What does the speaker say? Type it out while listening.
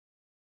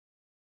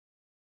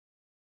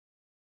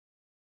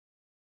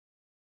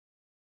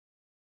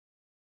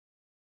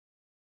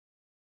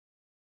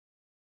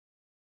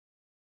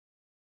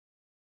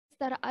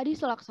Mr. Adi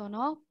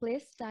Sulaksono.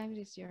 Please, time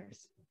is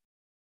yours.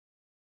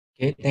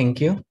 Okay, thank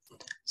you.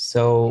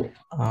 So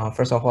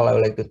first of all, I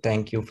would like to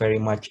thank you very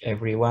much,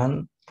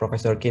 everyone,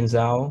 Professor Khin,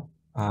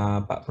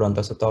 Pak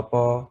Bronto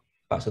Sutopo,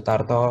 Pak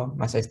Sutarto,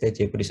 Mas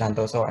STJ Budi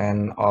Santoso,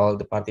 and all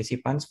the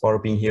participants for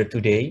being here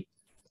today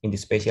in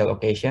this special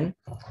occasion.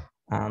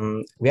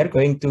 We are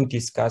going to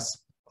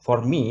discuss,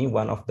 for me,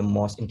 one of the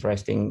most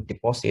interesting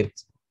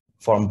deposits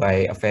formed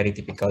by a very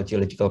typical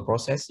geological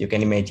process. You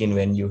can imagine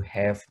when you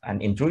have an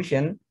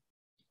intrusion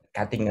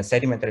cutting a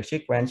sedimentary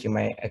sequence, you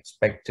may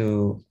expect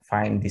to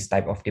find this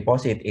type of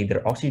deposit,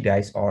 either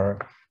oxidized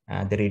or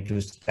the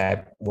reduced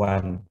type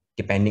 1,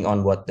 depending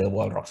on what the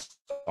wall rocks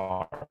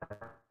are.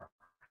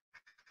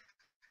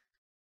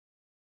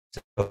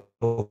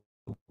 So,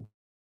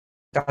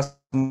 discuss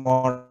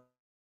more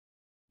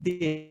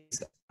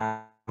this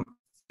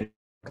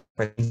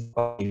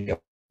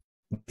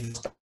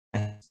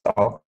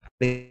stop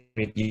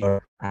with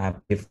your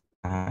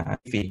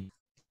fee.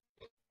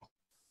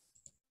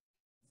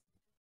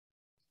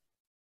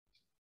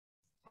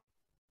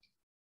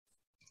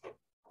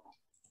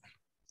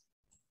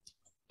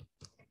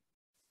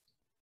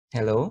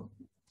 Hello.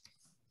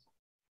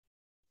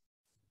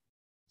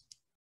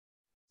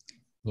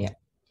 Yeah.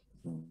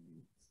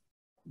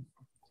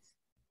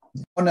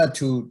 Honor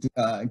to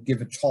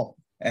give a talk,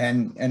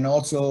 and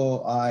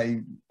also I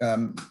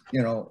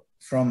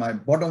from my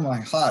bottom of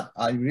my heart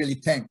I really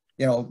thank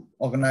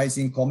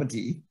organizing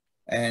committee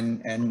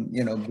and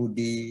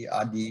Budi,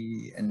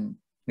 Adi, and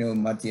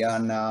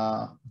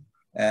Matiana,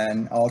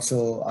 and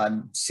also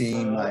I'm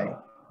seeing my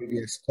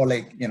previous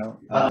colleague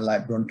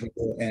like Bronto,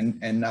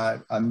 and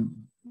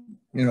I'm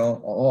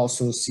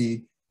also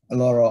see a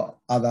lot of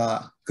other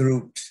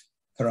groups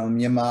from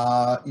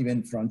Myanmar,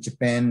 even from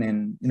Japan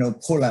and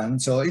Poland.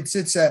 So it's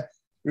a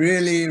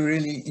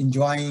really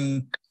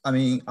enjoying. I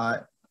mean,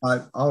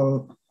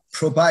 I'll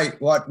provide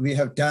what we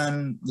have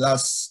done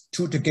last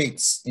 2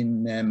 decades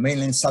in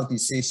mainland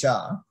Southeast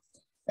Asia,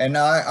 and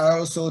I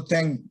also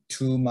thank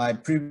to my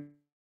previous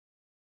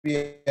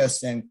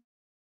and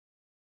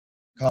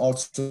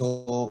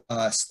also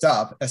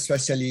staff,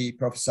 especially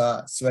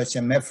Professor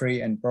Sebastian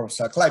Meffrey and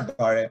Professor Clive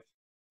Barrett,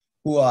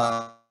 who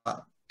are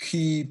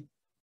key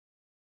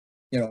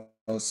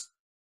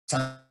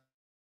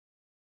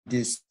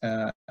this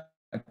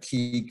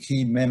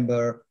key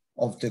member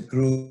of the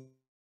group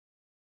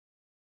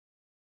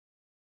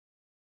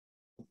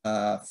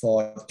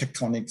for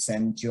tectonics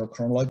and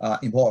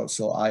geochronology involved.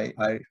 So I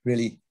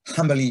really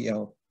humbly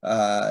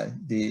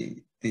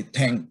the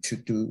thank to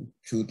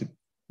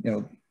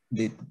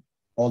the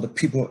all the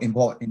people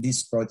involved in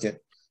this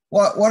project.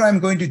 What I'm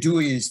going to do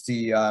is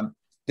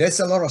there's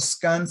a lot of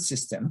Skarn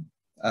system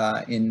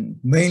in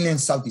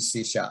mainland Southeast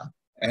Asia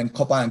and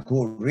copper and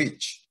gold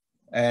rich,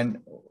 and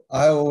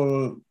I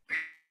will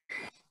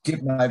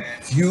give my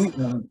view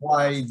on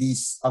why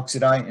these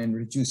oxidized and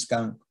reduced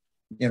Skarn,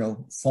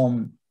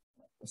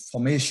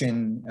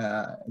 formation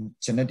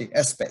genetic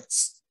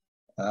aspects,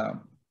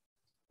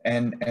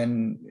 and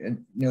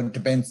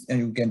depends, and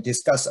you can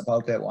discuss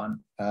about that one.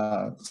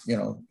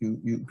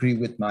 You agree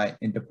with my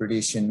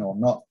interpretation or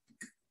not.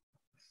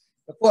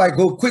 Before I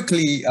go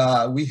quickly,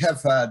 we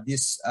have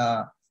this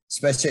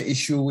special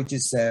issue, which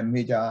is a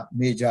major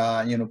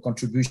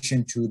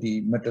contribution to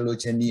the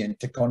metallurgy and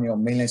tectonic of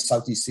mainland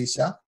Southeast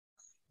Asia.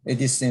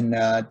 It is in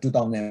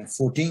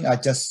 2014. I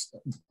just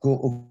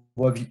go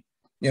over,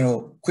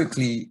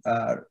 quickly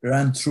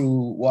run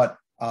through what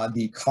are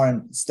the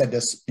current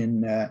status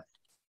in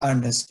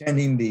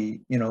understanding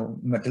the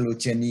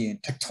metallurgy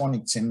and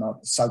tectonics in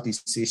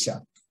Southeast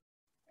Asia.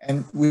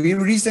 And we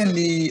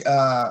recently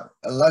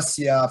last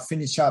year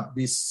finished up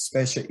this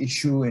special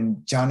issue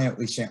in Journal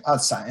of Asian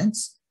Earth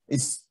Science.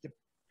 It's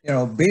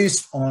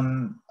based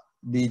on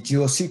the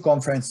GOC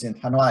conference in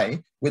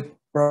Hanoi with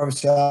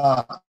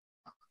Professor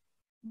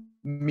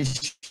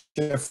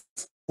Michel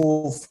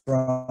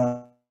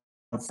from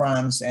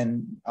France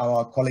and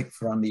our colleague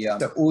from the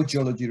old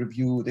Geology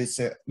Review. There's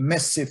a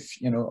massive,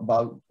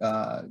 about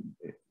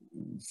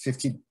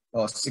 50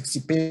 or 60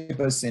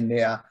 papers in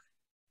there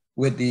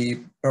with the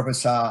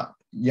Professor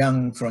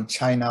Yang from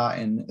China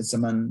and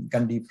Zaman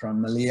Gandhi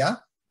from Malaya.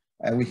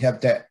 We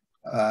have that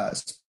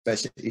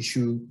special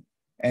issue.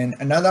 And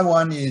another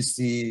one is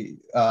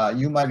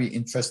you might be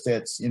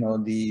interested,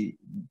 the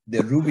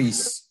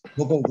rubies,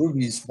 local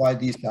rubies, why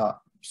these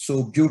are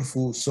so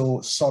beautiful,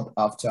 so sought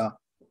after,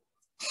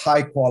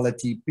 high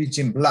quality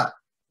pigeon blood.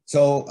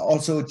 So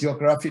also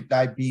geographic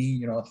type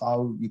being,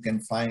 how you can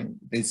find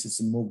this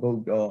is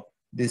Mogul or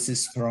this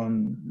is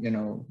from,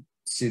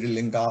 Sri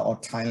Lanka or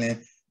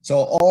Thailand. So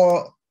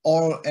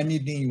all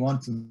anything you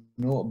want to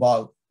know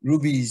about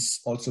rubies,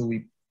 also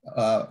we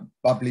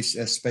published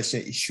a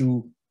special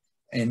issue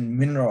in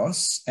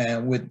minerals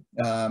with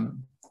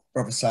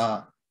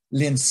Professor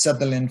Lynn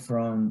Sutherland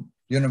from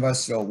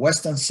University of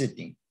Western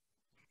Sydney.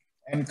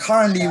 And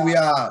currently we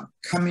are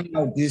coming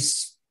out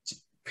this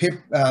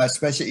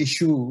special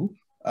issue,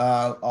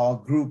 our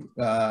group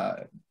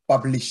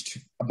published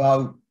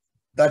about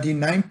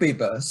 39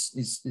 papers,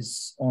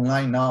 is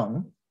online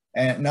now.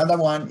 And another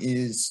one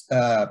is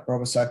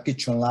Professor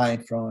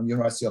Kichunlai from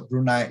University of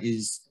Brunei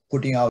is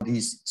putting out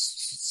this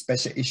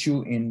special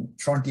issue in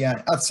Frontier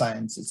and Earth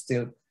Science. It's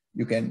still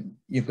you can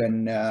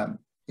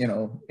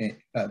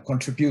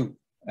contribute.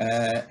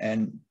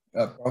 And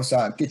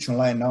Professor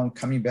Kichunlai now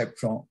coming back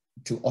to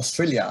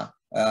Australia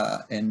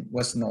and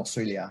Western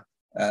Australia,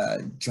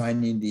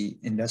 joining the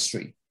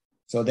industry.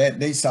 So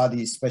these are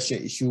the special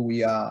issue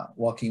we are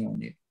working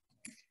on it.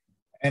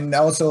 And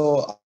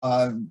also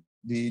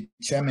the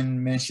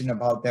chairman mentioned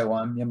about that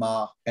one,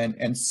 Myanmar,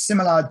 and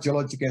similar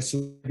geological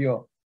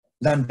studio,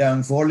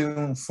 London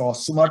volume for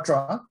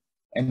Sumatra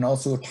and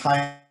also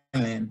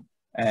Thailand.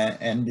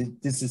 And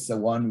this is the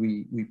one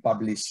we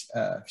published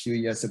a few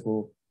years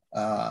ago,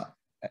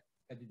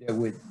 edited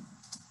with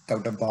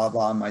Dr.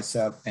 Baba,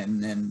 myself,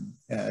 and then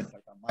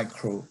Dr.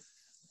 Micro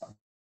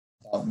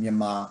about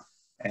Myanmar.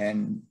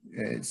 And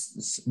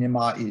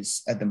Myanmar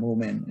is at the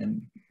moment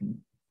in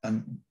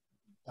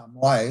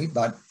why,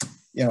 but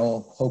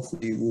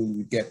hopefully we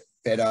will get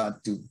better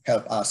to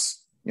help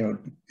us,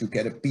 to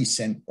get a peace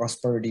and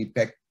prosperity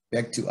back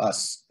to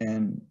us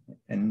and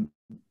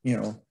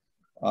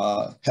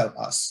help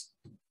us.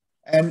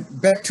 And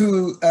back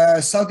to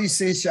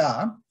Southeast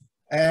Asia,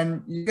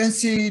 and you can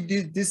see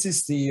this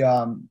is the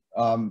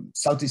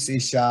Southeast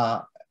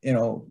Asia,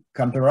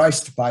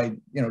 characterized by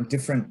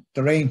different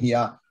terrain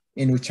here,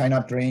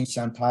 Indo-China terrain,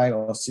 Shanghai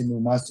or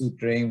Simu-Masu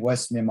terrain,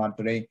 West Myanmar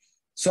terrain.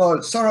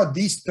 So sort of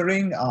these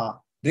terrain are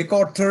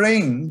record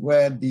terrain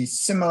where the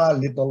similar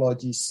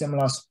lithology,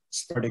 similar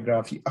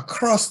stratigraphy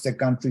across the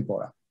country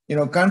border.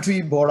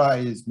 Country border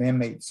is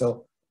man-made.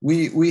 So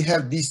we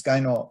have this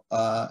kind of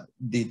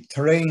the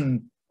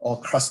terrain or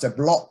cluster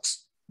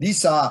blocks.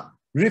 These are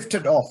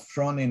rifted off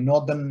from in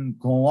northern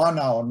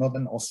Gondwana or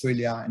northern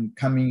Australia and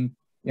coming,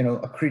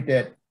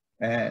 accreted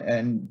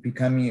and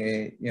becoming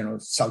a,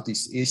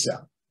 Southeast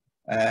Asia.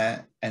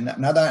 And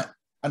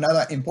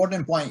another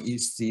important point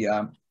is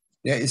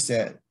there is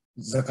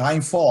the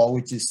Khin Fall,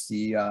 which is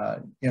the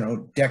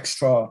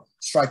Dextra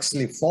strike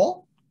slip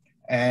fall,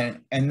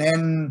 and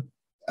then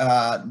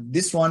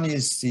this one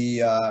is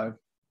the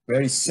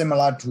very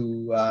similar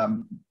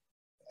to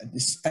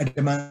this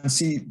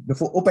adamancy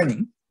before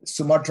opening.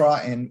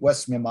 Sumatra and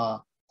West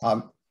Myanmar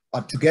are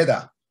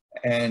together,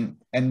 and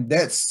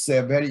that's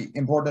very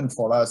important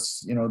for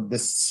us.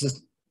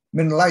 This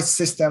mineralized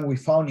system we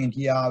found in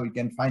here, we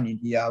can find in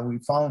here. We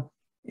found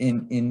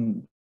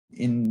in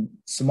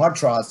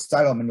Sumatra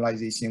style of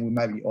mineralization, we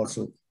might be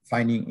also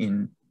finding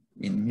in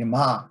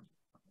Myanmar.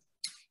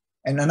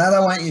 And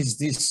another one is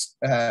this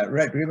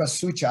Red River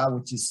Suture,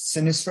 which is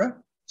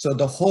sinister. So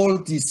the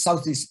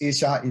Southeast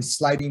Asia is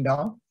sliding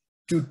down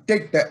to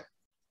take the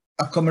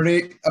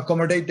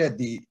accommodated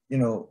the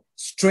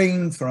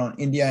strain from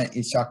India and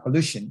Asia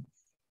collision.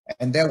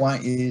 And that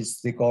one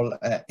is they call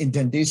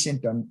indentation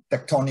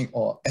tectonic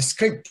or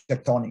escape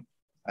tectonic.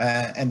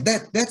 And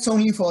that's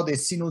only for the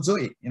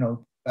Cenozoic,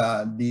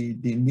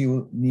 the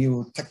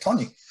new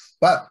tectonic.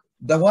 But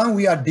the one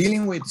we are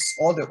dealing with,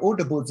 all the old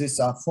deposits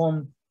are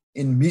formed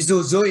in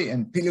Mesozoic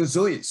and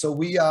Paleozoic. So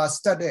we are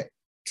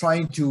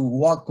trying to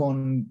work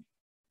on,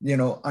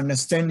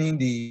 understanding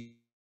the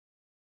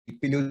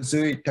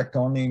Paleozoic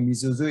tectonic,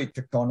 Mesozoic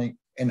tectonic,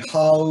 and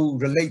how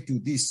relate to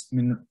these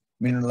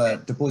mineral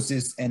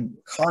deposits. And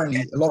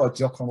currently, a lot of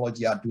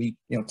geochronology are doing,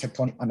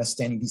 tectonic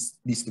understanding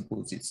these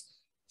deposits.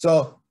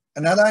 So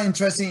another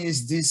interesting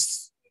is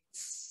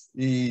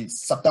the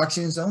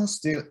subduction zone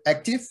still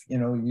active.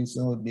 You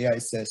saw there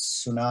is a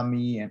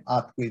tsunami and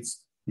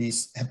earthquakes,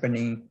 this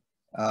happening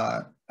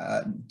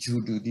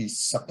due to this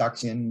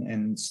subduction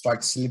and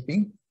strike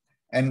slipping.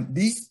 And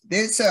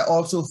there's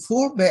also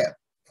four bed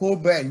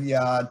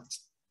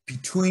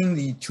between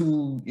the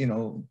two,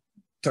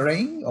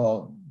 terrain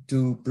or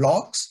two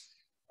blocks.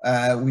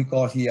 We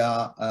call here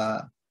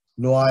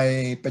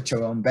Loai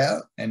Pecharon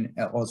Belt and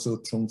also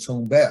Trong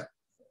Song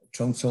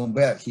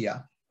Belt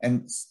here.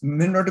 And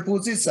mineral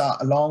deposits are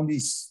along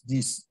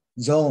this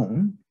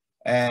zone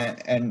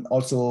and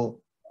also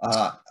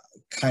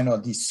kind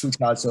of the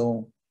Sutra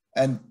zone.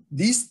 And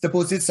these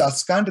deposits are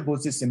skarn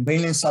deposits in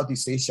mainland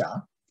Southeast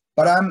Asia.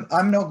 But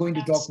I'm not going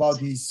to talk about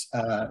these.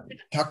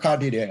 Taka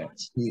did a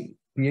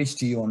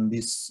PhD on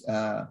these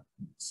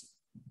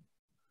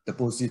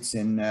deposits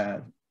in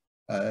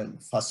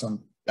Fason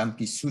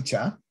Damki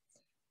Sucha.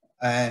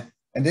 And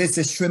there's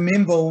a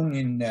swimming bone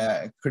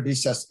in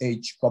Cretaceous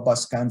age, copper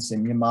skarns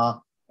in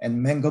Myanmar,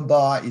 and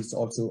Mangaba is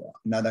also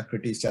another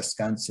Cretaceous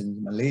skarns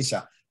in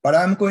Malaysia. But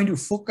I'm going to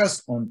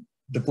focus on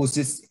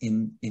deposits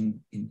in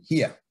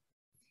here.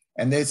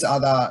 And there's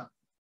other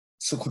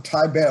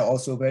Sukhothai Belt,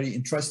 also very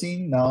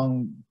interesting.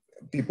 Now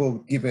people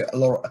give it a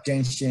lot of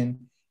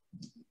attention.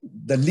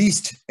 The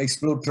least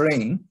explored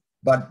terrain,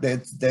 but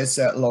there's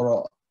a lot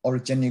of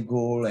orogenic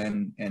gold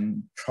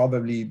and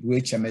probably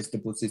HMS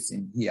deposits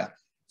in here.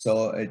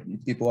 So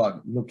people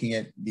are looking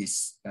at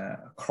this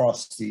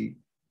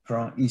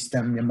from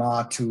Eastern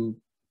Myanmar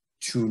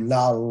to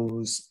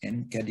Laos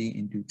and getting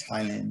into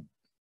Thailand.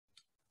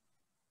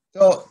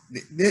 So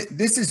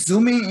this is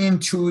zooming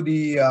into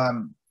the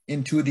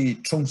into the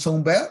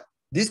Tromsø belt.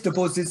 This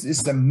deposit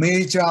is the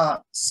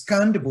major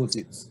skarn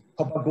deposits,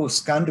 copper gold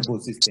skarn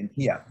deposits in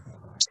here,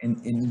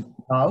 in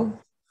now,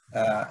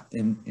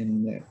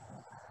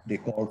 they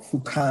call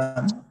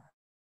Fukan,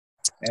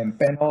 and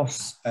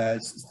Penos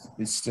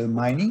is still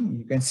mining.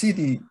 You can see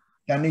the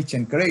tonnage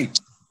and grade,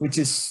 which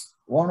is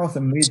one of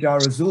the major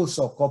resources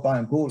of copper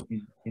and gold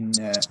in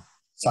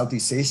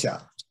Southeast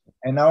Asia.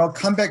 And I'll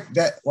come back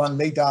that one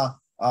later.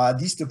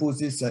 These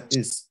deposits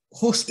is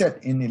hosted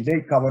in the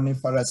late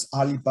Carboniferous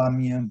early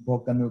Permian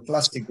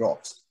volcanoclastic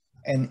rocks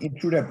and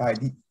intruded by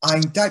the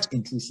iron type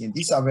intrusion.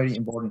 These are very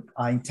important,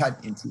 iron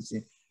type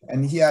intrusion.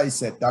 And here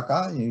is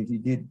Dhaka. He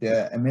did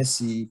the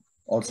MSc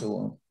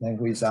also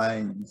language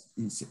science.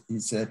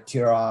 He's a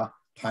Tira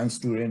Thai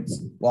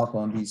students work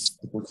on these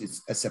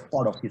deposits as a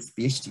part of his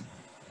PhD.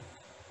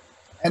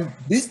 And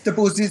this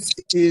deposit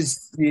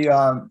is the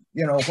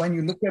when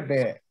you look at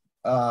the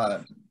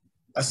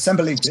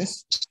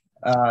assemblages,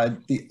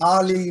 the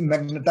early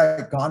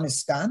magnetite garnet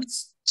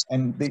scans,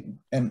 and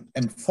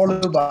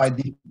followed by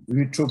the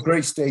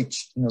retrograde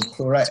stage,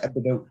 chloride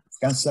epidote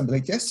scan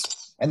assemblages,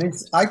 and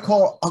it's I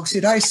call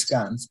oxidized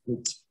scans,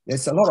 which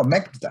there's a lot of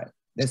magnetite.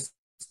 There's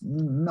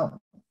not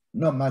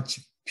much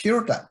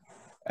pyrrhotite,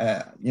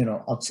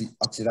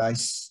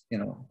 oxidized,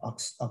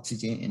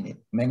 oxygen in it,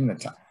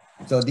 magnetite.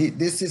 So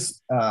this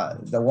is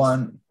the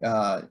one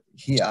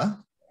here,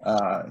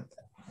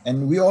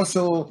 and we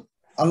also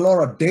a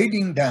lot of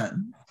dating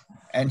done.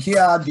 And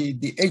here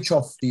the age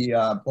of the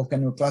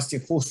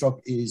volcanoclastic host rock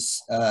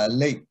is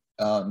early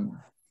Permian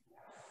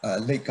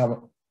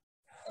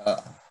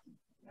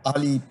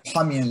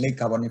late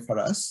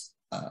Carboniferous.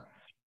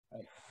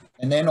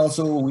 And then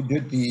also we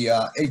did the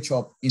age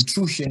of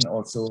intrusion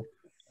also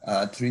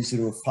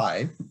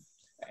 305.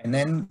 And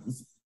then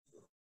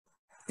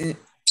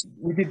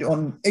we did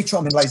on age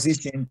of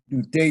mineralization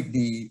to date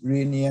the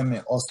rhenium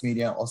and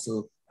osmium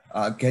also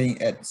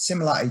getting at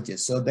similar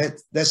ages. So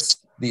that's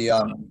the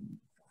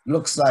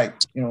looks like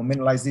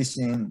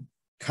mineralization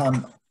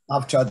come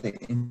after the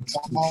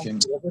intrusion,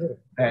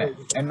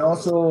 and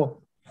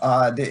also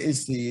there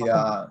is the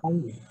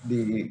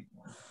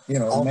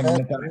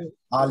magnetite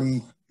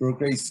early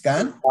prograde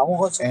scan,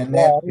 and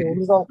then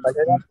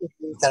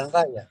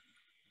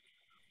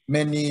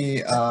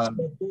many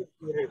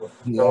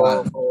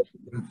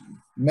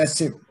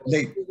massive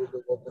lake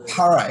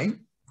pyrite,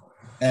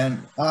 and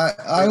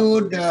I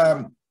would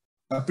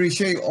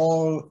appreciate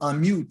all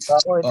unmute.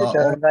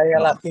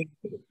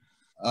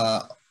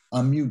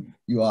 Unmute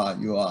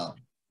your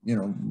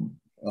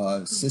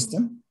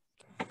system,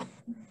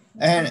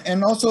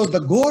 and also the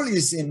goal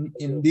is in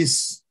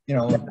this the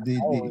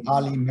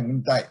early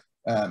magnetite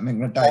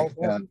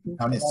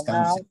garnet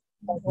scans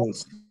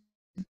goals.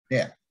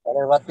 Yeah.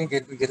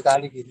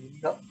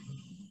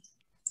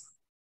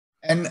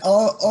 And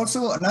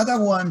also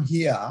another one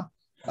here,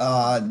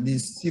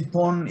 this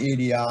Sipon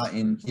area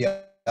in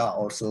here.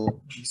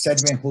 Also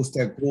sediment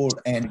hosted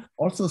gold and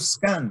also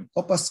scan,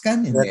 copper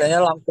scan in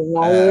there.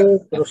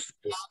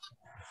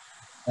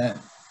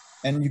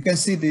 And you can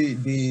see the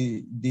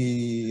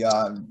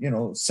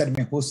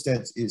sediment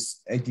hosted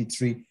is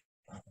 83,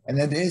 and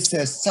then there is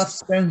a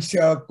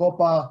substantial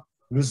copper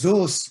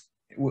resource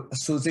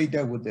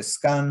associated with the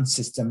scan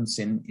systems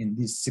in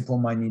this Sipon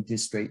mining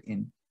district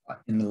in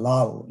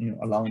Laos,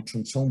 along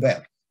Tromsø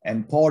belt.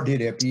 And Paul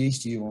did a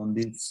PhD on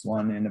this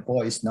one, and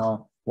Paul is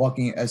now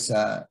working as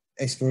a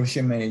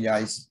exploration manager,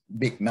 is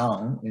big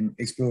now in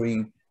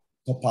exploring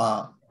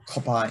copper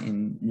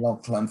in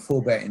Lachlan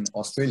Forbes in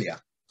Australia.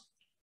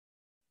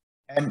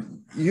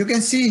 And you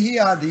can see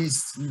here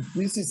this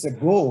is a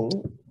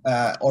gold,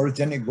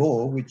 orogenic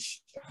gold,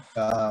 which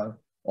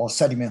or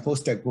sediment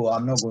hosted gold.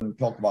 I'm not going to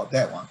talk about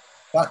that one.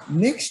 But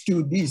next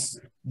to this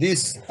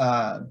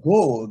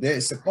gold, there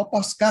is a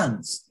copper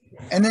scans,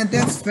 and then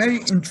that's very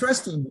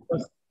interesting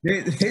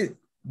because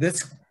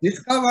this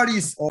discovery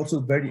is also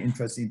very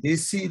interesting. They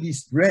see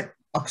this red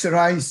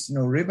oxidized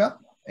river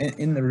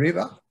in the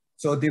river.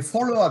 So they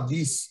follow up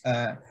this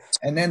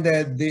and then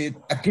they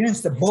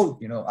against the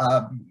boat,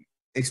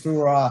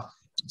 explorer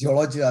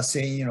geologists are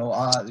saying,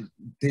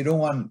 they don't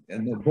want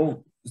the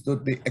boat. So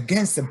they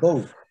against the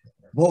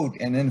boat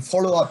and then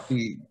follow up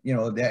the,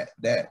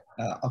 that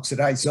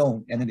oxidized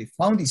zone. And then they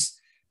found this.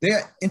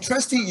 They're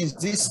interesting is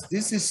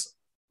this is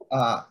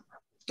the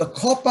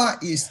copper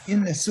is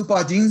in the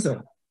supergene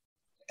zone.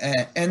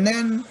 And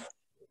then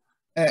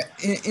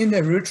in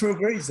the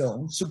retrograde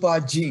zone,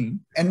 supergene,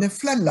 and the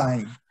flat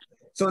line.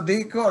 So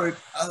they got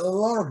a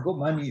lot of good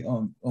money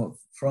from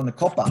the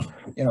copper,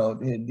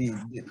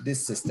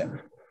 this system.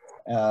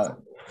 You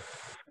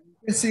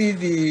can see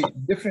the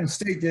different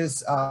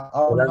stages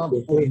are not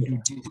going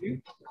into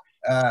detail.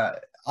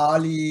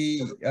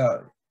 Early,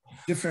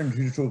 different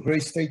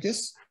retrograde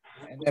stages,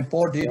 and then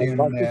ported in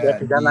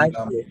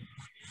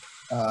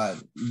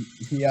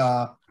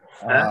here.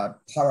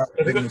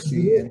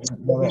 Parachemistry and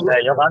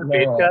Johan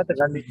beda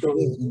dengan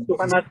itu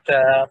kan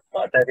ada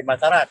dari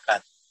masyarakat.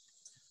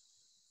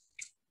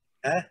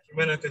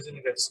 Gimana ke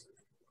sini guys?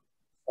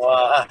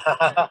 Wah.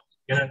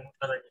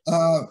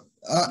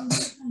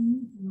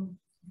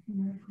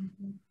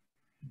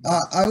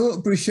 I would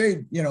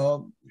appreciate,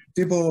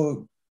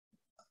 people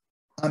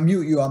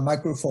unmute your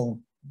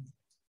microphone.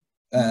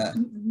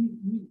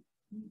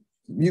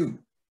 Mute.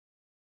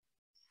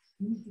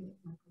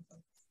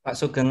 Pak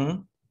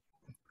Sugeng,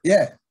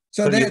 Yeah.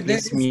 So could you there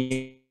please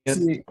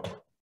mute?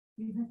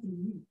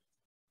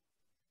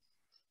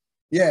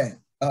 Yeah.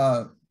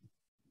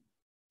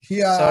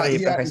 Sorry,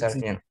 here Professor is,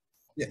 Khin.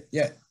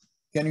 yeah.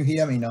 Can you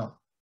hear me now?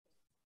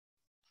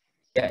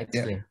 Yeah, it's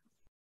clear.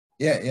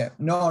 Yeah.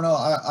 No,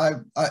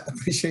 I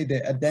appreciate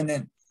it. And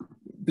then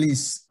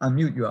please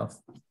unmute your.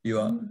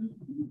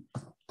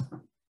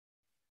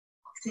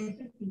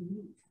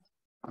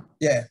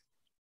 Yeah.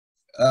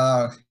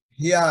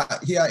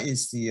 Here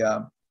is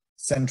the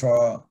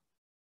central,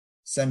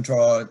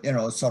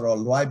 sort of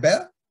Loy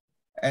belt,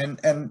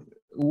 and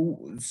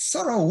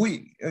sort of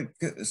we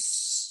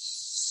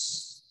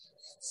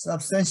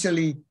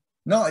substantially,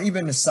 not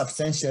even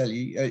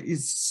substantially,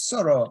 it's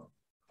sort of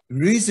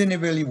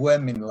reasonably well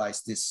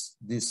mineralized,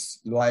 this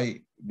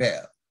Loy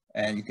belt,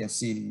 and you can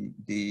see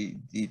the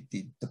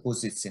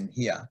deposits in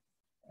here,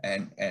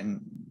 and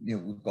we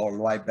got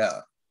Loy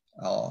belt,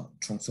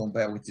 Trong Song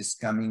belt, which is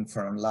coming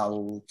from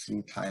Laos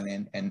through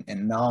Thailand,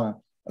 and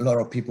now a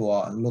lot of people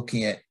are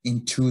looking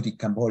into the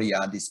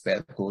Cambodia, this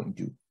belt go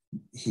into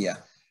here,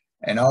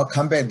 and I'll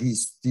come back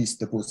these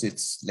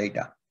deposits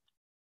later.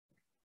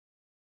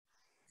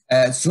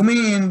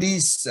 Zooming in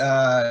this,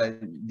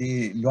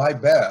 the Loy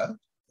belt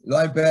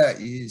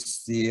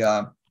is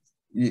the,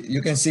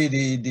 you can see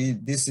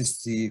this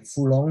is the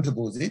Fulong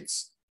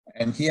deposits,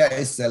 and here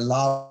is the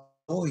Lao.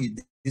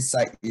 This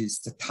side is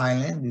the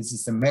Thailand. This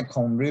is the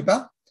Mekong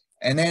River,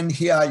 and then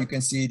here you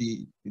can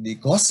see the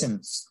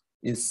Gossens.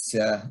 Is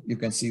you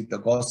can see the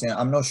Gossen.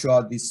 I'm not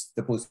sure this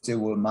deposit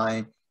will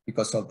mine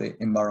because of the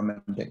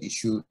environmental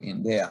issue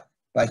in there.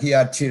 But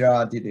here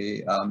Tira did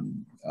a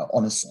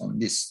honest on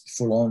this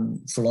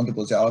Fulong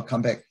deposit. I'll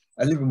come back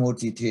a little bit more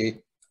detail,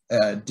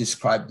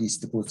 describe these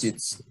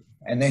deposits.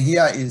 And then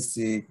here is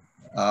the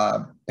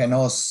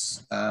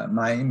Penos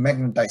mine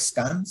magnetite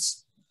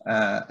scans.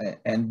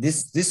 And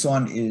this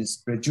one is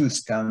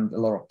produced a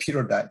lot of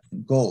pyridite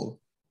and gold.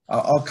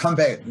 I'll come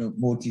back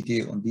more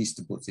detail on these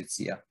deposits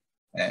here.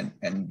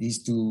 And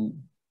these two,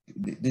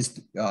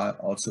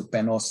 also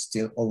Penos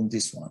still own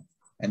this one.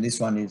 And this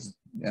one is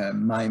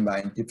mined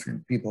by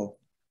different people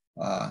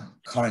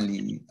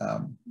currently,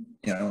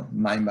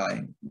 mined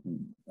by,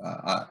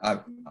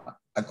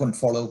 I couldn't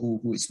follow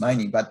who is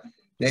mining, but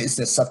there is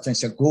a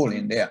substantial gold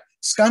in there.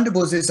 Skarn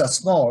deposits are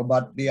small,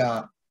 but they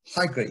are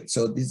high grade.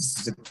 So this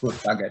is a good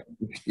target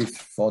if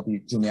for the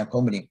junior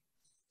company.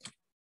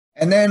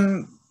 And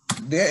then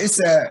there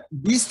is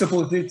these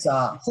deposits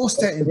are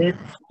hosted in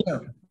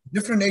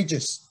different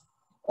ages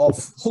of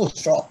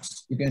host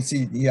rocks. You can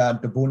see the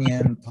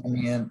Devonian,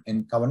 Permian,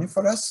 and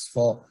Carboniferous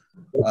for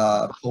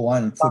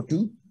 1 and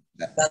 2.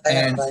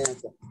 And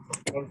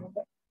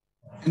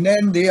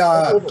then they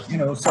are,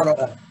 sort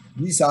of,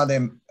 these are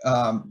the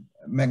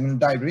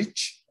magnetite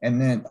rich, and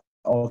then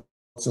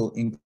also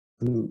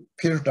include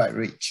pyritite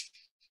rich.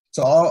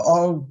 So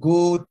I'll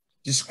go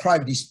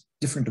describe these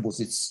different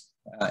deposits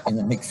in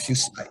the next few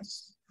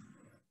slides.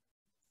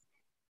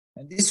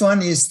 And this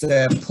one is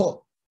the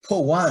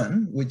Port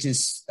 1, which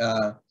is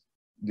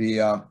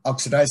the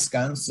oxidized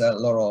skarns, a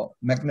lot of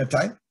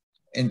magnetite,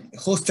 and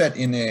hosted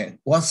in a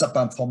one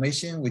subpart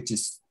formation, which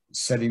is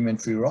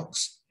sedimentary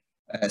rocks,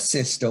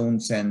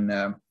 siltstones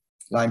and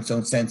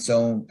limestone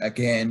sandstone.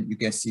 Again, you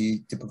can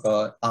see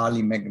typical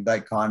early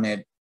magnetite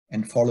garnet,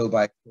 and followed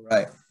by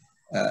chlorite,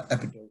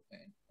 epidote,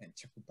 and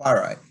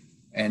chalcopyrite.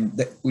 And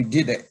we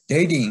did a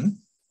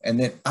dating, and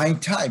then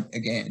I-type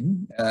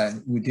again.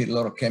 We did a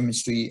lot of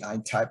chemistry,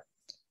 I-type.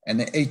 And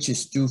then H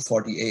is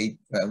 248,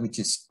 which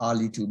is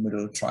early to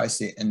middle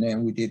Triassic. And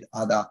then we did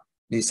other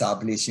laser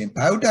ablation.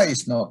 Biotite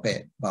is not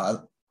bad,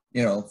 but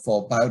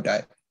for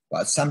biotite,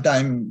 but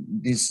sometimes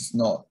this is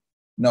not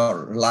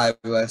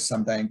reliable.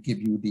 Sometimes give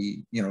you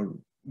the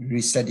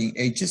resetting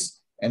H's.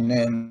 And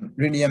then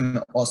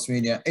rhenium,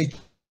 osmium, H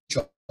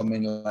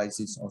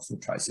mineralizes also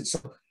Triassic. So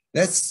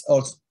that's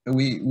also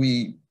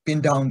we pin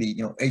down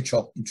the H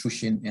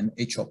intrusion and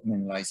H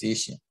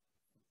mineralization.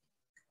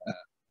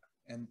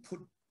 And put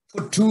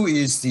 2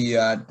 is the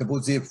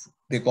deposit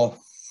they call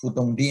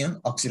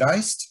Futongdian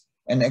oxidized,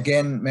 and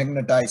again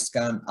magnetite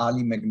scan,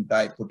 early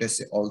magnetite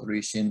potassic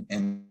alteration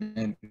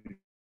and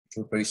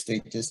retrograde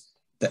stages.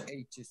 The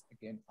H is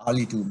again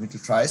early to middle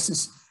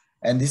Triassic,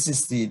 and this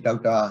is the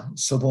Dr.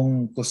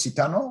 Sobong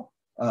Cositano.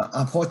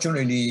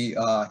 Unfortunately,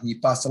 he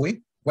passed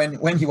away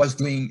when he was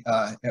doing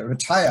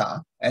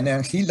retire, and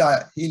then he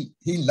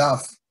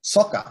loved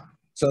soccer,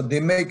 so they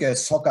make a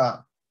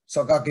soccer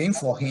game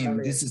for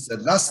him. This is the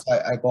last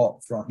I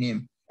got from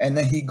him. And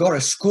then he got a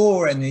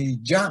score and he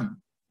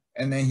jumped,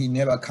 and then he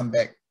never come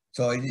back.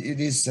 So it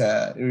is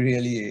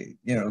really,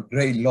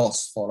 great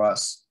loss for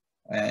us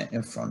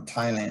from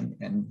Thailand.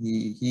 And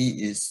he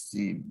is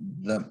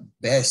the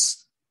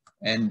best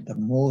and the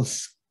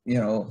most,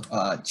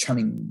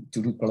 charming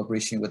to do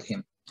collaboration with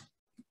him.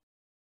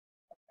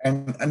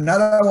 And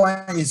another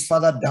one is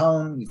further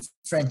down,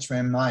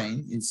 Frenchman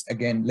mine is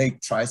again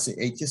late Triassic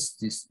ages,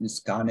 this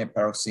garnet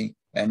pyroxene,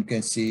 and you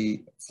can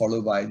see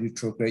followed by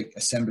retrograde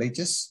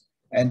assemblages.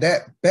 And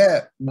that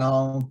bed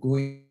now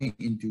going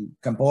into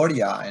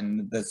Cambodia,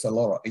 and there's a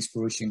lot of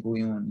exploration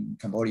going on in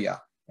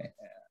Cambodia,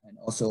 and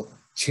also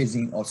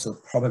chasing also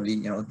probably,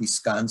 you know, these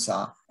skarns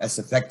are as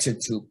a vector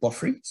to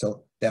porphyry.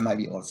 So there might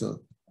be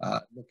also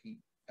looking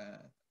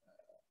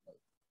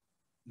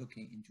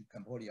into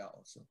Cambodia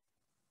also.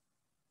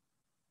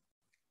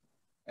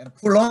 And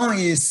Pulong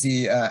is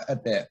the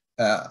at the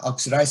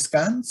oxidized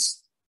skarns.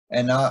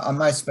 And I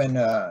might spend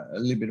a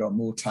little bit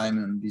more time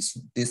on this.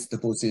 This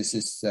deposit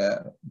is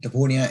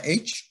Devonian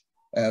age,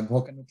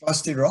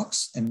 volcanoclastic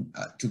rocks, and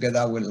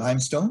together with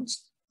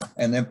limestones,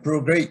 and then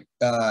prograde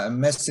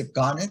massive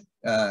garnet,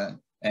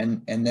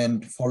 and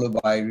then followed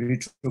by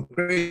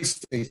retrograde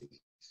state.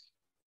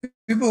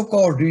 People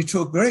call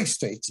retrograde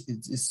state.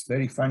 It's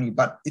very funny,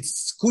 but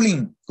it's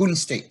cooling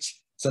stage.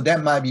 So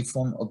that might be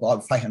from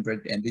about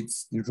 500, and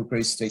it's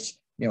retrograde stage.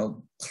 You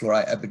know,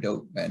 chloride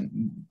epidote and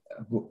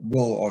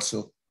gold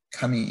also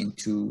coming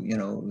into, you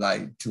know,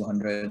 like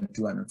 200,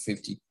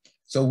 250.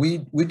 So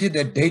we did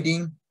a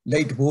dating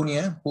late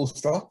Devonian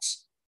post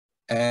rocks,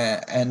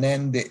 and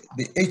then the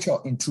age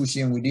of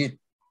intrusion we did,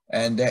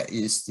 and that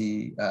is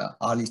the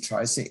early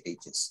Triassic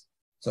ages.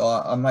 So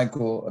I might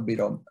go a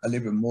little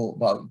bit more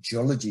about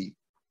geology.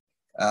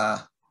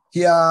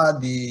 Here are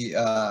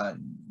the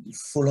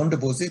full-on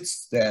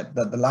deposits that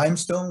the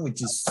limestone,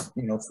 which is,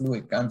 you know,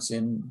 fluid comes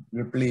in,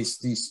 replace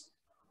these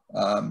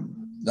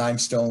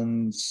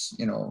limestones,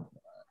 you know,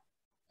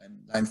 and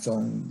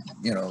limestone,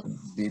 you know,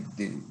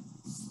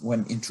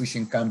 when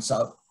intrusion comes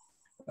out,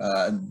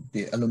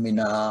 the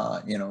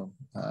alumina, you know,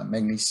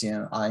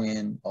 magnesium,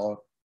 iron, or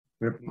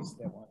replace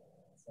that one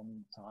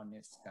from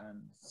garnet,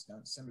 skarn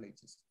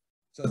assemblages.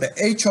 So the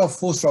age of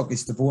force rock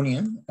is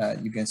Devonian.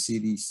 You can see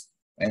these,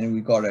 and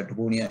we got a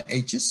Devonian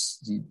ages,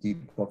 the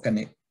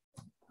volcanic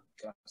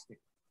plastic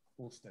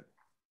hosted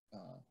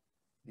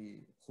the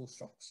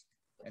host rocks,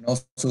 and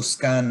also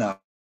skarn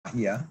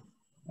here,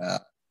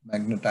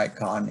 magnetite,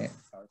 garnet,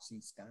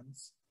 pyroxene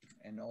skarns,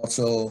 and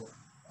also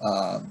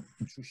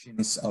intrusion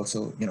is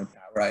also, you know,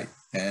 diorite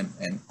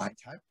and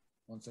I-type,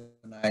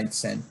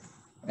 monsonites, and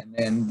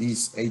then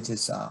these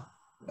ages are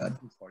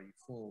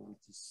 244,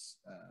 which is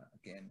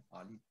again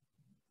early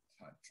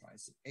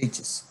Triassic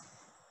ages.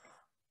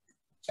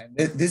 And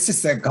this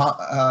is the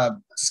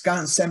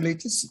skarn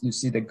assemblages. You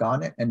see the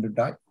garnet and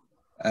the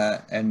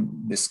and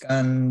the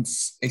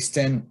skarns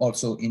extend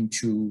also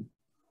into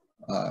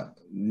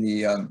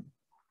the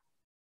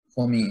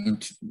forming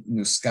into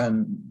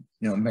skarn,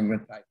 you know,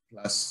 magnetite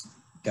plus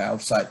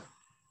dioxide,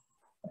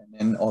 and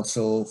then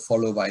also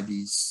followed by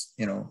these,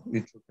 you know,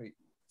 retrograde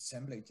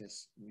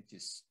assemblages, which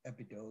is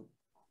epidote,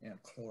 you know,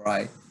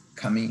 chloride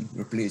coming,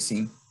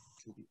 replacing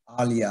to the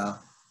earlier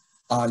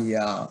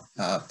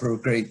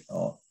prograde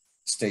or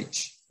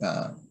stage,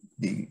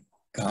 the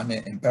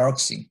garnet and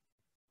pyroxene.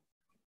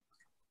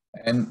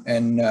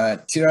 And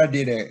Tira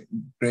did a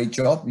great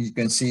job. You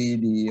can see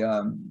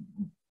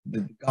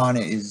the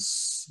garnet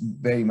is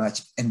very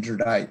much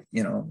andradite,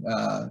 you know,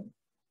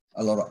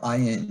 a lot of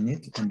iron in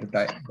it.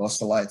 Andradite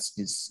gosselites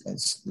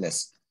is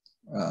less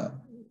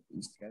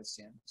is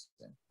calcium,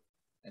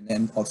 and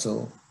then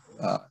also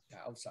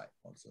dioxide.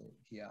 Also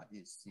here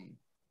is the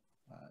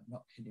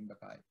not hidden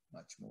by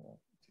much more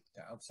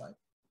dioxide.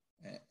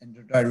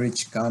 Andradite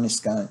rich garnet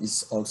skarn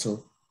is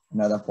also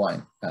another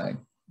point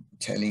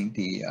telling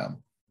the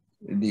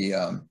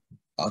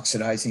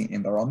oxidizing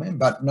environment,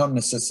 but not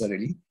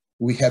necessarily.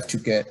 We have to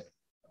get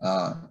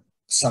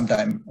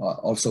sometime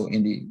also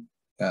in the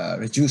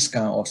reduced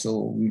skarn also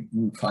we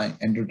find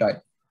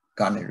andradite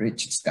garnet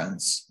rich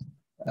skarns.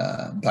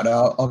 But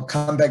I'll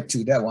come back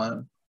to that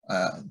one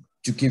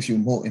to give you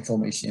more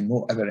information,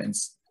 more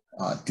evidence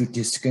to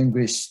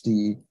distinguish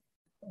the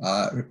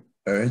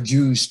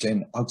reduced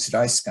and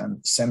oxidized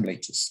skarn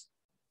assemblages.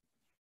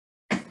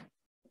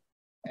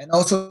 And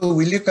also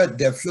we look at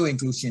the fluid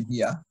inclusion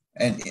here,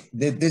 and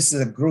this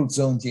is a growth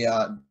zone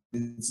here.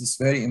 This is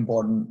very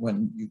important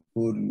when you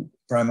go to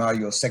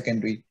primary or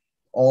secondary.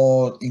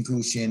 All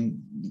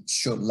inclusion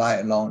should lie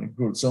along the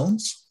growth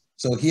zones.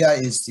 So here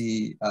is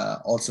the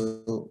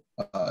also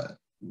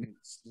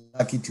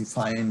lucky to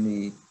find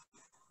the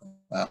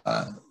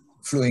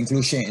fluid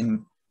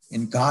inclusion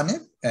in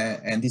garnet,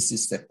 and this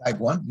is the type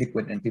 1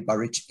 liquid and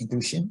paper-rich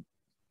inclusion.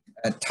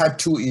 Type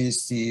 2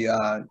 is the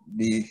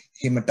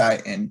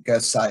hematite and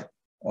calcite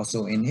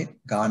also in it.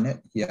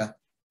 Garnet here,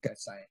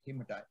 calcite,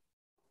 hematite.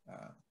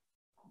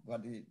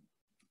 But the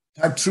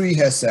type 3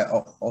 has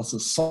also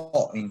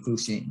salt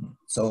inclusion.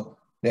 So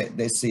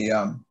they say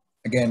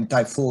again,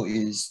 type 4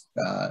 is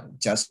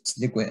just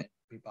liquid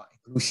paper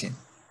inclusion,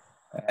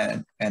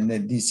 and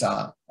then these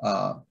are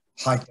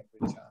high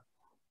temperature,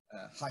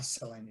 high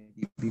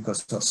salinity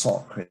because of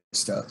salt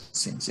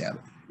crystals in there.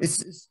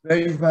 It's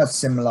very much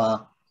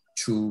similar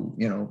to,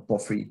 you know,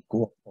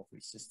 gold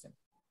porphyry system,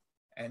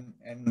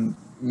 and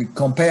we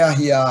compare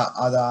here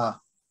other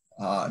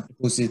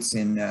deposits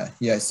in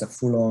here is a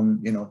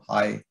full-on,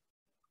 high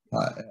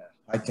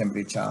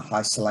temperature,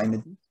 high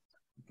salinity.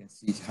 You can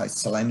see high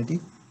salinity,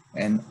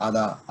 and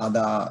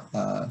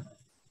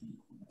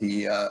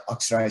the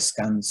oxidized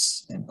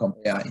skarns and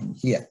compare in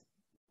here.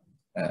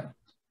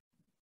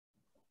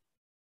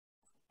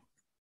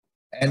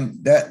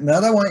 And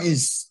another one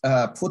is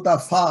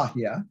Putafar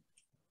here.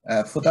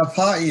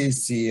 Putafar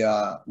is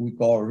the we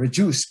call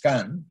reduced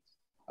skarn,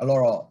 a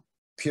lot of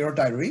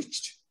pyrrhotite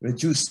rich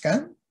reduced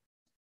skarn,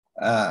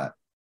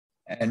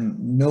 and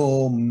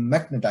no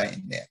magnetite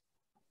in there.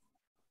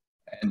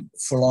 And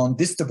from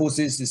this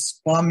deposit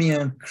is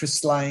Permian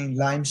crystalline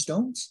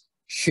limestones,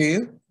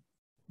 shale.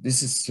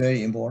 This is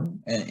very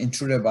important, and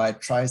intruded by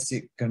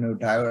Triassic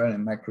granodiorite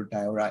and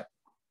microdiorite.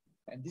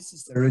 And this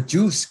is the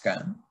reduced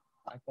skarn.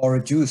 I call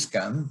reduced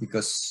skarn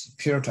because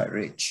pyrrhotite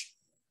rich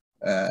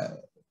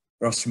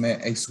proximal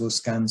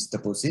exoskarns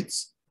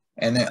deposits,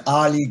 and then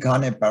early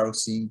garnet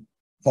pyroxene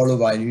followed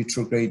by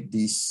retrograde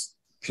these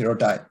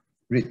pyrrhotite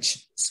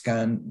rich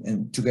skarn,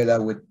 and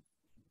together with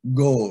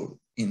gold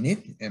in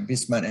it, and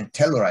bismuth and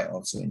telluride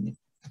also in it.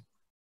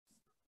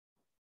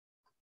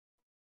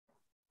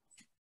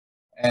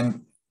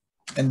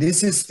 And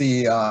this is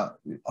the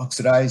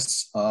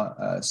oxidized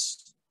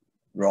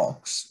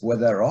rocks,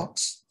 weather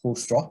rocks,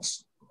 host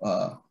rocks,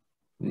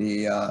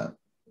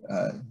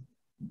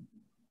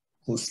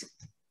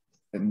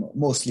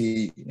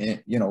 mostly,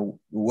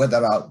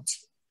 weather out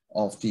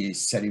of the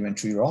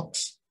sedimentary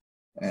rocks.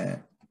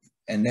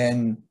 And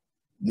then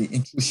the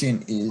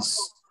intrusion is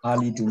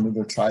early to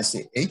middle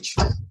Triassic age.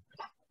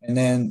 And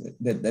then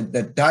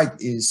the dike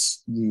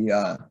is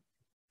the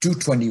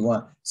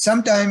 221.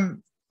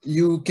 Sometimes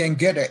you can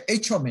get a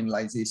HO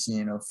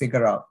mineralization,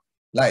 figure out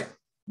like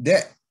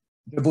that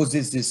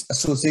deposit is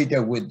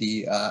associated with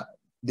the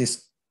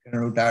this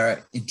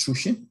granodiorite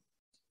intrusion,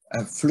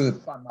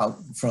 fluid pump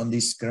out from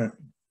this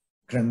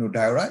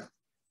granodiorite.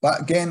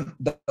 But again,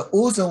 the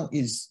ozone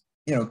is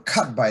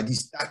cut by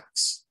these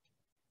dikes.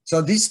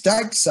 So these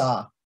dikes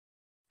are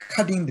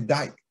cutting the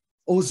dike.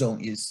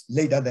 Ozone is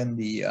later than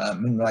the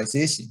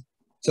mineralization.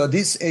 So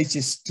this age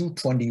is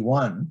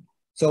 221.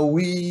 So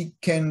we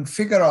can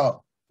figure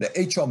out the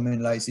age of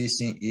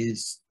mineralization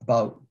is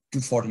about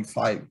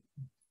 245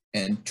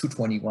 and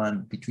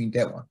 221, between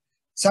that one.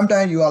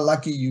 Sometimes you are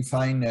lucky you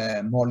find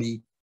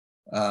Molly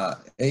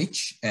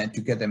age and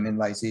to get the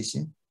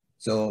mineralization.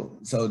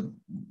 So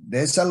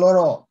there's a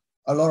lot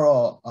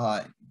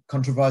of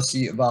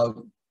controversy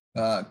about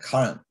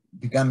current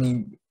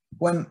becoming,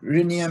 when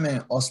rhenium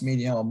and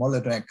osmium or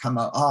molybdenum come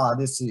out,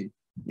 this is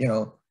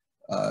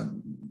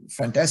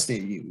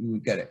fantastic, you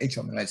get an age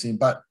of mineralization.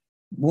 But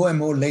more and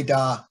more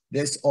later,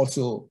 there's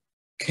also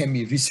can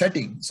be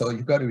resetting. So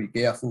you got to be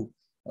careful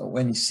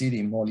when you see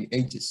the molly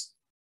ages.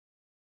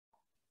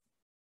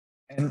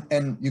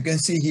 And you can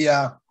see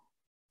here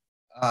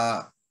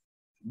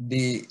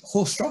the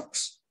host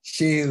rocks,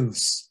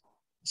 shales,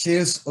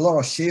 a lot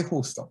of shale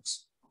host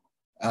rocks.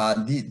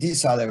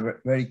 These are the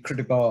very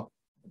critical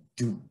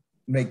to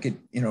make it,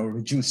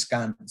 reduce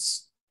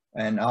skarns.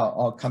 And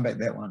I'll come back to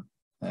that one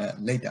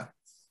later.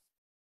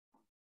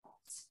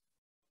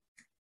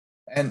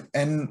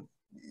 And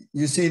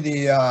you see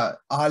the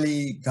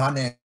early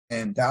garnet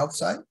and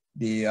dioxide,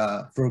 the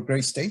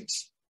prograde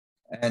stage,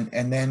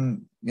 and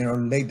then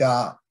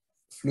later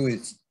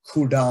fluids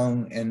cool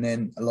down, and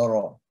then a lot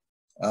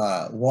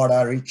of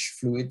water-rich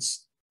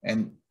fluids,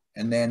 and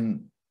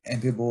then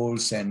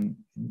amphiboles and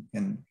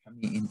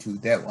coming into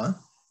that one,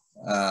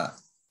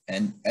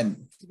 and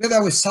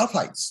together with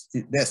sulfides,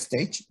 that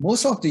stage,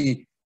 most of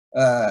the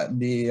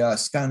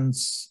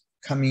skarns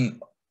coming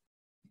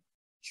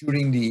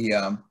during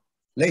the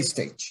late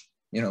stage,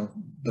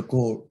 the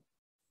gold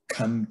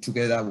come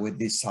together with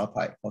this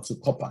sulfide, also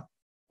copper,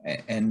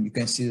 and you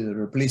can see the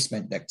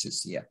replacement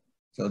lectures here.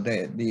 So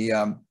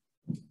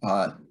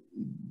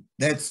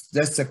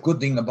that's a good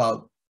thing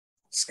about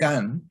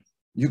skarn.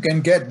 You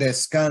can get the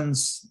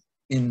skarns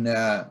in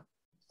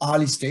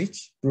early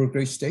stage,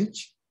 prograde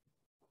stage,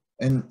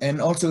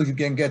 and also you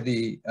can get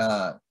the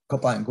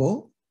copper and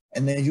gold,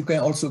 and then you can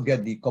also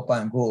get the copper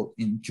and gold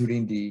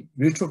during the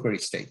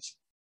retrograde stage.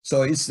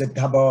 So it's the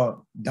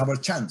double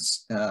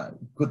chance.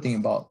 Good thing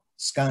about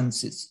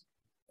skarns is,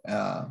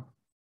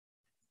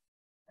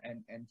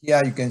 and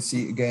here you can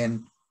see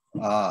again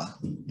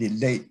the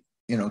late,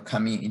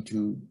 coming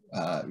into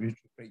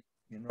retrograde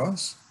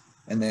minerals,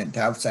 and then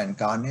dioxide and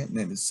garnet, and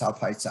then the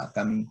sulfides are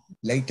coming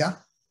later.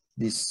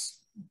 This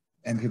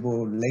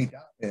amphibole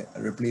later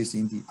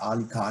replacing the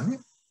early garnet.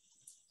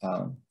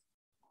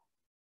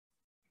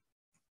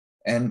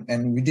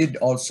 And we did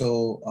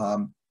also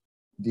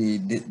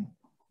the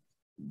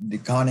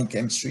garnet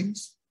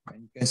chemistries,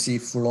 and you can see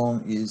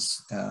Foulon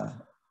is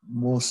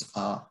most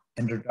are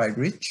andradite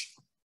rich,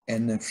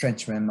 and the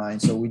Frenchman mine.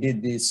 So we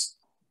did this,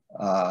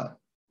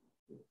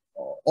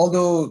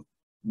 although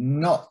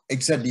not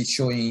exactly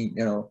showing,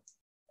 to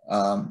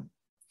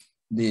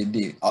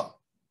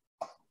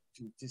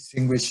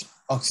distinguish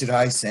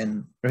oxidized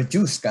and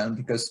reduced skarn,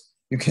 because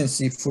you can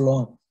see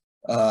Foulon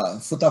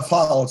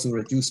Futafar also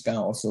reduced can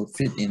also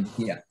fit in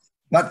here.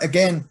 But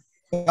again,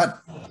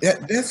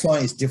 this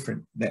one is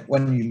different. That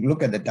when you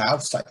look at the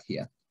dioxide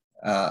here,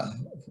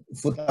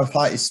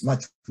 Futafar is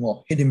much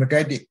more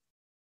heteromagnetic,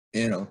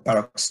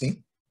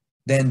 peroxide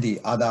than the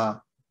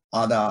other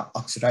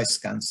oxidized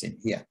scans in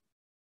here.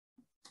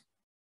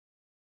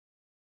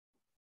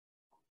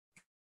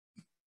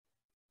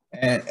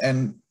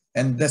 And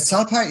the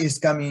sulfide is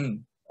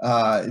coming,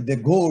 the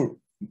gold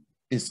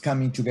is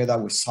coming together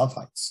with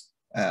sulfides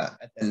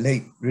at the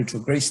late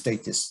retrograde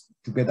stages,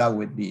 together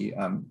with the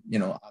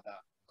other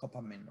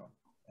copper mineral.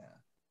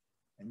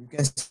 And you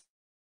can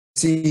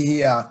see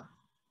here,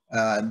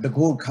 the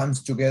gold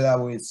comes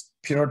together with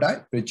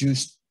pyridite,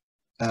 reduced,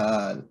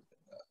 and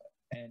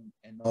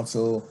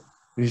also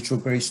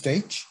retrograde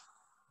stage.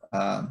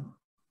 And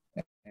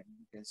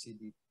you can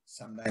see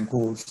sometimes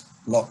gold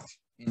locked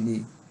in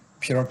the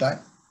pyridite,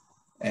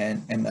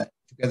 and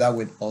together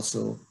with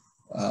also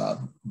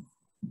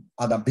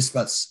other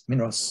bismuth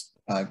minerals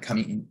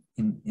coming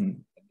in the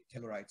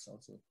tellurites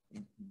also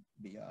in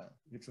the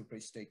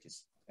retrograde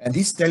stages. And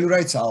these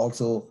tellurites are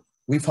also,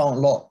 we found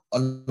a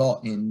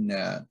lot in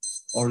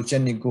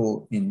orogenic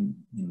gold in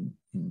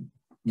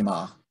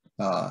Myanmar.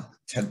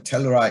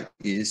 Tellurite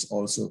is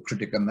also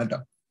critical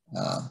metal.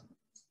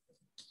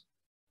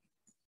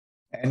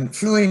 And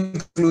fluid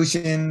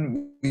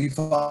inclusion, we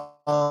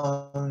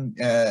found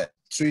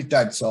two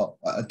types of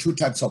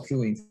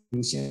fluid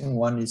inclusion.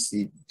 One is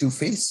the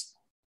two-phase,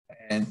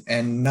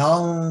 and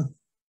now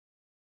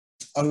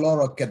a lot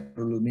of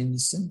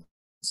catecholuminescence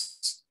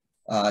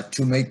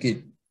to make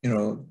it,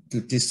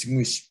 to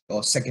distinguish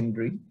or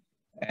secondary,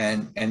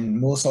 and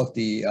most of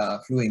the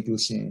fluid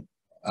inclusion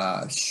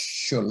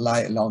should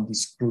lie along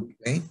this crude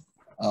plane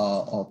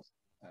to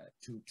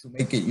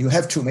make it. You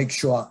have to make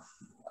sure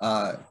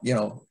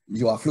your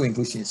fluid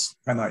inclusion is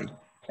primary,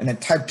 and then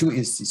type 2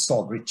 is the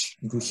salt-rich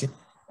inclusion,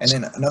 and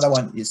then another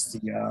one is the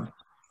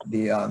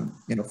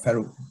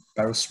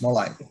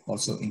ferrosmolite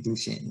also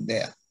inclusion in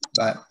there,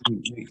 but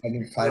we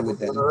identify with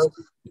the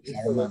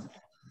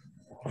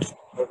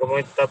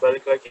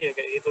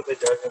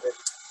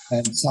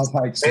and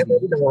sulfides.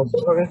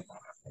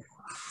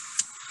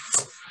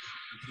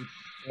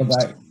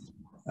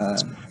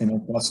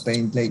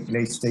 Phosphate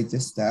late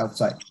stages,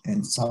 dioxide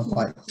and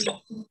sulfide.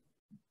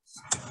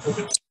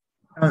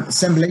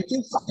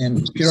 Assemblages and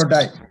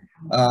pyridite,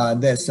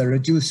 there's a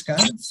reduced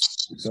scans.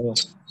 So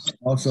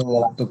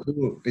also the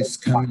gold is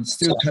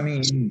still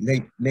coming in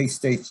late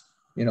stage,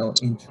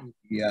 into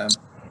the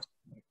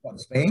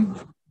phosphate,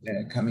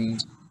 coming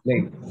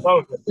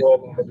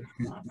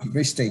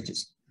late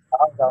stages.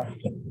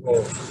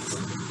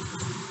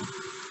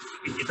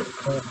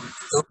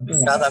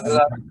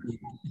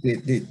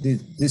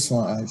 This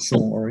one I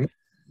shown already.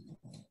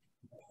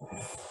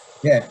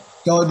 Yeah.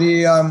 So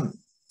the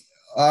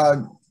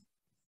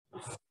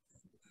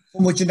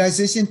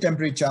homogenization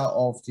temperature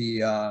of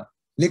the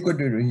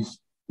liquid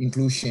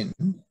inclusion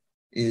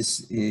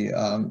is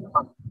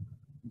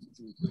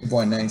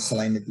 2.9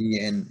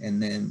 salinity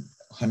and then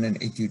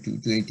 182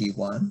 to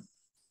 81.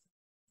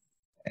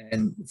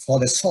 And for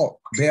the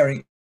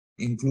salt-bearing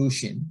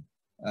inclusion,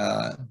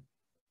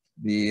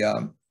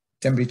 the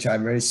temperature are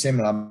very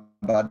similar,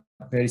 but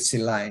very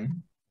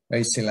saline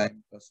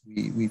because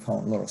we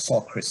found a lot of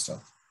salt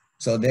crystal.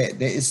 So there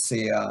is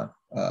the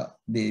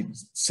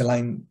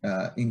saline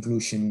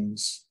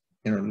inclusions,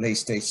 late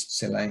stage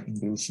saline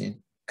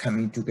inclusion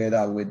coming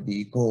together with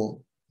the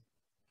gold,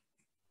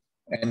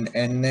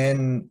 and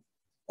then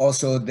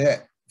also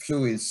that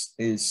fluid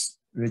is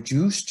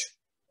reduced.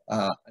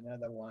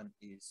 Another one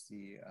is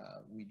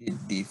we did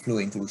the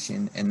fluid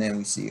inclusion, and then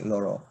we see a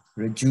lot of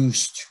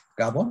reduced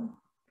carbon,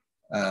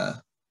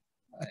 and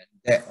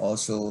that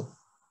also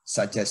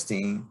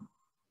suggesting,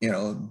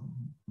 the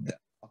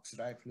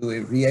oxidized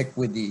fluid react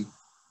with the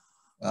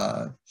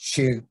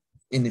shale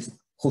in the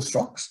host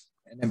rocks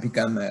and then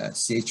become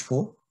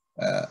CH4,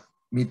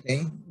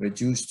 methane,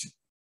 reduced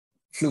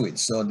fluid.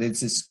 So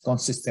this is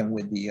consistent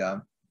with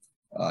the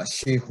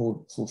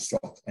shale host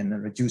rock and the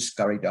reduced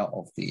character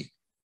of the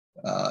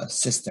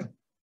system.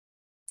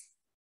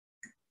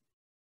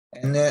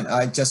 And then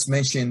I just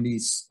mentioned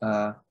this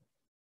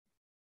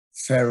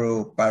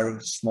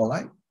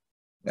ferropyrosmolite.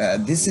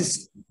 This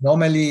is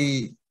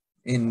normally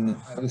in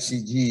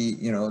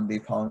IOCG, they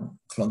found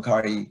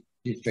Cloncurry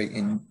district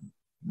in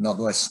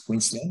northwest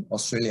Queensland,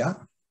 Australia,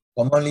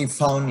 commonly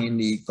found in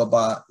the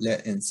copper,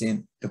 lead, and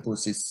zinc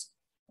deposits,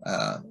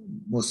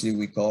 mostly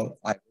we call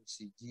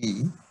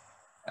IOCG.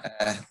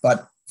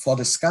 But for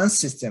the scan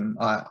system,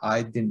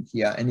 I didn't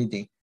hear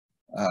anything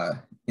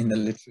in the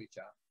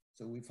literature.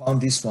 So we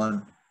found this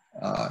one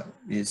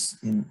is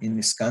in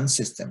the scan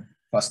system,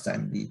 first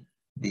time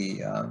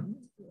the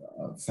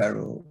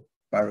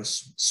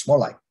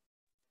ferropyrosmolite.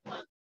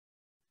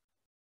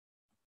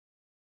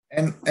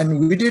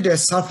 And we did a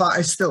sulfur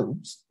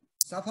isotopes.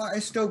 Sulfur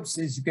isotopes,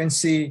 as you can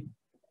see,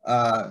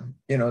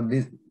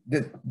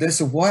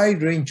 there's a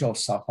wide range of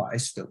sulfur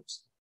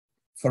isotopes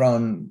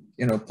from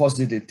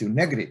positive to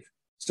negative.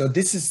 So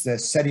this is the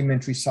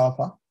sedimentary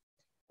sulfur.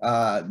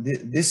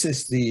 this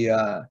is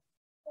the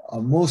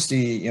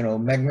mostly,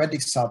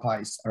 magmatic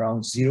sulfide is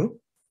around 0.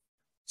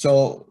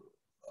 So,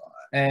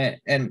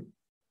 and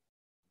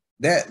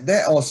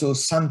there also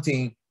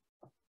something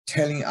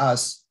telling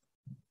us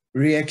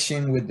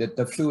reaction with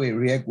the fluid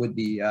react with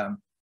the,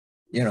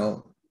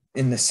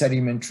 in the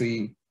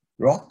sedimentary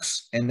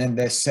rocks, and then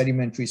there's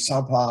sedimentary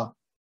sulfur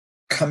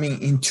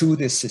coming into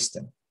the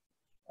system.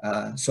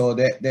 So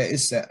there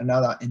is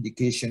another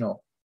indication of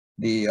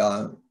the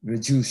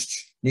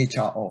reduced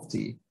nature of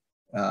the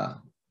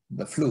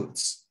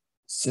fluids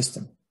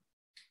system.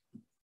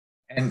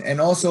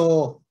 And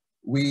also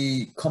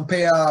we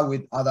compare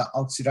with other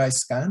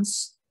oxidized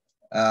skarns,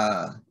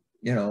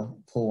 PO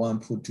 1,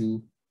 PO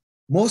 2.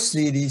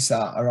 Mostly these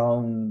are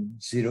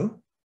around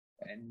 0,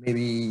 and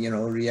maybe,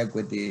 react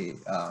with the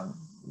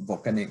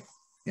volcanic,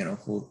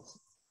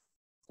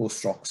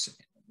 host rocks, and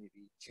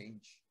maybe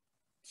change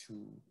to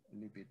a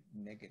little bit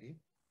negative,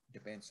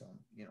 depends on,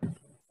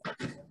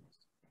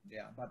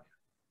 yeah. But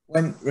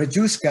when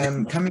reduced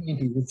skarn, coming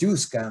into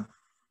reduced skarn,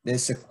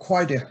 there's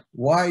quite a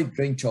wide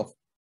range of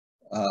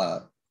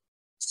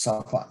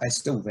sulfur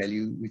isotope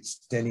value, which is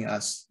telling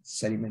us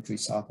sedimentary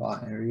sulfur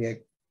and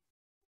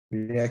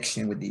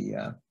reaction with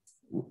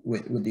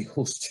the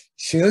host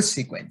shale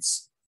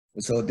sequence.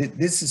 So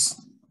this is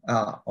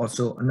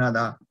also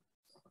another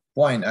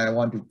point I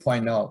want to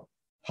point out,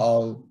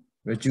 how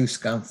reduced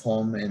skarn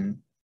form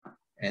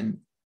and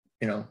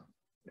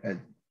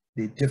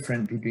the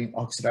difference between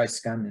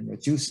oxidized skarn and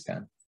reduced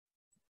skarn.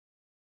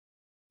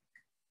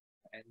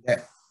 And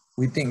that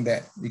we think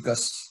that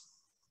because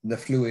the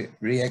fluid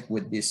react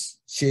with these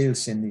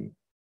shales in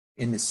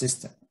the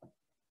system.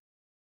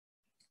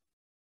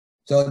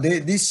 So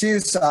these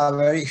shales are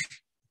very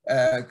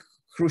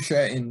crucial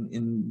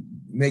in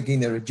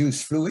making the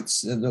reduced fluids.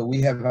 So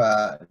we have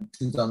a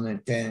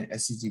 2010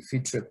 SCG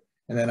feed trip,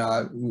 and then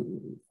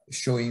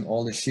showing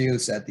all the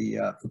shales at the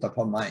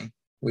Futapa mine,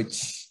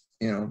 which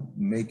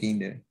making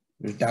the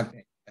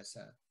reductant as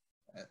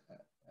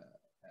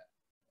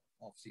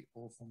of the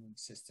ore forming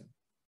system.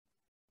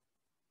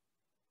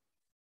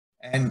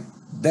 And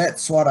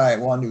that's what I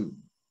want to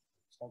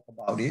talk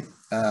about it.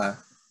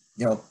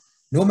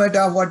 No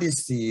matter what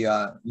is the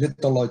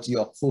lithology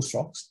of host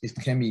rocks, it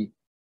can be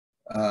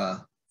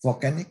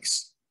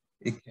volcanics,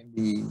 it can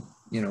be,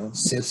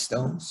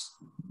 siltstones.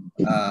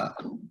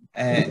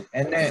 And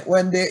then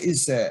when there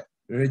is a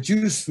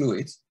reduced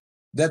fluid,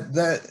 that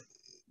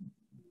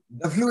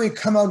the fluid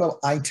come out of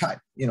I type,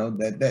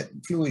 that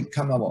fluid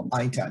come out of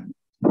I type.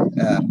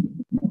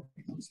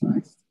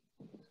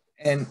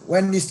 And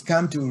when this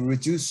come to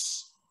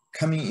reduce,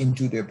 coming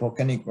into the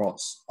volcanic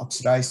rocks,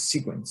 oxidized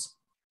sequence,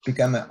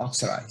 become an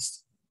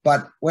oxidized.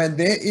 But when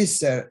there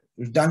is a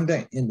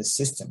redundant in the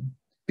system,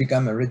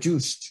 become a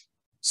reduced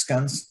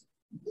skarn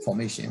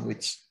formation,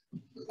 which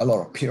a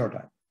lot of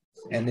pyrrhotite.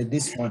 And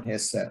this one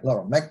has a lot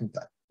of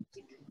magnetite.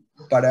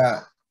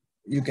 But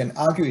you can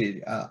argue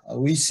it.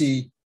 We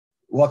see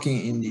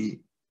working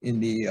in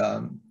the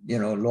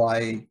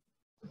Loei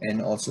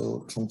and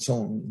also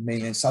Chongchong,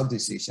 mainland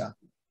Southeast Asia,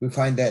 we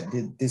find that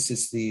this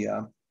is the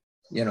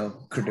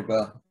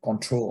critical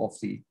control of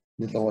the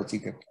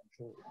lithological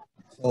control.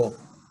 So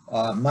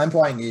my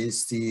point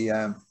is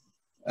the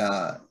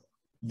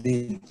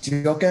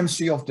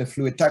geochemistry of the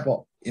fluid type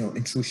of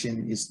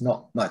intrusion is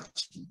not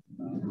much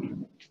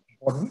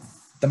important.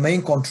 The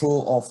main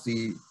control of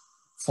the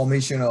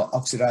formation of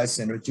oxidized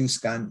and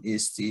reduced skarn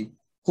is the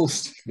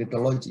host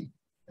lithology,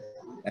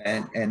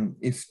 and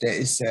if there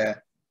is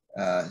a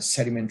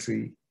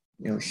sedimentary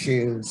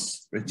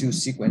shales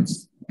reduced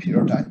sequence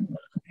pyrrhotite,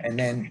 and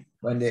then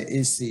when there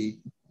is the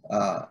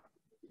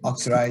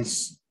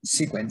oxidized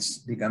sequence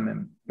become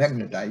a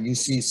magnetite, you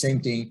see same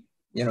thing,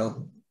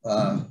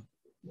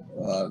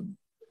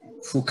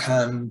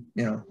 Fukan,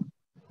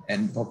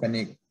 and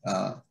volcanic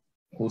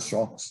host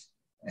rocks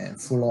and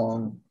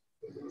Fulong,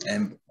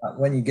 and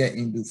when you get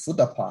into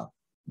Futapa,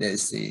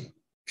 there's the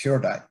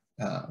pyrrhotite,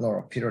 a lot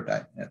of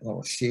pyrrhotite, a lot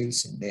of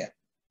shales in there.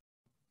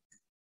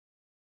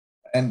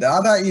 And the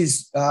other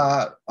is,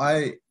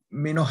 I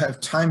may not have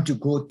time to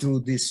go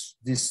through this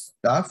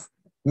stuff.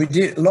 We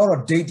did a lot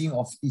of dating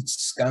of each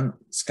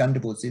skarn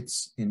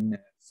deposits in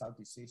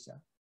Southeast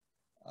Asia,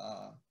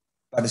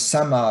 but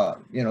some are,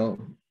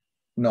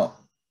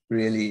 not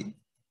really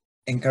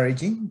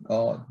encouraging,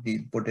 or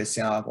the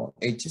potassium or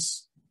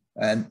ages,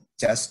 and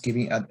just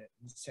giving at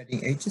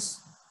setting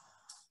ages.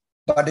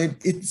 But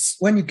it's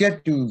when you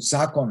get to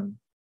zircon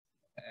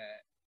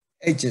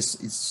ages,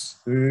 it's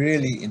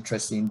really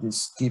interesting.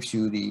 This gives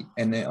you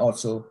and then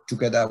also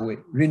together with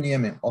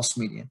rhenium and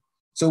osmium.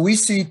 So we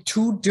see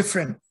two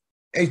different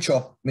age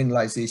of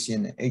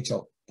mineralization and age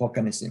of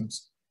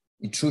volcanisms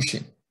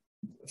intrusion.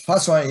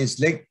 First one is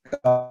late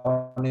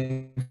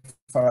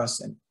Carboniferous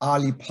and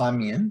early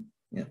Permian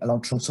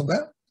along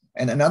Trongsunga,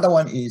 and another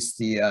one is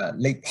the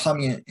late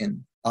Permian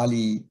and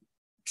early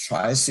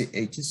Triassic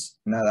ages,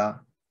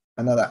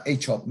 another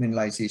age of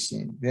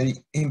mineralization, very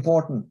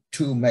important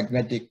to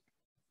magmatic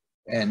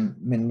and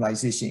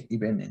mineralization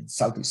event in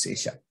Southeast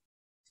Asia.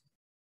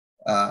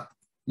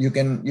 you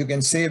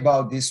can say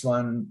about this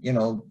one, you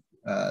know,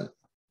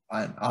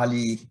 an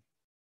early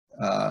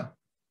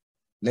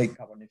late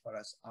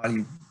Carboniferous,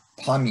 early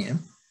Permian,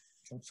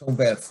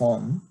 Chongson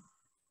form,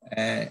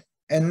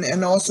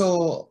 and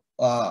also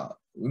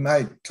we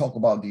might talk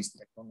about this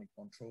tectonic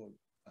control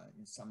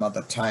in some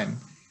other time.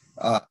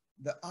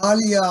 The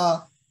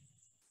earlier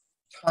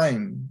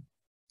time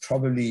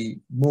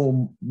probably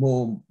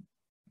more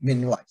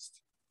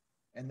mineralized,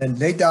 and then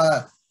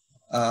later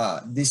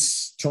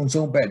this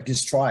Chongson bed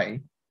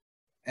destroyed,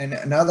 and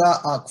another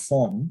arc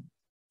formed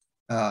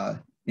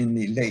in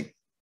the late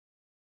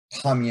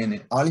Permian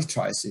and early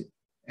Triassic,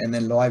 and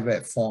then Loy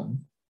bed formed,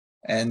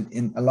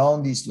 and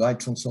along this Loy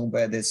Chongson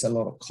bed there's a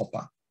lot of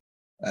copper,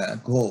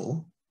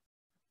 gold,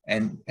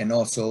 and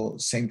also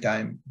same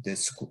time the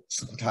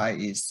Sukhothai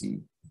is the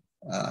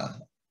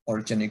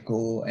organic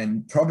gold,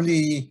 and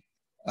probably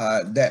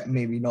that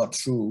may be not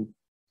true.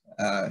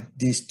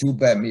 These two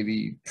beds may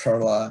be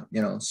parallel,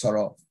 you know, sort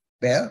of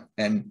bed,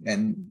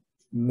 and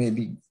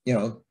maybe, you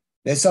know,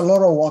 there's a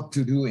lot of work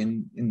to do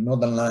in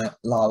northern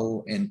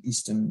Laos and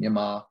eastern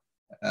Myanmar,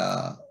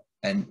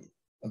 and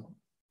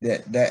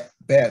that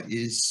bed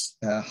is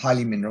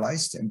highly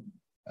mineralized, and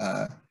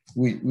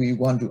we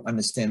want to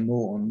understand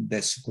more on the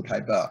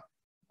Sukhothai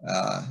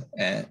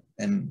bed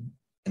and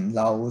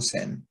Laos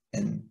and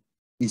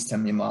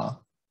eastern Myanmar.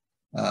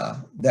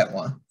 That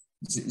one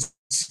it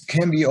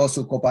can be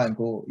also copper and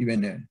gold,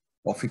 even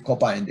or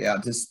copper, and there are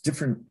just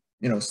different,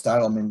 you know,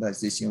 style of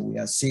mineralization we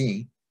are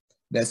seeing.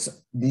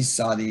 These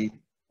are the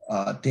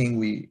thing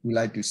we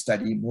like to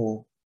study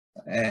more,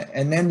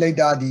 and then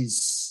later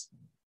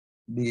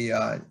the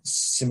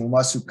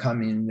Simumasu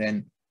come in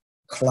and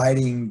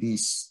colliding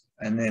these,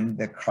 and then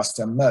the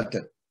cluster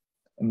melted,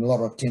 and a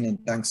lot of tin and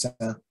tungsten.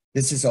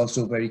 This is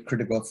also very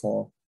critical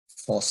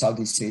for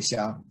Southeast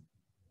Asia,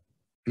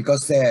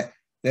 because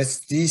there's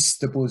these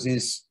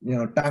deposits, you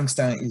know,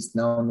 tungsten is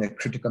now a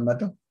critical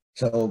metal.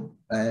 So,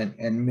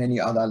 and many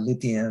other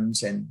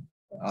lithiums and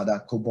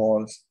other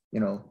cobalts, you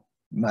know,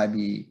 might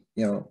be,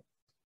 you know,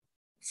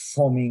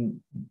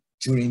 forming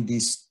during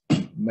these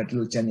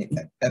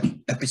metallogenic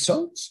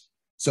episodes.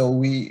 So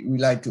we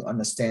like to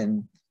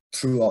understand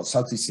throughout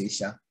Southeast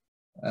Asia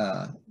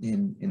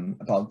in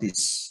about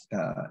this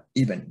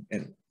even,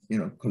 you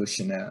know,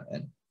 collisional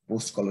and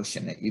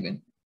post-collisional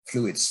even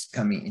fluids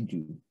coming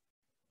into.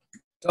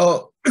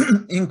 So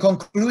in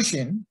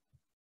conclusion,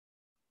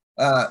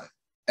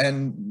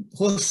 and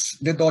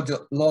host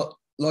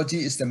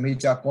lithology is the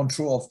major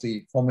control of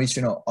the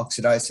formation of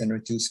oxidized and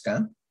reduced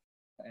skarn,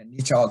 and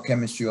natural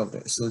chemistry of the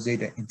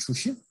associated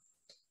intrusion.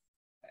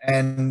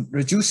 And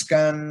reduced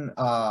skarn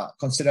are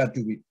considered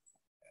to be,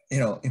 you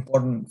know,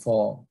 important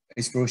for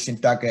exploration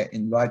target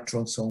in Right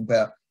Chongson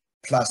Belt,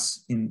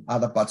 plus in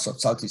other parts of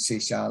Southeast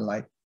Asia,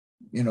 like,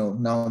 you know,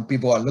 now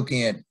people are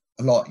looking at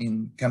a lot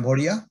in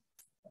Cambodia.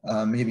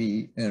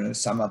 Maybe, you know,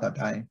 some other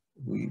time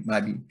we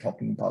might be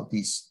talking about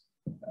this,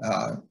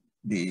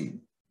 the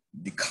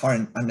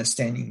current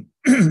understanding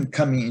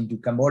coming into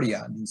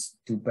Cambodia, these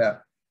two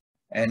belts.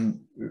 And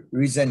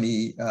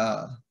recently,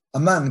 a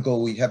month ago,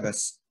 we have a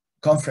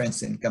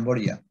conference in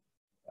Cambodia.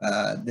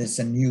 There's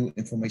a new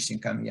information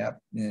coming up.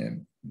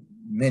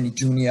 Many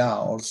junior are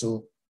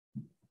also,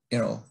 you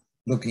know,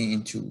 looking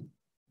into,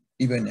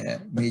 even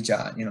a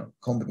major, you know,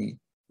 company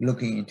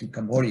looking into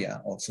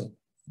Cambodia also.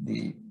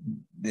 The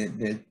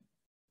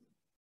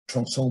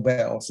Chongson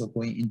Belt also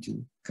going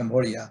into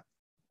Cambodia,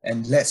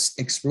 and let's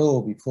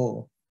explore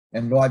before,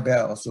 and Loy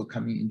Belt also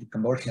coming into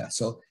Cambodia.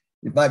 So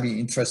it might be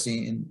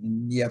interesting in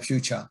near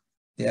future.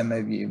 There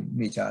may be a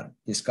major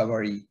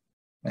discovery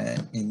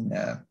in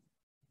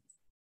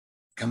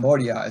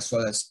Cambodia as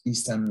well as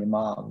Eastern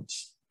Myanmar,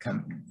 which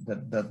can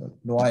the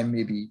Loy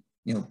maybe,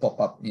 you know, pop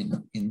up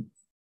in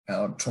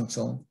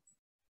Chongson,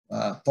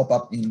 pop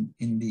up in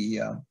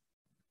the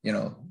you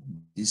know,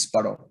 this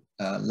part of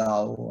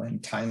Laos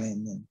and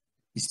Thailand and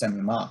Eastern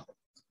Myanmar.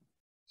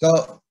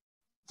 So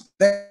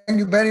thank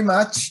you very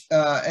much.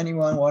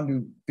 Anyone want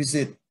to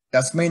visit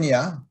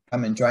Tasmania,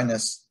 come and join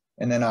us.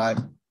 And then I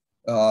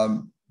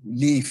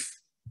leave,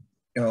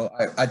 you know,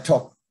 I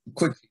talk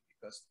quickly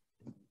because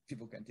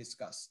people can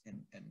discuss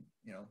and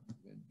you know,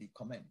 the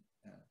comment.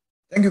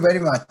 Thank you very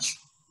much.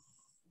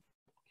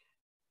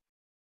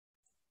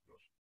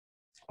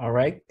 All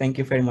right, thank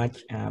you very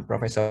much,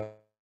 Professor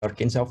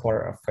Khin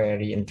for a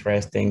very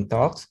interesting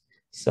talk.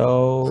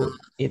 So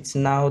it's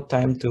now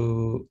time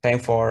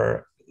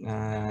for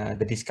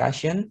the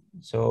discussion.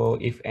 So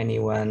if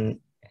anyone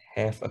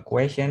have a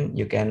question,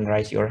 you can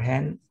raise your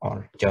hand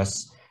or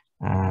just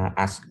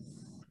ask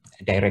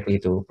directly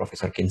to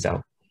Professor Khin.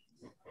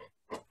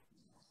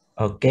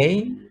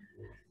 Okay,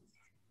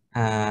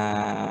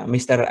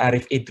 Mr.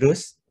 Arif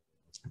Idrus,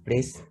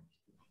 please.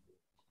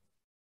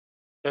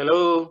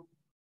 Hello,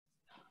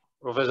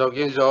 Professor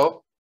Khin.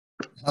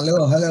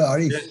 Hello,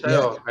 Arif. Yes,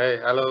 hello. Yeah. Hey,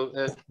 hello.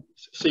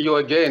 See you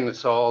again.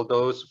 So all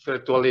those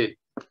virtually.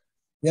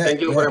 Yeah,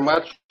 thank you very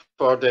much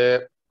for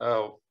the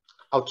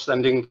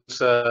outstanding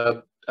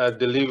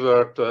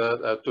delivered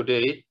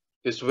today.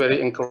 It's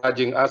very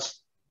encouraging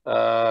us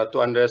to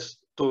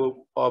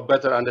to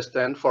better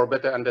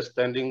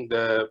understanding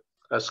the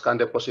skarn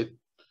deposit.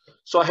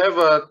 So I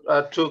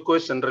have two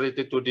questions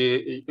related to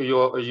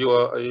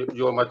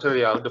your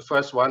material. The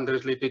first one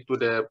related to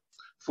the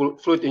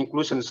fluid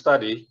inclusion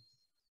study.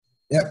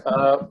 Yeah.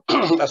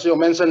 As you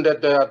mentioned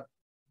that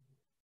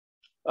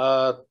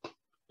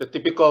the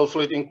typical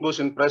fluid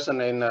inclusion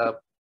present in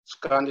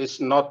skarn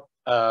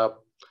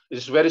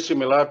is very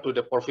similar to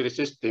the porphyry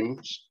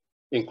systems,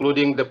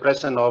 including the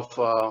presence of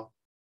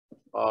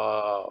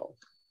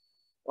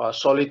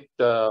solid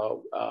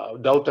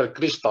daughter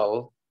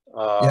crystal,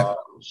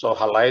 so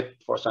halite,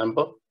 for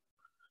example.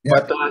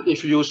 Yeah. But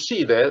if you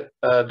see that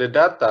the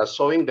data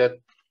showing that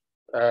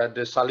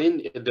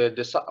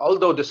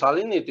although the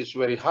salinity is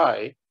very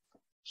high,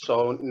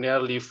 so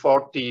nearly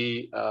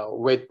 40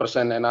 weight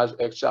percent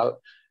NaCl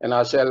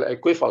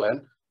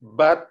equivalent,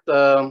 but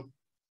the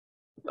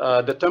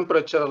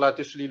temperature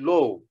relatively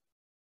low.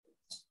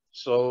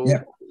 So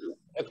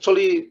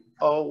actually,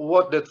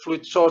 what the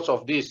fluid source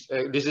of this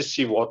is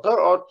seawater,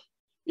 or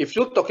if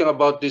you're talking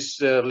about this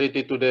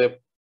related to the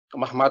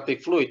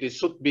magmatic fluid, it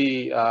should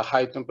be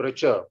high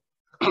temperature,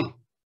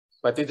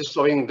 but it is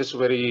showing this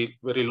very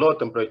low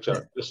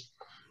temperature.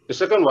 The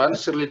second one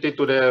is related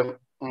to the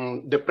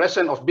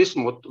presence of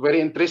bismuth,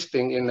 very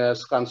interesting in a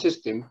skarn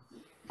system.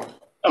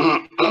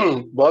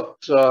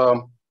 Both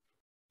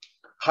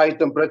high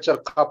temperature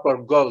copper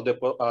gold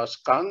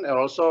skarn, and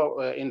also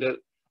in the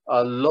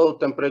low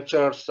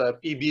temperatures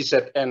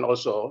PBZN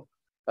also.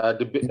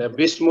 The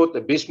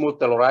bismuth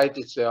telluride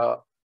is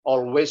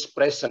always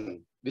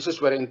present. This is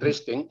very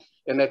interesting,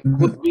 and it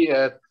could be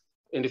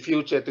in the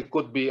future. It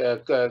could be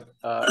a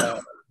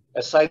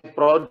side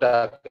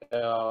product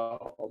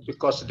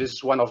because this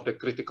is one of the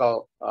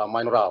critical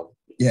mineral.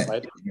 Yeah.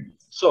 Right?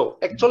 So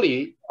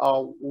actually,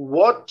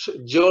 what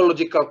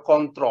geological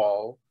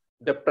control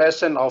the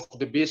presence of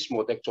the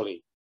bismuth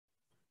actually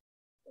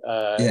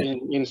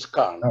in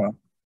skarn?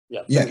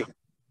 Thank you.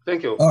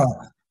 Thank you.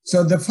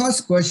 So the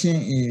first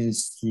question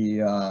is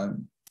the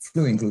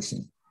fluid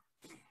inclusion,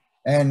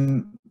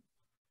 and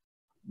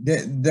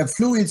the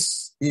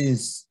fluids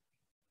is,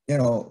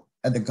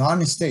 at the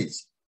garnet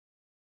stage,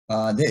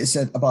 there is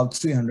about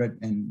 300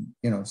 and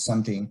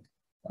something,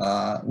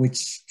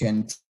 which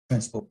can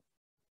transport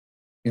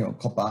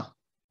copper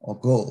or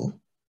gold,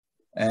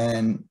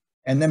 and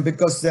then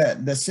because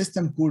the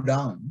system cool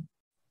down,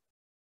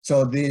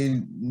 so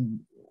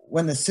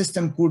when the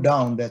system cool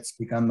down, that's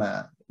become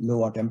a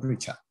lower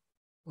temperature.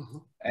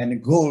 And the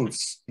gold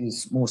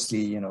is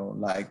mostly,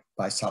 like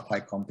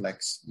bisulfide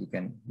complex. You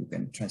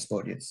can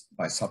transport it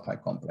by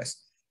sulfide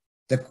complex.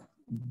 The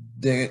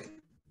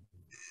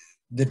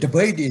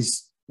debate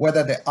is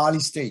whether the early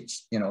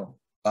stage,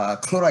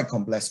 chloride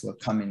complex will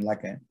come in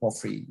like a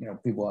porphyry.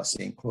 People are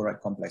saying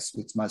chloride complex,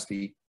 which must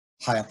be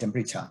higher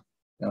temperature,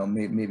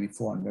 maybe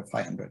 400,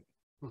 500.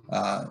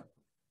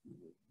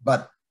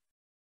 But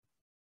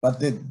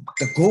the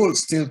gold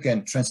still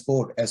can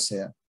transport as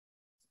a,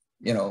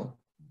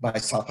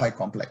 bisulfide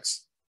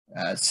complex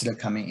still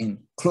coming in.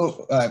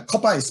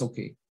 Copper is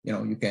okay.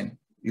 You can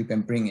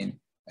bring in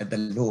at the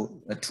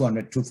low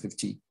 200,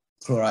 250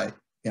 chloride.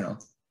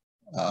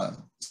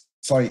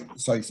 Sorry.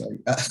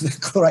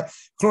 The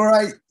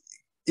chloride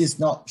is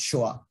not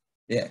sure.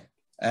 Yeah.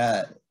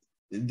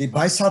 The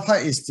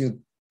bisulfide is still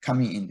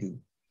coming into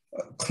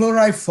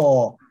chloride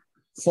for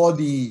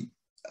the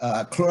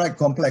chloride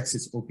complex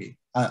is okay.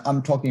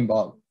 I'm talking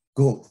about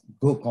gold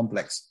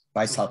complex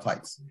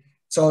bisulfides.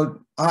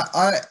 So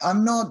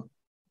I'm not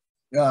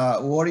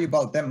worried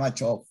about that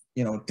much of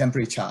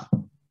temperature,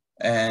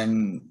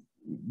 and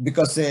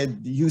because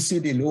you see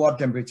the lower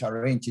temperature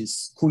range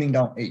is cooling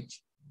down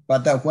age,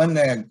 but when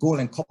the gold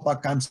and copper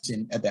comes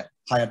in at the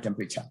higher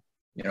temperature,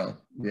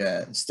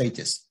 the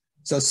stages.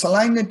 So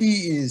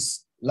salinity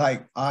is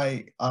like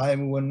I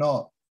will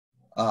not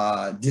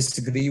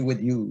disagree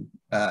with you.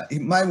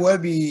 It might well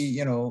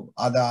be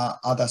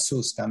other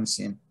source comes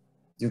in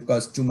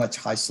because too much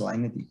high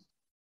salinity.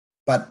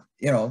 But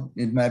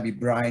it might be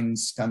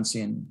brines comes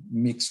in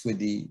mixed with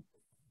the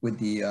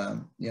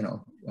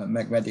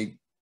magmatic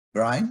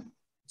brine.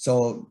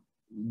 So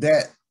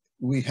that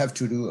we have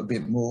to do a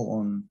bit more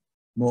on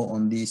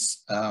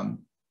this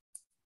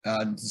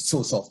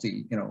source of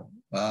the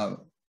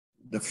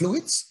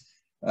fluids.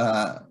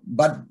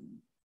 But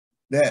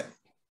the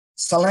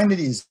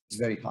salinity is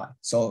very high,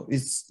 so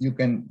it's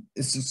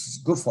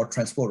good for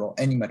transport or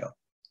any metal,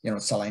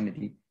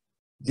 salinity.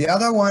 The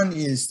other one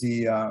is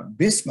the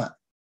bismuth.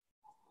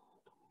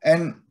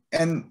 And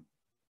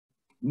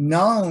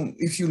now,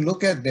 if you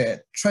look at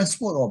the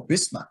transport of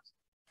bismuth,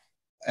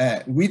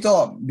 we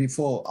thought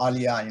before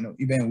earlier,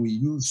 even we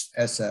use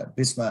as a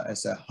bismuth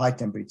as a high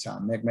temperature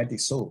magmatic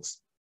source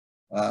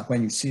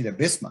when you see the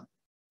bismuth.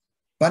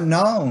 But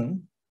now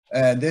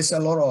there's a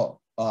lot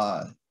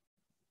of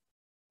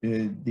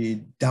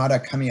the data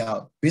coming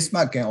out.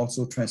 Bismuth can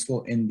also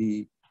transport in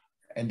the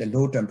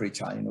low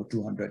temperature,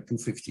 200,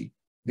 250.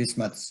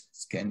 Bismuth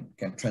can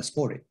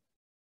transport it.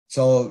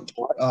 So,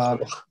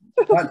 but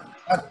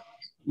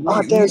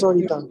there's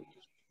already done.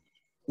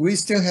 We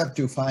still have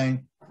to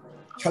find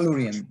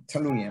tellurium.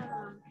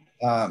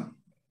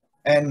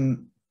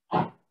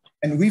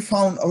 And we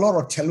found a lot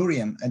of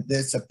tellurium, and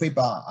there's a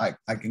paper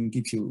I can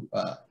give you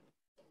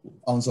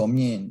on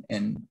Zomian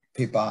and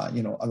paper,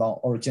 you know,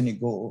 along orogenic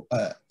gold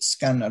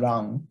scan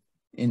around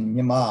in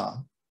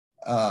Myanmar.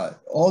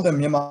 All the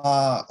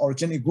Myanmar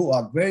orogenic gold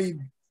are very,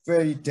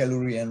 very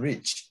tellurium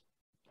rich.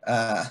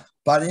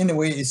 But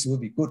anyway, it would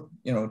be good,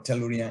 you know,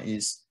 tellurium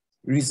is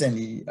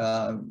recently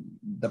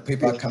the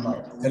paper come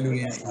out.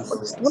 Tellurium is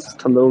what's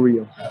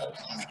tellurium?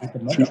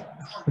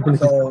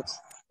 So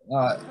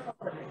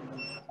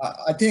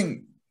I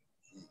think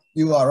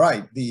you are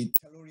right. The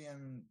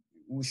tellurium,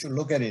 we should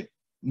look at it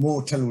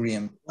more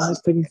tellurium. I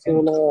think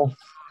so.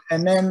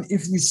 And then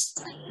if we,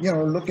 you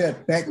know, look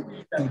at back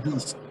to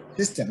this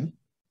system,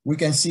 we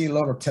can see a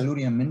lot of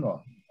tellurium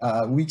mineral.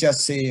 We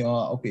just say,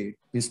 okay,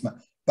 bismuth,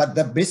 but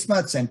the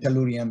bismuth and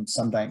tellurium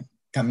sometimes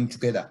coming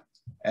together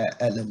at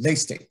a late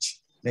stage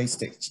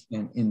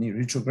in the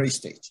retrograde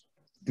stage,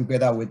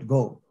 together with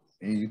gold.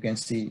 You can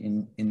see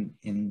in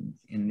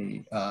the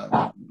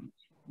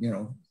you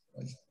know,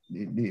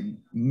 the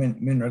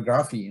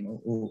mineralography, you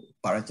know, or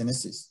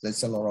paragenesis.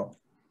 There's a lot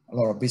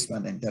of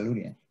bismuth and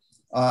tellurium.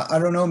 I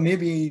don't know,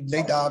 maybe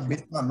later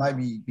bismuth might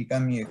be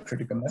becoming a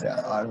critical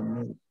matter. I don't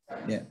know.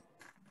 Yeah.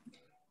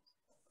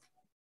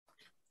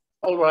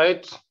 All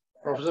right,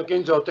 Professor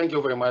Khin Zhao, thank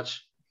you very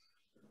much.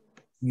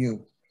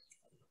 You.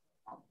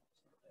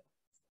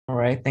 All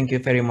right, thank you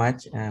very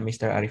much,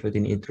 Mr.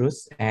 Arifuddin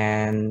Idrus.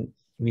 And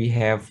we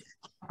have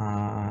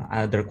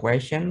another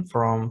question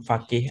from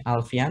Fakih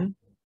Alfian.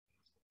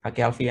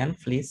 Fakih Alfian,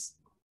 please.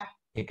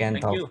 You can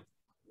talk. Thank you.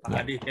 Yeah.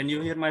 Adi, can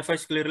you hear my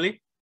voice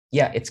clearly?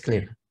 Yeah, it's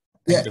clear.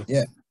 Thank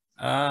Yeah.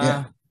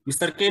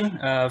 Mr. Khin,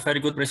 very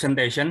good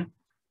presentation.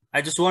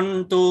 I just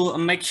want to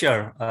make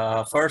sure,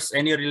 first,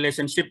 any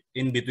relationship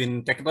in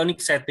between tectonic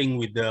setting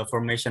with the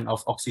formation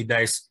of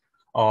oxidized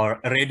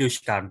or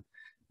reduced skarn.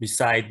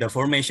 Beside the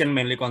formation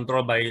mainly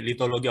controlled by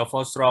lithology of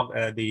host rock,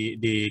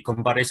 the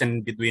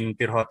comparison between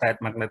pyrrhotite,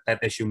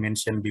 magnetite, as you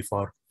mentioned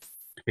before.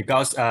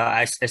 Because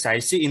as I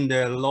see in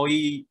the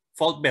Loei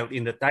fault belt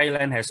in the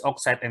Thailand has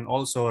oxide and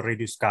also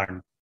reduced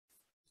skarn.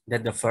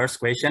 That's the first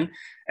question.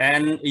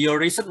 And your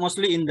research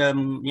mostly in the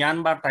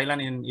Myanmar,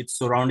 Thailand, in its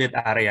surrounded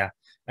area.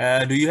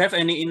 Do you have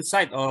any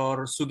insight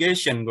or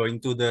suggestion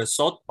going to the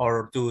south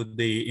or to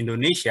the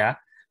Indonesia?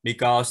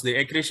 Because the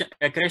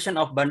accretion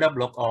of Banda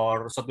Block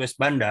or Southwest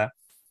Banda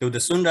to the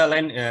Sunda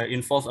line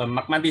involves a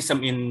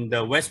magmatism in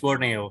the West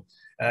Borneo.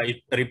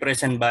 It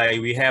represented by,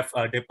 we have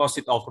a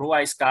deposit of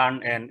Ruai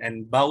Skarn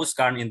and Bau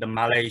Skarn in the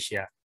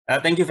Malaysia.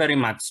 Thank you very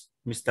much,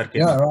 Mr.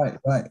 Khin. Yeah,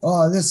 right.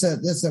 Oh, that's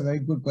a very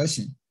good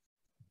question.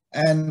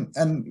 And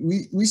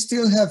we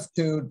still have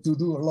to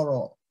do a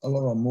lot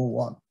of more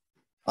work.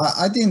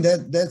 I think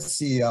that's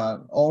the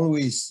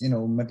always, you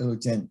know,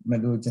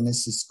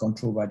 metallogenesis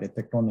controlled by the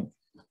tectonic.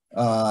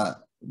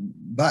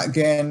 But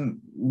again,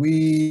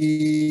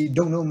 we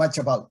don't know much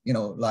about, you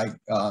know, like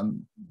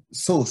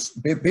source.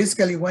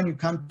 Basically, when you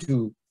come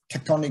to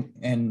tectonic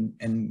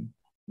and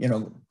you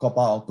know, copper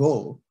or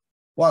gold,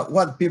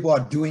 what people are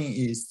doing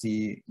is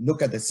to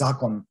look at the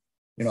zircon,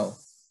 you know,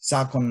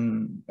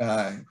 zircon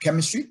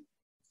chemistry.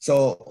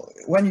 So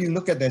when you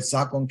look at the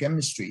zircon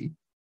chemistry,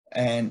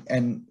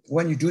 and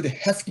when you do the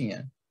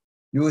hafnium,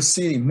 you will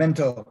see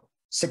mental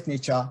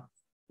signature,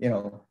 you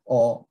know,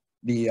 or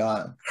the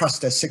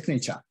cluster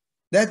signature.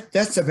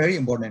 That's a very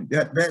important.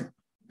 That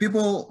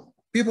people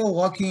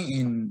working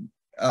in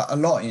a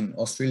lot in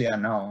Australia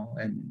now,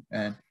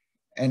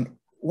 and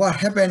what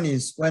happened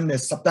is when the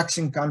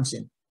subduction comes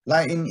in,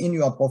 like in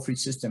your porphyry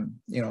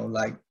system, you know,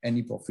 like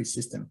any porphyry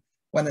system,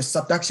 when the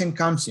subduction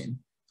comes in,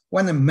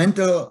 when the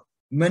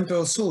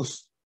mental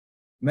source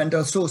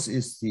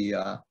is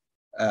the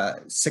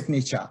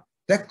signature,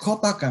 that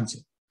copper comes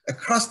in. A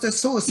cluster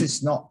source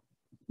is not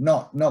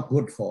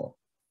good for,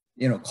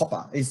 you know,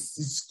 copper.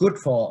 It's good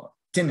for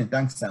tin and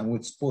tungsten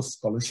with post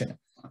collusion.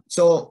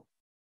 So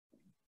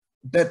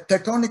the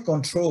tectonic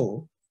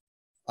control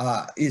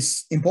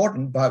is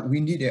important, but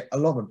we need a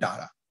lot of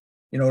data,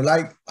 you know,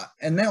 like,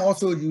 and then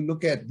also you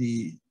look at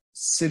the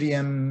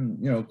cerium,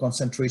 you know,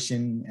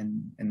 concentration,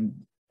 and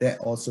that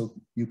also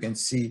you can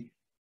see,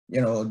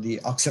 you know, the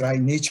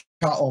oxidized nature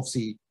of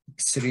the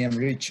cerium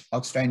rich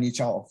oxidized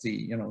nature of the,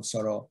 you know,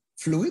 sort of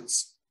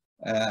fluids.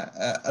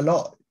 A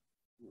lot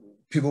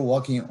people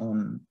working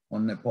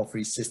on the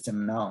porphyry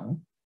system now,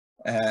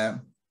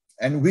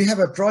 and we have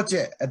a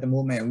project at the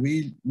moment.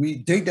 We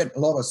dated a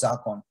lot of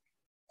zircon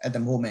at the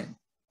moment.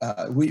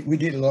 We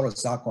did a lot of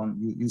zircon.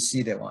 You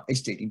see that one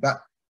H dating,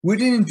 but we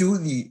didn't do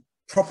the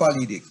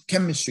properly the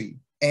chemistry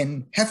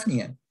and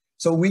hafnium.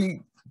 So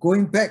we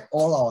going back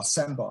all our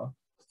sample.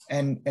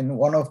 And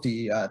one of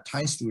the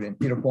Thai student,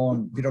 Peter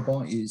Bond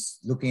is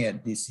looking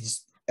at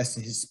this as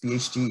his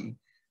PhD.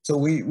 So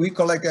we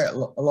collected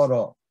a lot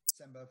of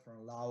samples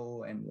from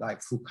Laos and like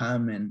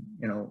Fukam and,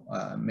 you know,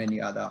 many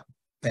other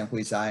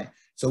Penhuizai.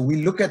 So we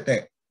look at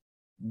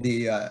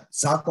the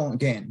zircon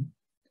again,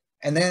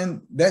 and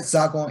then that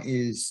zircon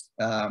is,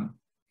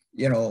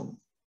 you know,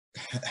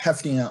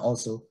 hafnium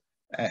also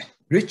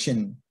rich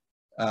in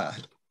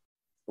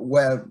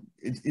where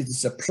it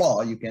is a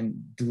plot, you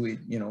can do it,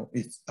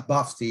 it's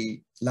above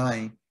the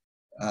line,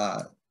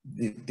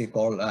 they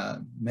call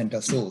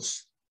mental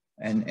source,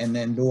 and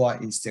then lower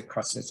is the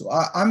cluster. So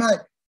I might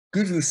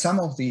give you some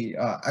of the,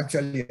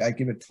 actually I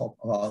give a talk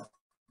about,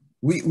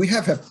 we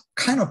have a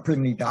kind of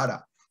preliminary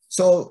data.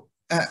 So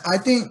I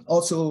think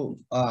also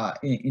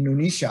in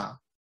Indonesia,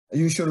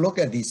 you should look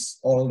at this,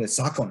 all the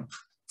Skarn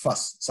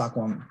first,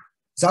 Skarn.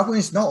 Skarn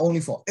is not only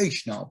for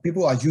age now,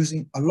 people are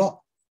using a lot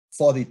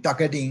for the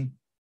targeting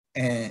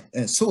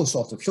and source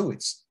of the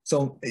fluids.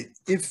 So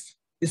if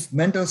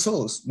mental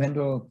source,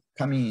 mental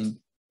coming in,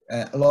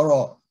 a lot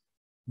of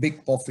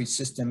big porphyry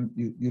system,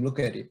 you look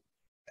at it,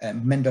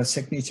 mental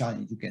signature,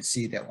 you can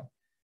see that one.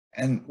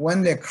 And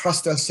when the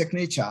cluster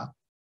signature,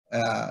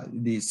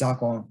 the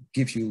Skarn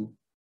gives you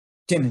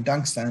tin and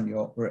tungsten,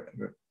 your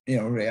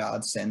rare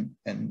earths and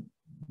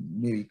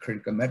maybe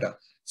critical metal.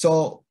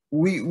 So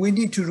we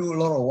need to do a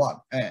lot of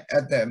work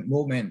at the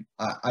moment.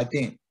 I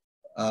think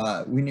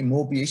we need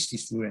more PhD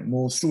students,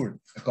 more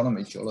students,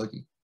 economic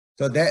geology.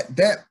 So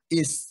that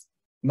is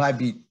might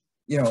be,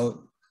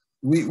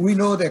 we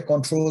know that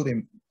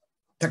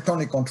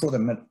tectonic control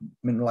the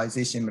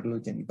mineralization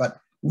metallurgy, but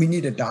we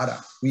need the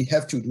data. We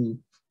have to do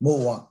more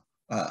work,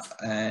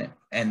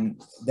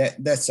 and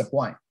that's the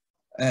point.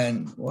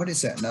 And what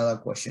is another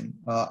question?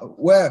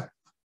 Where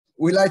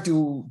we like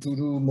to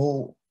do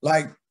more,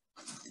 like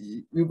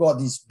you got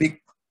this big,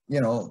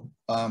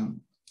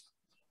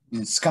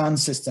 Skarn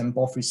system,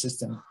 porphyry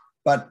system,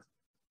 but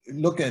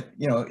look at,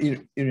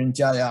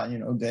 Irinjaya,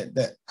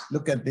 that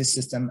look at this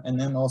system, and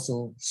then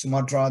also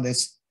Sumatra,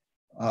 this,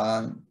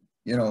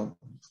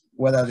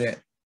 whether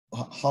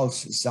how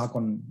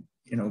Skarn,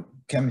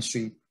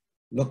 chemistry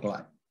look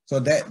like. So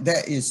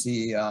that is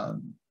the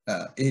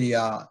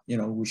area,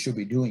 we should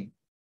be doing.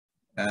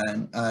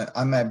 And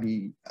I might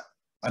be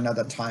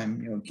another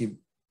time, give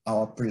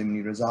our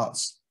preliminary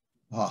results,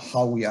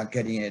 how we are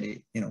getting at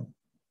it,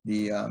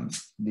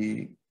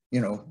 the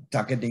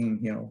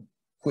targeting,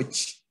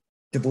 which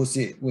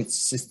deposit,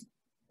 which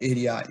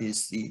area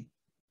is the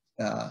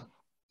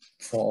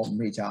for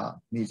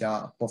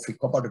major porphyry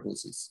copper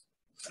deposits.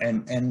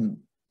 And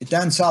it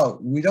turns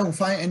out we don't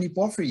find any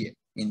porphyry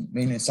in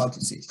mainland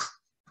Southeast Asia.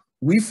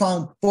 We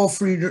found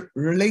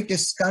porphyry-related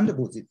skarn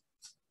deposits.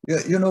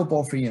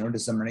 Porphyry,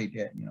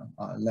 disseminated,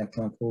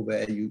 electron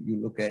probe, you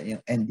look at,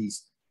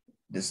 Andes,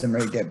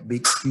 disseminated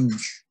big,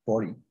 huge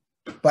body.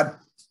 But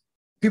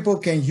people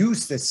can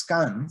use the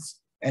skarns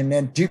and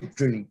then deep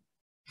drilling,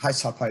 high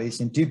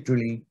sulfidation, deep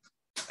drilling.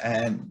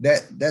 And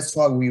that's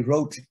why we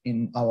wrote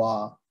in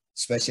our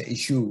special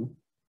issue,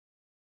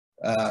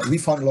 we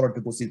found a lot of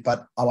deposits,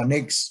 but our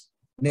next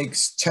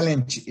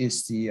challenge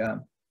is the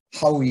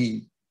how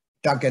we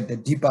target the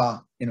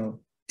deeper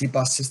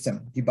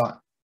system, deeper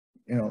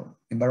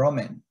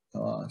environment.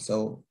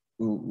 So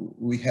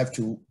we have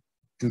to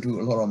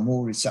do a lot of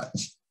more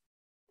research.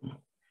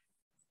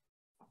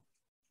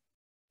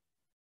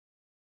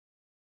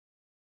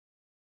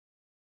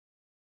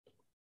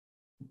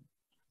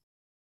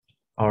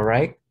 All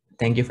right.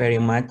 Thank you very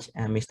much,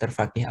 Mr.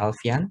 Fakih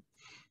Alfian.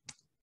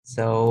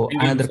 So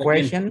another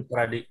question.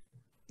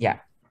 Yeah.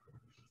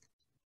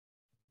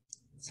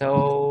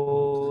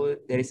 So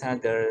there is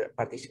another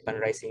participant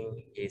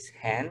raising his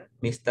hand,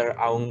 Mr.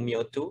 Aung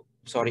Myotu.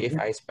 Sorry if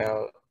I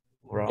spell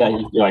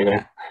wrong.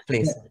 Yeah.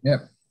 Please.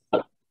 Yeah.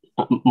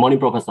 Morning,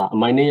 Professor.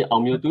 My name is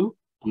Aung Myotu.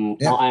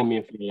 Now I am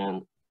in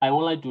Finland. I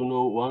would like to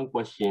know one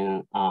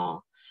question.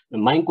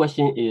 My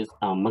question is,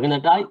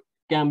 magnetite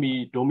can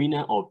be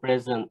dominant or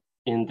present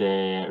in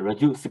the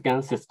reduced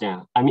scan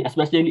system. I mean,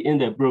 especially in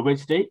the prograde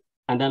state,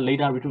 and then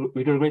later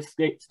retrograde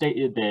state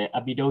is the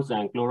abidos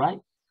and chloride,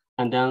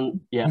 and then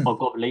of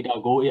course later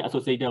go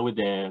associated with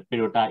the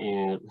peridotite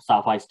in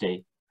sulfide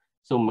state.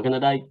 So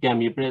magnetite can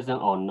be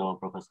present or no,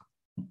 Professor?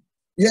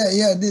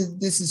 Yeah.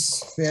 This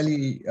is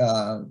fairly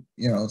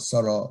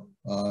sort of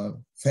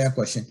fair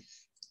question,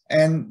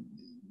 and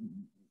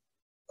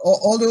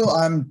although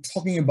I'm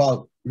talking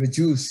about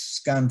reduced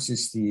scans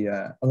is the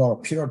a lot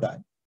of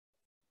peridotite,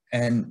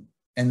 and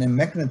then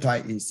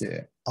magnetite is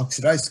the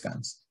oxidized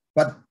scans.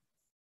 But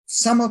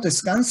some of the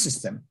scan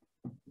system,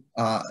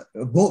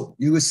 both,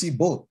 you will see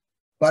both.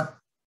 But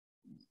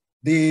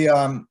the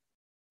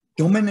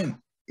dominant,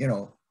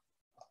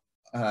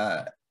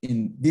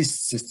 in this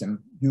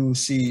system, you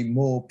see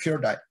more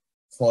peridotite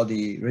for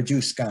the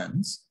reduced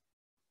scans.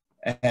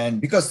 And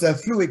because the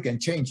fluid can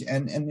change,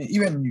 and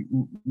even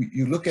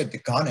you look at the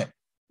garnet,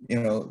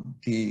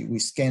 we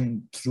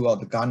scan throughout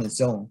the garnet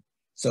zone.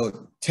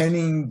 So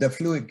telling the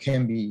fluid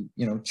can be,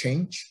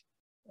 changed.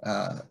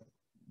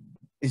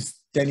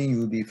 It's telling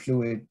you the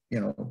fluid,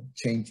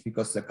 change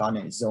because the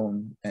garnet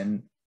zone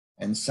and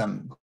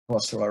some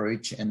gossalar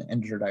rich and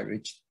andradite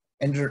rich.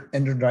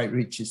 Andradite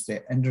rich is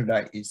the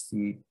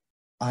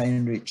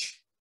iron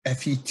rich,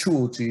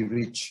 Fe2O3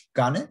 rich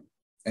garnet,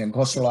 and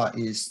gossalar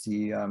is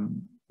the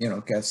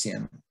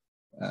calcium,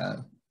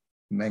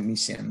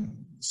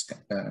 magnesium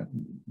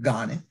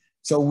garnet.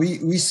 So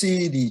we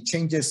see the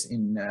changes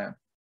in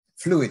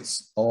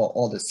fluids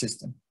or the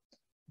system.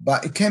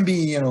 but it can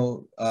be,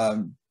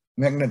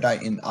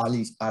 magnetite in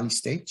early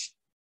stage,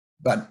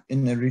 but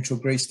in the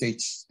retrograde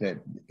stage, that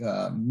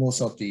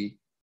most of the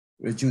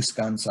reduced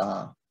skarns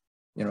are,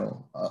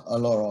 a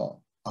lot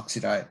of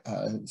oxidized,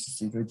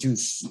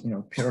 reduced,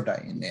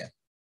 peridot in there.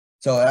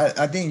 So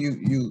I think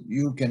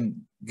you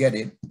can get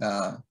it,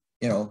 Yeah,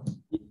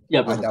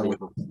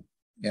 Professor.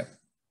 Yeah.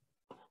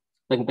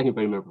 Thank you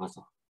very much,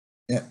 Professor.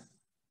 Yeah.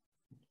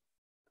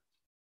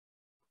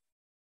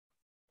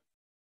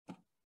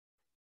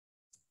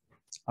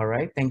 All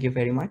right, thank you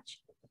very much.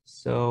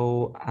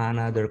 So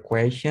another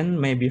question,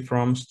 maybe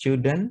from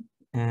student.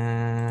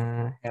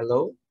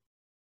 Hello,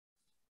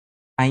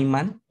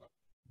 Aiman.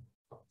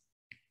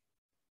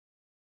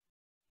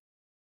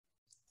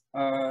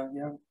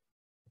 Yeah.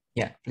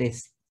 Yeah,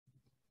 please.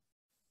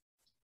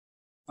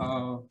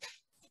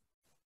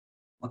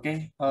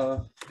 Okay.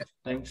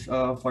 Thanks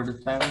for the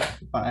time,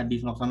 Pak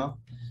Adi Sulaksono.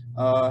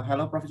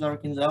 Hello, Professor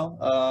Khin.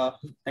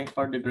 Thanks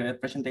for the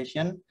great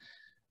presentation.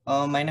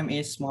 My name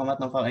is Muhammad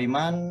Noval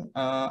Aiman.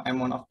 I'm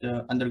one of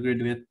the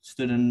undergraduate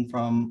student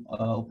from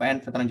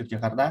UPN Veteran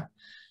Yogyakarta.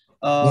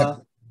 I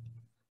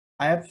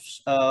have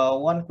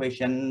one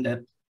question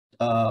that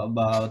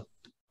about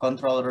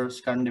controller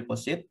Skarn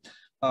deposit.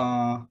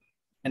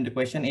 And the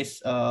question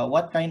is,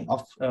 what kind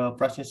of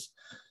process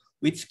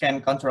which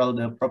can control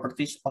the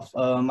properties of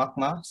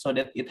magma so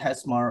that it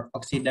has more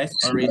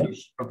oxidized or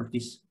reduced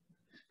properties?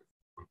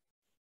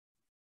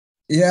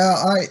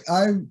 Yeah,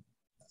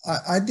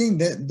 I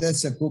think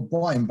that's a good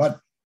point,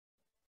 but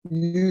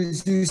you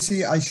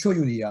see, I show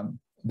you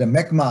the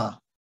magma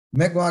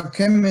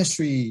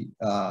chemistry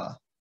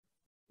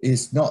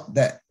is not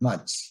that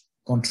much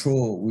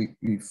control. We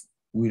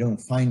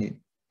don't find it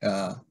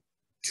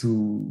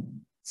to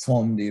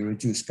form the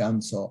reduced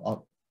skarns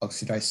or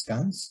oxidized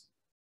skarns,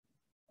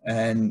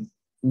 and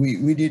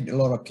we did a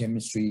lot of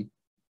chemistry,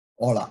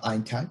 all are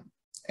iron type,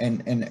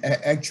 and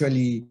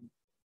actually.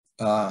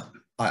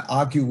 I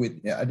argue with,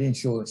 I didn't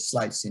show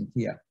slides in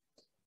here,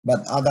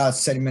 but other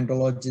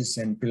sedimentologists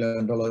and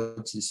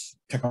paleontologists,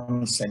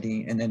 tectonic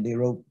setting, and then they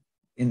wrote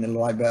in the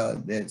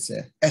libel, there's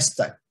a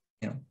S-type,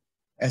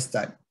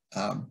 S-type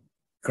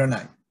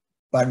granite.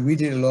 But we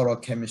did a lot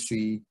of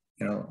chemistry,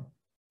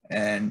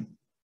 and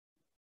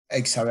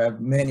XRF,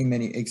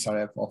 many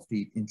XRF of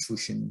the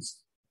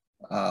intrusions.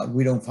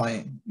 We don't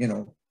find,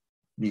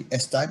 the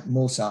S-type,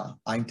 most are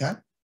iron type.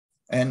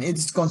 And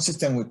it's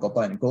consistent with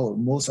copper and gold.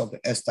 Most of the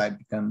S-type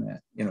become,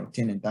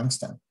 tin and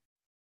tungsten.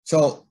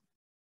 So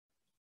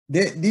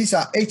these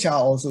are HR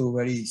also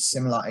very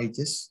similar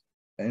ages,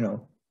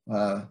 Permian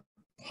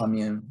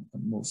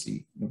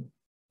mostly,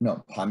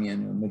 not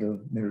Permian, middle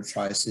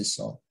Triasis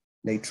or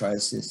late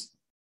Triasis.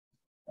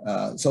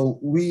 So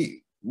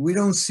we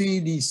don't see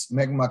this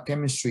magma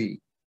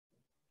chemistry,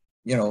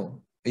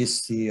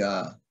 is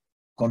the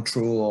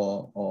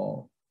control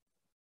or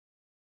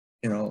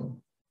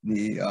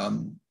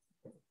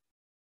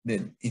the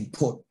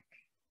input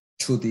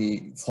to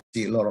the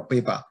lot of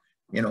paper,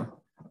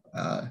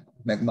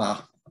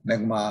 magma,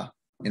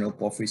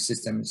 porphyry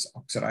system is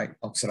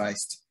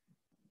oxidized.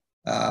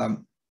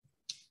 And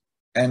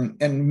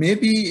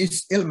maybe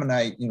it's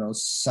ilmenite,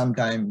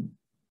 sometime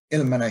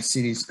ilmenite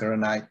series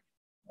granite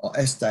or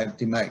S-type,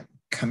 they might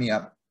coming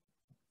up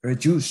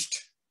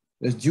reduced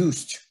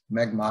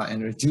magma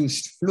and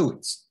reduced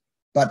fluids,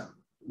 but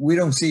we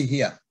don't see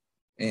here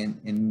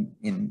in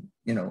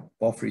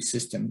porphyry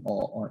system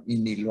or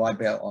in the Loire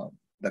belt or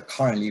the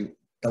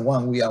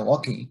one we are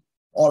working,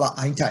 all are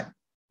iron type,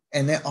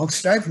 and then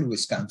oxidized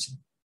fluids comes in.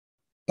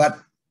 But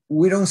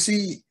we don't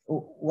see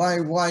why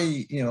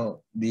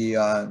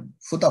the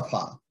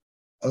photopar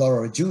a lot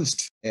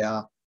reduced, they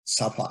are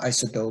sulfur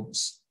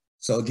isotopes.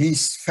 So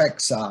these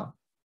facts are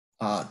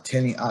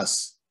telling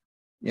us,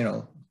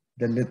 the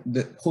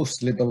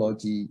host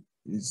lithology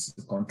is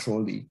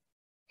controlling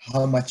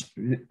how much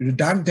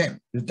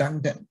redundant,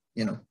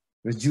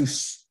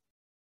 reduced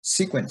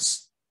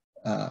sequence.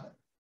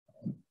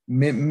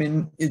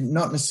 It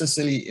not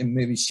necessarily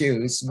maybe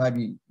shales, might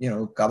be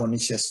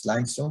carbonaceous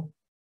limestone.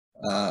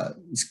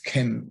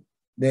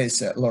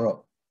 There's a lot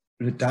of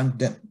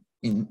redundant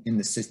in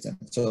the system.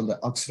 So the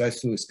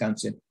oxidized fluids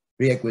comes in,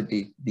 react with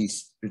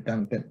these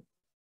redundant,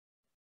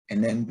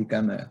 and then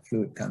become a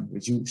fluid can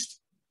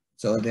reduced.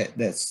 So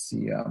that's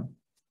the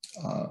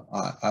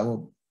I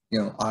will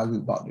argue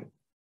about it.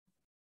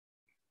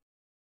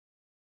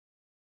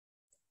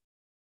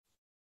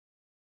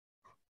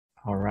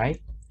 All right.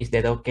 Is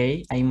that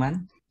okay,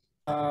 Aiman?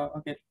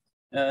 Okay.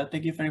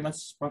 Thank you very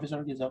much,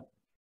 Professor Gizal.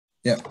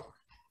 Yeah.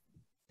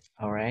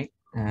 All right.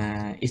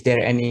 Is there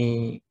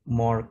any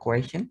more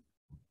question?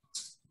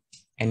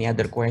 Any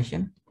other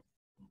question?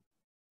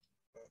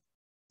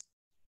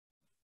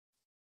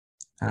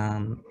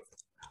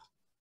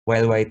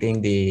 While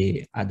waiting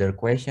the other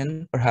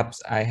question,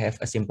 perhaps I have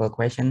a simple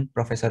question,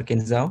 Professor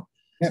Khin.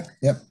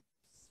 Yep.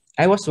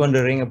 I was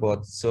wondering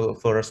about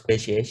sulfur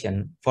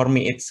speciation. For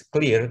me, it's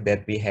clear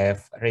that we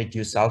have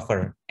reduced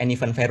sulfur and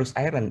even ferrous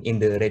iron in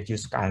the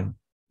reduced skarn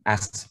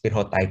as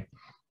pyrrhotite.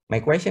 My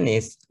question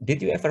is,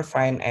 did you ever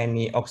find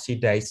any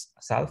oxidized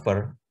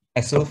sulfur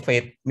a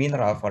sulfate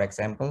mineral, for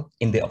example,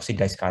 in the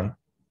oxidized skarn?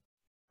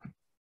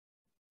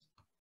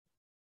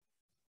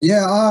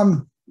 Yeah,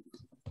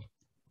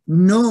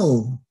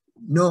 no,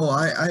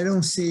 I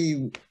don't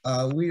see,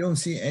 we don't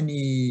see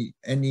any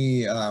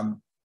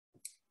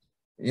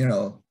you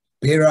know,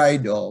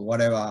 barite or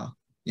whatever,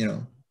 you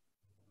know,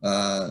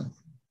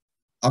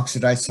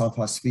 oxidized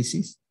sulfur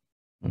species.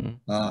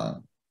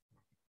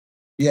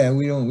 Yeah,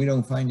 we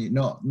don't find it,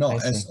 not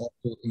as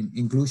also in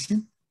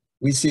inclusion.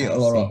 We see a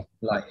lot of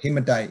like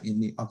hematite in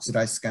the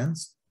oxidized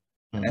skarns,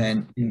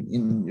 and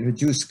in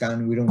reduced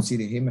skarn, we don't see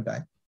the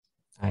hematite.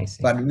 I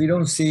see. But we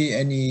don't see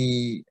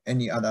any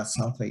other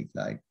sulfate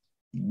like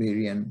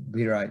barium,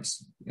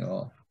 barites, you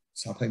know,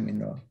 sulfate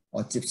mineral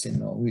or gypsum.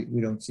 No,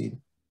 we don't see it.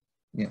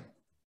 Yeah.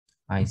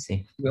 I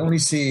see. We only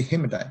see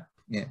hematite.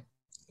 Yeah.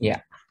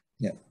 Yeah.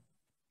 Yeah.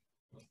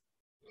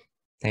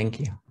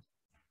 Thank you.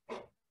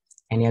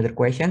 Any other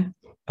question?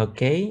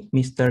 Okay,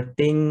 Mr.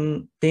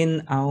 Tin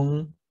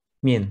Aung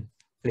Min,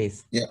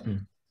 please. Yeah.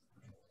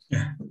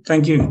 Yeah.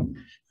 Thank you.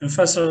 And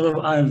first of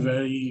all, I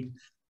very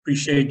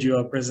appreciate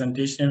your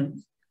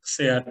presentation,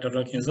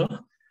 Dr. Kinzo.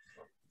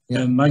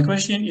 Yeah. My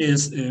question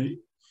is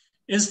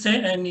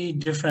there any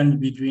difference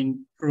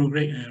between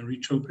prograde and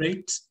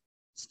retrograde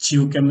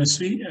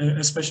geochemistry,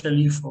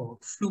 especially for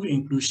fluid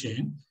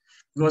inclusion?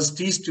 Because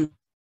these two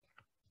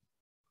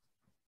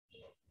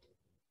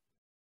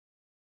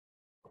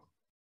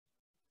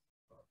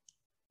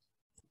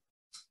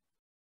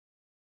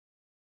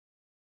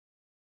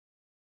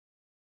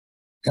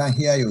Can't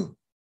hear you.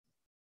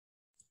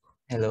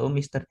 Hello,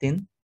 Mr.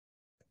 Tin.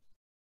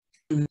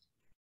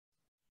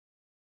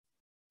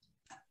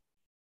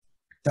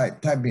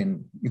 Type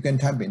in. You can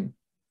type in.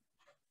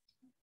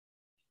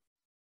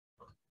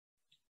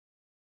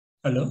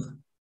 Hello?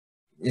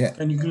 Yeah.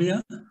 Can you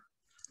clear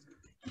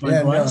my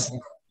Yeah, voice?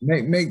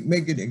 no.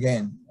 Make it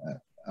again.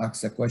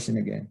 Ask the question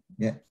again.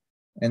 Yeah.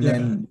 And Yeah.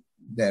 then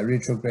the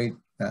retrograde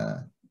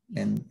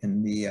and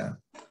the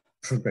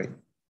prograde.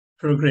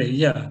 Prograde,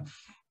 yeah.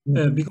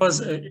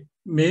 Because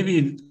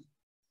maybe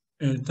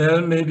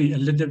there may be a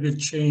little bit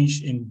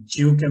change in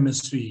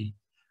geochemistry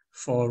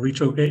for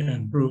retrograde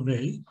and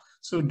prograde.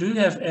 So do you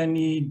have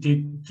any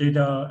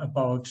data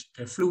about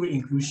the fluid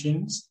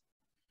inclusions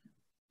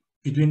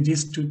between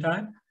these two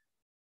types?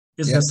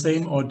 Is the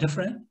same or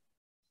different?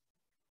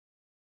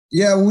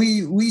 Yeah,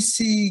 we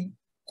see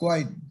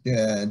quite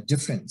the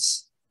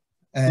difference.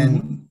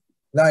 And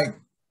like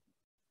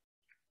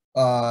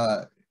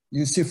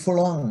you see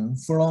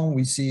Fulong,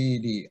 we see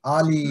the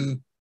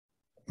early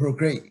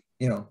prograde,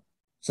 you know.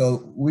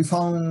 So we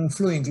found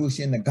fluid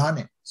inclusion in the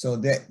garnet. So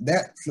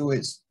that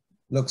fluid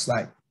looks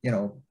like, you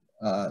know,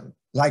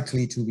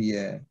 likely to be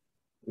a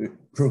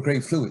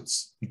prograde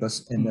fluids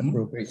because in the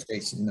prograde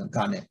stage in the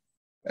garnet.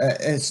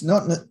 It's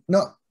not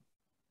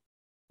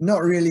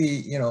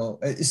really, you know,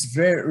 it's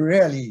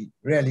very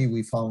rarely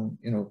we found,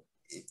 you know,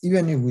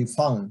 even if we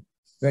found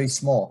very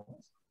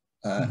small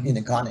in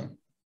the garnet.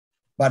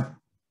 But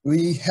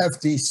we have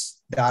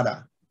this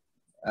data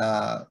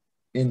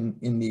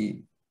in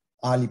the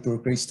early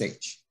prograde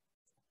stage.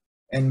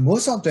 And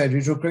most of the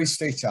retrograde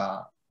stage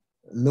are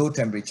low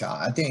temperature.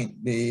 I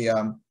think the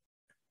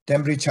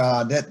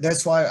temperature,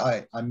 that's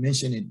why I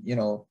mentioned it, you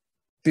know,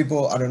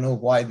 people, I don't know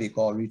why they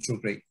call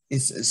retrograde.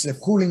 It's a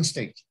cooling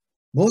stage.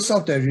 Most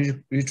of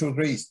the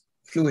retrograde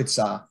fluids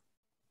are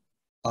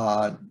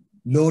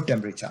low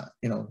temperature,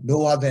 you know,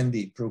 lower than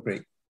the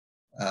prograde.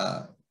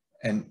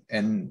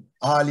 And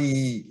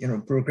early, you know,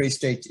 prograde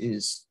stage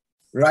is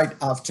right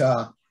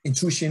after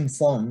intrusion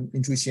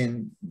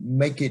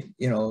make it,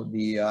 you know,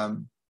 the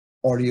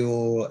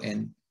audio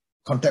and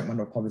contact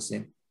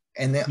metropolism.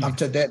 And then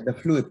after that, the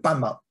fluid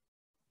pump up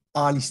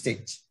early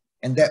stage,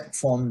 and that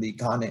form the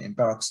garnet and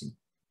peroxide.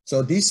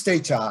 So these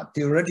stages are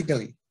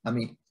theoretically, I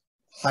mean,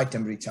 high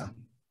temperature,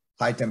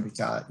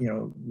 you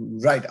know,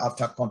 right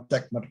after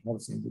contact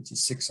metropolism, which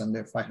is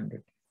 600,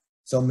 500.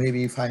 So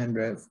maybe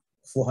 500,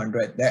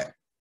 400, that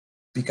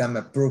become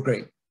a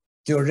prograde,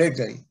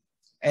 theoretically.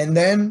 And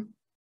then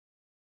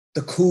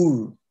the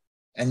cool,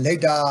 and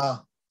later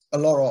a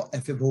lot of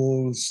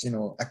amphiboles, you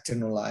know,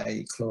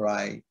 actinolite,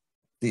 chloride,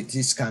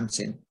 this comes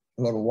in,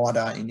 a lot of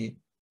water in it,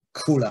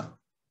 cooler.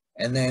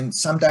 And then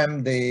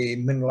sometimes the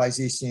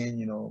mineralization,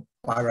 you know,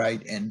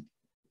 pyrite and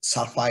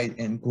sulfide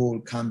and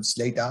gold comes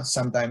later,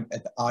 sometimes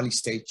at the early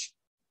stage,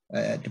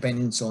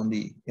 depending on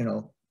the, you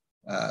know,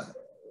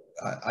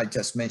 I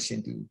just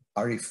mentioned to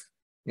Arif,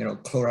 you know,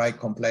 chloride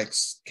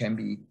complex can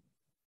be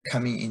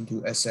coming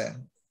into as a,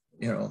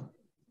 you know,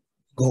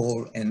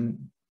 gold and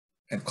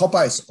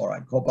copper is all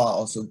right. Copper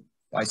also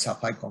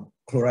bisulfide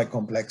chloride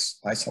complex,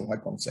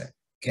 bisulfide complex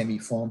can be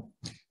formed.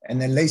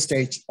 And then late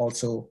stage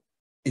also,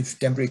 if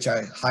temperature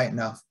is high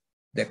enough,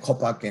 the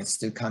copper can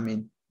still come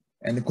in.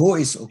 And the gold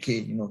is okay,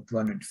 you know,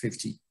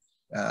 250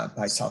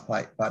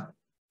 bisulfide. But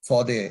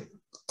for the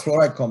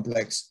chloride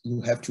complex,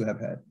 you have to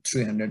have a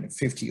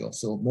 350 or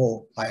so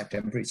more higher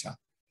temperature.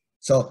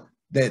 So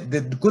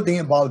the good thing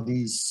about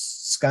these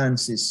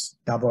scans is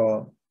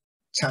double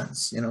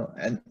chance, you know,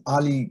 and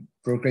early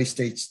prograde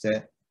stage,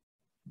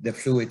 the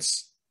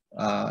fluids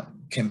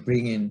can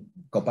bring in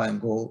copper and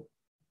gold.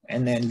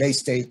 And then late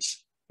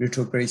stage,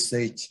 retrograde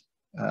stage,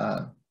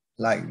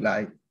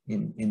 like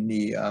in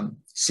the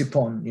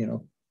Sipon, you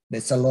know,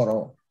 there's a lot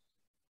of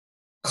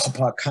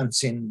copper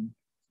comes in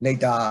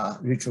later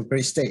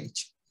retrograde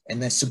stage,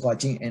 and then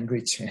supergene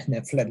enrich and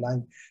then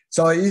flatline.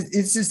 So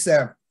it's just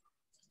there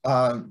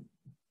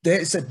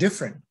is a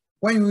different.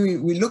 When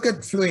we look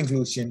at fluid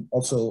inclusion,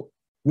 also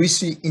we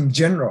see in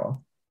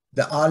general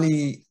the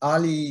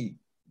early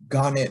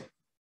garnet,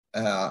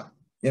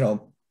 you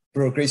know,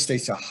 prograde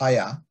states are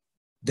higher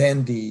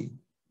than the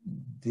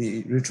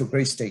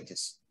retrograde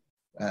status,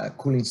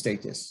 cooling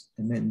status,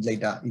 and then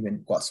later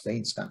even quartz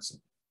veins comes in.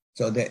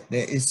 So there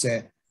is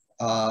a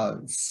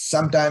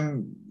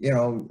sometime, you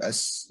know,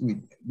 as we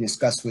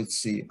discussed with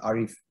the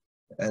Arif,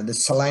 the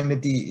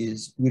salinity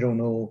is, we don't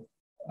know,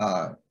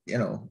 you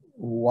know,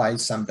 why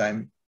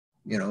sometimes,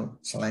 you know,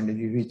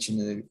 salinity reach in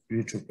the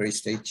retrograde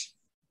stage,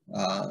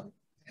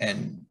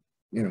 and,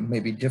 you know,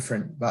 maybe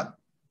different, but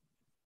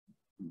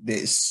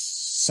there's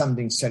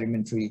something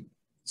sedimentary,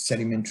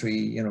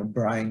 you know,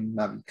 brine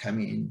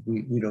coming in,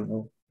 we don't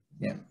know.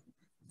 Yeah.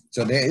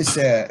 So there is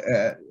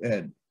a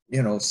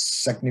you know,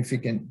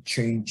 significant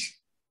change,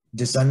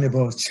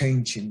 discernible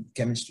change in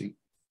chemistry,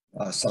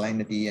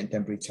 salinity and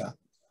temperature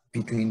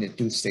between the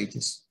two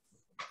stages.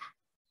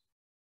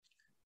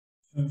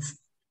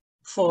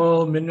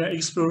 For mineral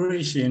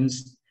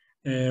explorations,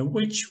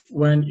 which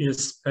one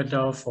is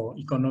better for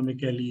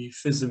economically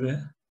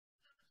feasible,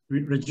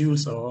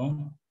 reduce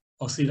or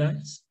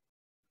oxidize?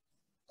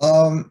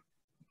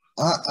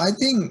 I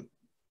think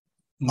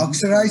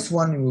oxidized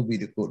one will be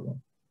the good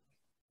one.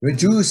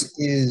 Reduce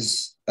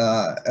is,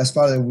 as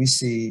far as we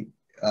see,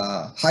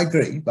 high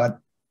grade, but,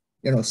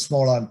 you know,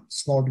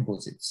 small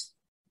deposits.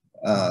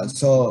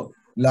 So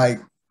like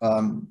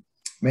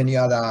many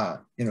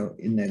other, you know,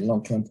 in the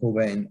long-term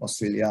program in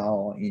Australia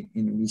or in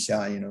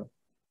Indonesia, you know,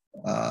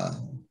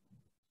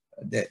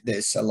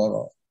 there's a lot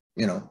of,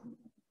 you know,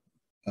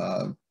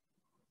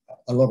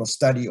 a lot of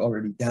study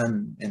already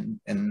done,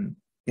 and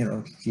you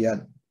know,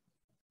 here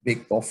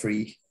big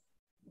porphyry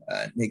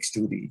next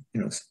to the,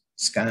 you know,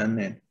 Skarn,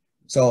 and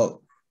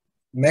so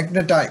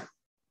magnetite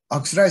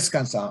oxidized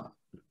skarns are,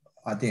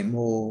 I think,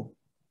 more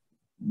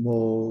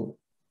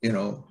you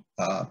know,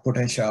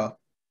 potential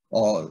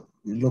or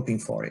looking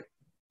for it.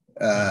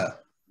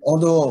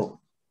 Although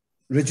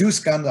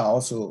reduced skarns are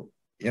also,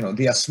 you know,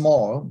 they are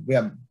small, they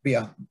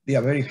are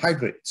very high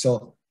grade.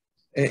 So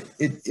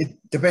it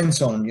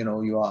depends on, you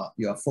know,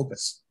 your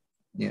focus.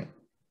 Yeah.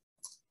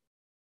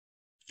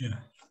 Yeah.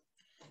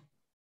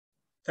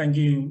 Thank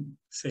you,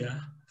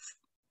 Sia.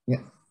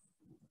 Yeah.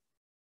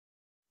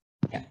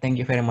 Yeah, thank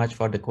you very much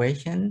for the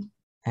question.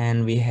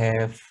 And we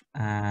have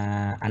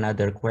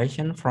another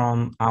question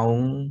from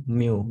Aung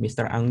Miu.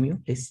 Mr. Aung Miu,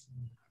 please.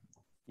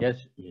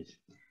 Yes.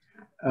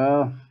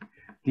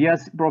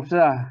 Yes,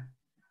 Professor.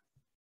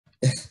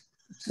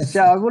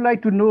 So I would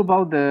like to know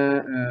about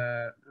the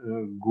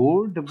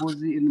gold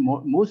deposit,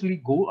 mostly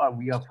gold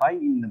we are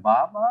finding in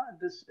Baba,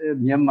 this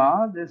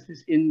Myanmar, this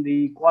is in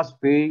the quartz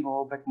vein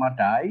or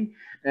pegmatite.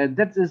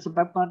 That is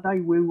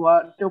pegmatite we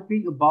were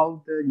talking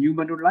about the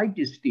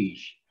numerolite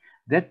stage.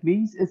 That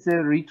means it's a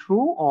retro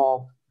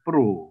or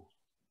pro?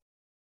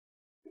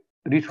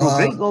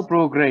 Retrograde or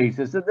prograde?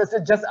 So that's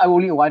just, I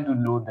only want to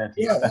know that.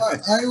 Yeah,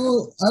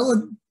 well, I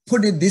would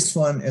put it this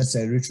one as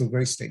a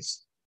retrograde stage.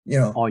 You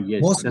know, oh,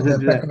 yes. Most of the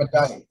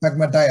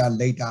pegmatite are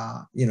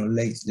later, you know,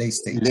 late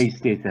stage. Late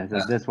stage.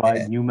 That's why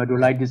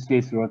numerolite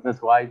stage.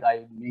 That's why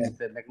I mean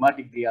the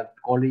magmatic they are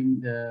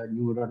calling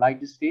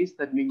numerolite stage.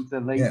 That means the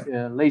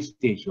late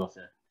stage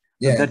also.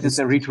 So that is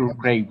a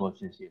retrograde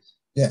process. Yes.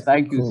 Yeah.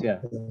 Thank you, sir.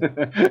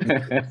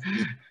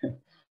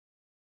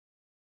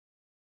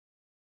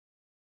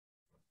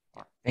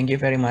 Thank you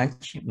very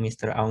much,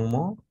 Mr.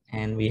 Aungmo.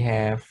 And we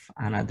have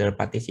another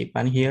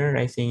participant here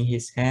raising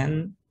his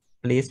hand.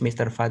 Please,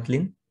 Mr.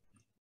 Fadlin.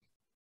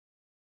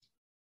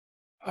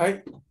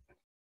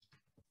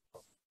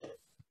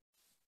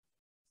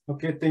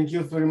 Okay, thank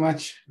you very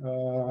much,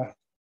 Mr.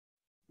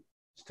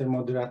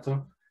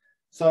 Moderator.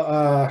 So,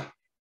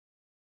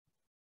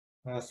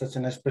 such a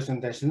nice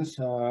presentations,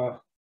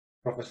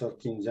 Professor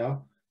Khin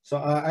Zhao. So,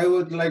 I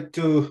would like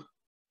to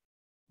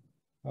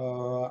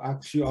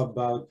ask you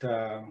about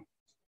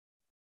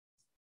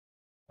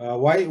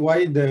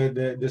why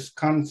the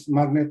skarns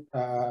magnet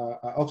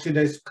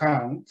oxidized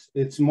skarns,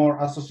 it's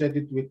more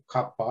associated with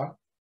copper,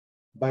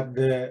 but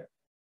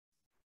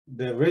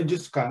the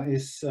reduced skarn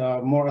is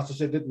more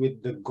associated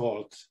with the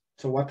gold.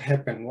 So what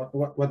happened?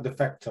 What the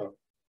factor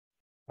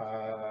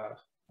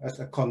as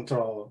a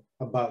control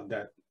about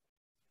that?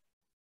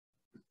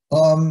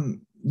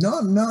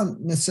 Not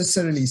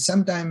necessarily.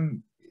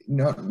 Sometimes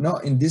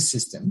not in this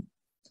system.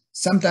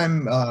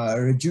 Sometimes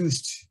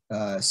reduced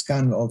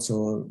skarn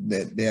also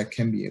there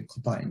can be a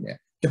copper in there.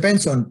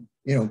 Depends on,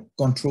 you know,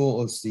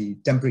 control of the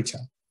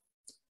temperature,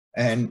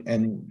 and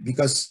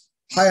because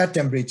higher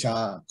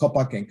temperature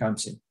copper can come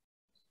in.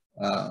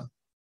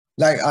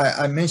 Like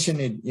I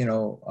mentioned it, you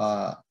know,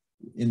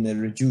 in the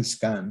reduced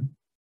skarn,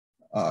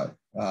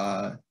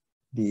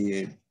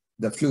 the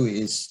fluid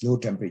is low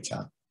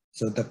temperature,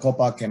 so the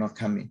copper cannot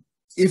come in.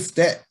 If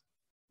that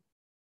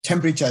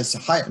temperature is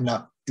high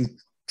enough to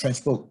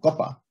transport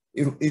copper,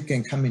 it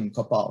can come in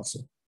copper also.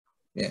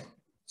 Yeah.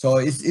 So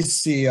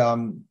it's the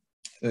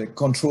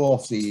control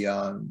of the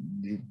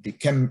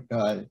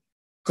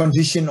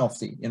condition of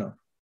the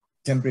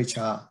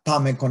temperature,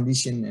 thermal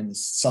condition, and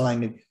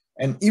salinity.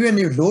 And even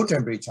if low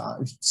temperature,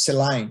 if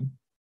saline,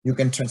 you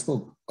can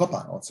transport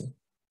copper also.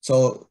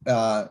 So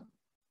the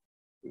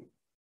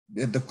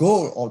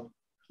goal of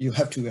you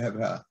have to have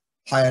a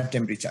higher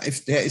temperature.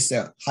 If there is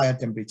a higher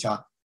temperature,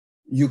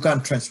 you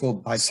can't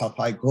transport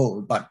bisulfide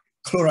gold, but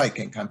chloride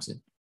can come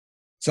in.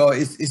 So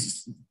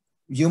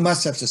you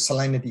must have the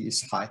salinity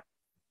is high.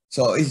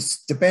 So it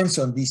depends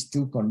on these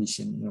two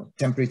conditions,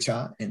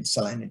 temperature and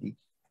salinity.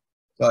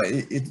 So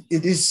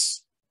it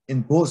is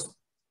in both,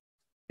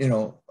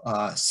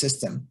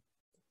 system,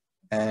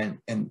 and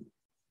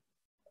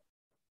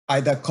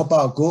either copper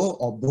or gold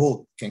or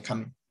both can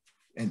come in,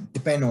 and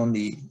depend on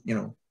the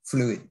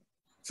fluid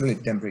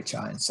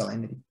temperature and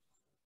salinity.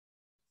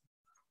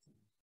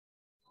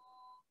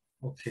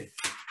 Okay,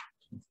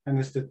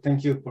 understood.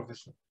 Thank you,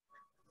 Professor.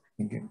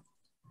 Thank you.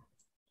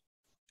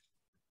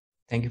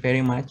 Thank you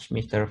very much,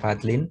 Mr.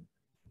 Fadlin.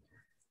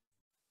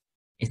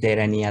 Is there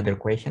any other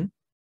question?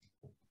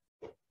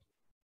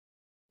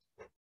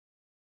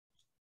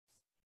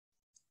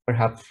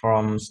 Perhaps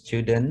from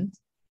students?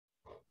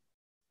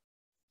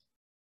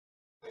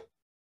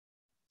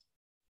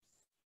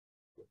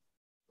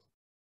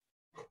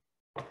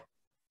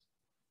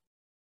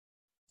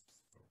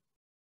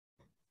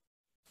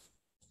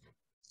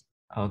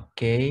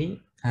 Okay,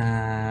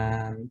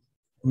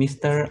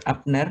 Mr.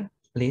 Abner,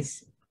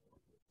 please.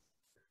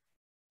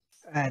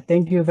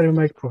 Thank you very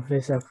much,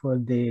 Professor, for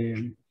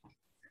the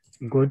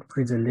good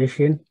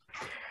presentation.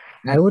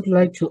 I would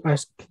like to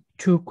ask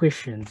two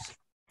questions.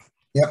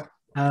 Yeah.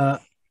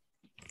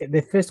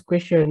 The first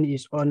question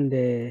is on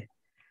the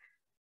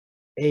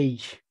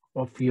age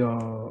of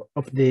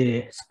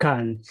the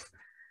scans,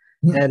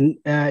 and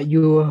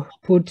you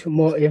put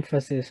more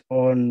emphasis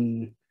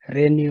on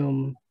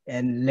rhenium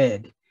and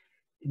lead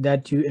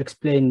that you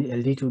explained a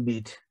little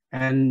bit,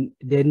 and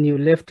then you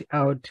left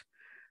out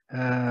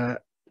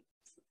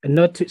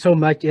not so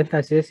much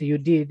emphasis you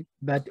did,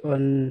 but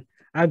on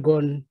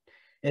argon,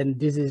 and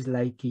this is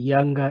like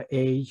younger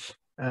age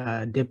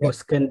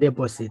scan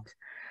deposit.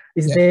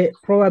 Is there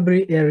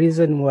probably a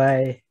reason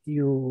why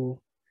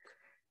you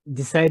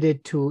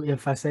decided to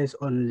emphasize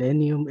on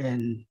rhenium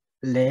and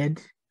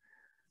lead?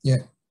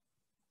 Yeah.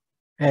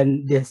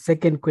 And the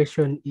second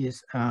question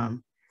is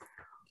on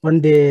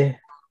the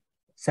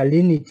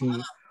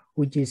salinity,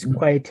 which is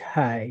quite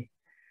high,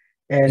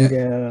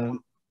 and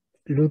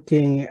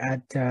looking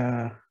at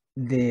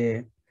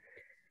the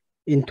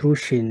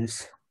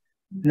intrusions.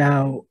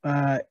 Now,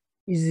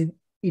 is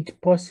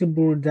it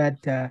possible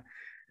that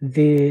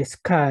the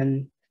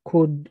scan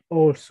could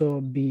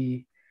also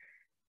be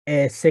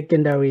a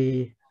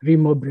secondary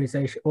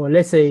remobilization, or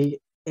let's say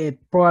it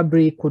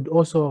probably could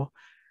also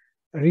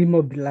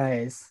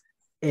remobilize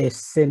a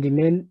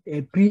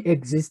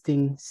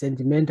pre-existing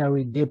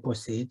sedimentary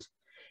deposit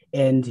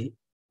and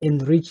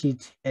enrich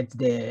it at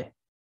the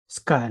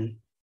scan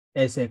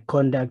as a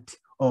conduct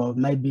or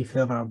might be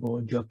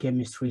favorable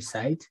geochemistry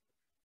site?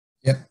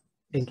 Yeah.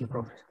 Thank you,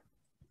 Professor.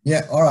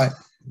 Yeah, all right.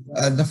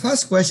 The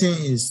first question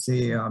is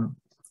the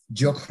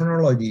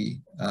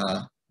geochronology,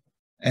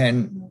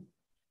 and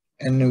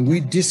we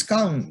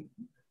discount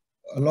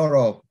a lot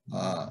of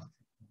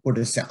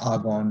potassium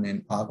argon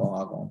and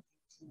argon,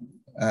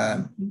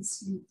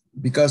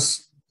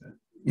 because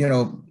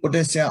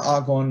potassium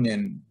argon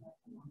and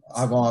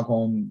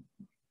argon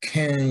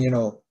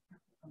can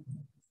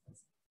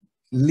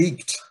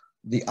leaked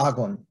the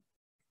argon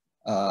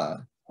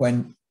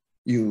when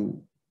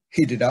you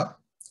heat it up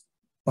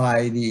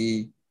by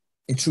the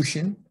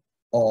intrusion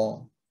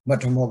or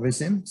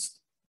metamorphisms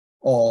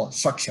or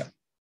structure.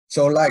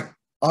 So like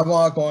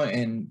argon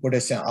and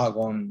potassium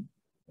argon,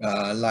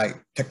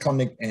 like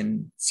tectonic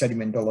and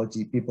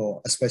sedimentology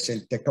people,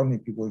 especially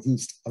tectonic people,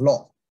 used a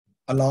lot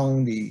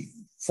along the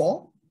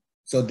fault.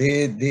 So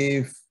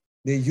they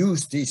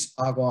use these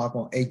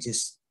argon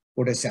ages,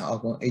 potassium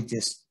argon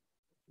ages,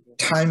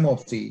 time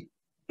of the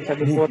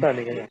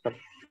movement.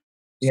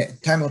 Yeah,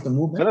 time of the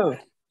movement.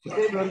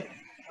 Hello.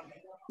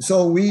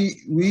 So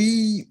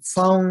we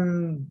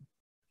found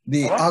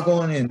the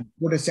argon and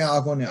potassium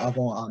argon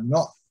are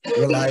not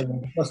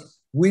reliable, because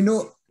we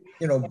know,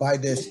 by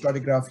the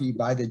stratigraphy,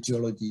 by the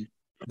geology,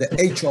 the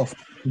age of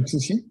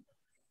intrusion,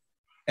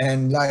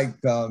 and like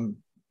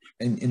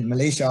in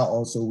Malaysia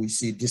also we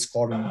see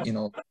discordant,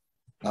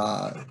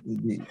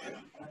 the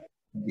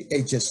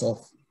ages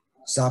of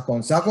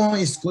zircon. Zircon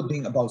is good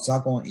thing about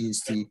zircon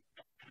is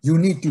you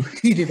need to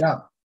heat it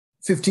up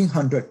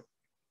 1500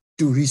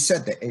 to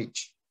reset the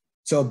age.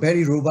 So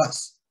very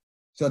robust.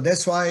 So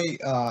that's why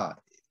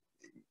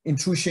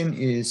intrusion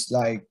is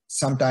like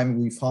sometimes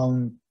we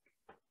found,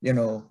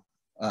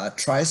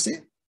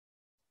 triacid,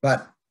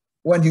 but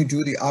when you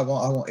do the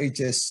argon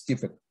ages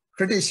give a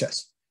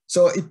cretaceous.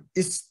 So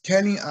it's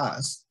telling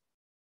us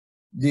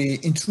the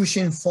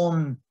intrusion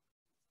formed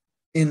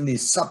in the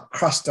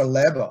subcrustal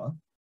level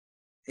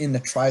in the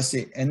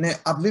Triassic and then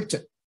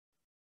uplifted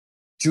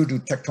due to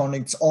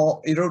tectonics or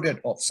eroded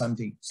of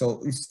something.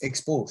 So it's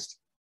exposed.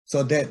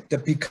 So that they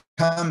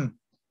become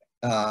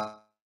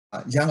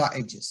younger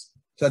ages.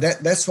 So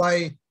that's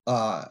why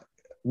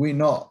we're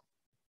not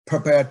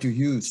prepared to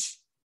use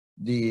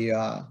the,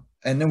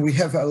 and then we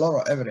have a lot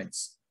of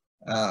evidence.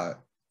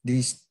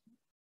 These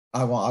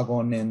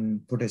argon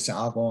and potassium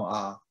argon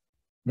are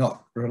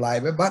not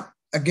reliable, but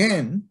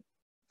again,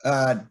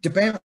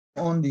 depend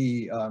on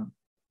the,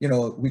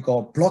 we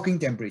call blocking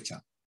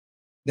temperature.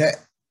 That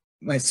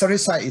my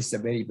salicylate is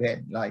very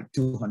bad, like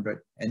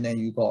 200, and then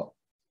you got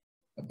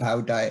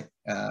biodite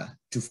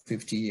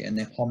 250, and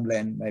then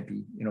homeland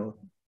maybe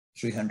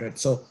 300.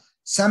 So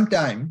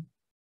sometimes,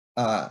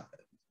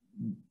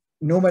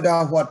 no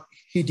matter what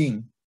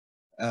heating,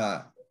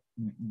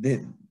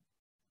 they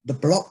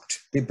block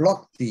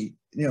the,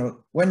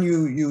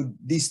 when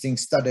these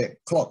things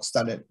clock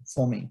started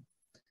forming,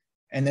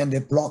 and then they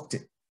blocked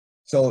it.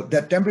 So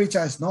the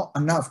temperature is not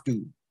enough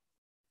to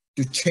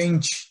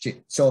change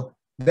it. So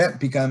that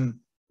become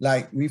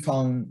like we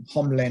found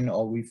homeland,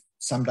 or we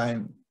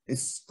sometimes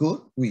it's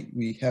good.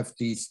 We have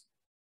these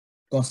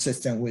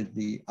consistent with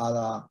the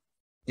other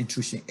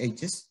intrusion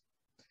ages.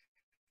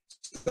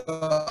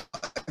 So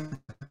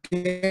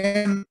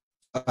again,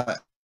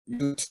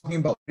 you're talking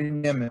about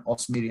rhenium and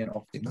osmium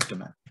of the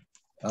movement.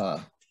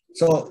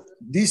 So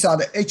these are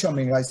the H of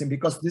mineralization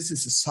because this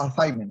is a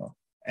sulfide mineral,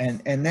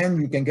 and then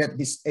you can get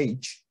this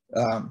H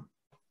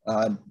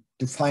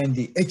to find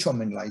the H of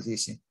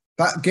mineralization.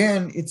 But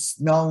again, it's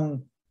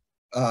known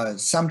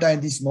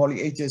sometimes these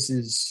moly H's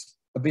is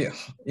a bit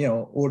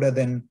older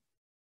than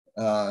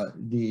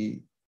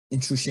the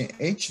intrusion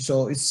H.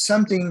 So it's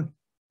something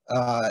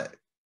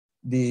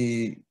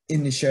the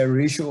initial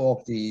ratio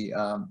of the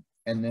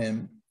and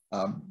then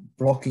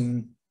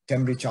blocking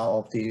temperature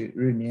of the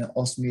rhenium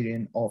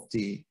osmium of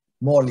the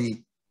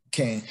moly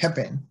can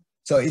happen.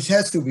 So it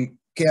has to be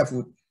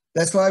careful.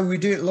 That's why we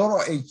did a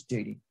lot of age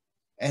dating,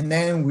 and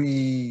then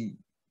we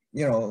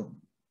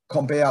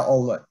compare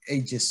all the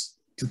ages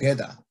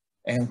together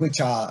and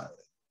which are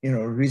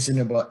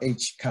reasonable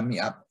age coming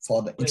up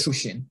for the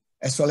intrusion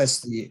as well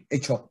as the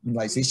age of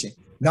mineralization.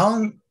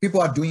 Now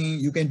people are doing,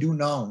 you can do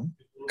now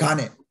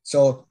garnet.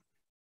 So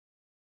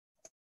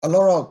a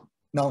lot of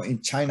now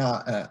in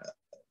China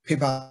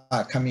people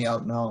are coming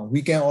out now.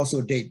 We can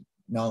also date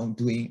now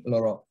doing a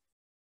lot of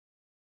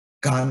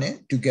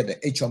garnet to get the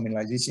age of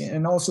mineralization,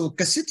 and also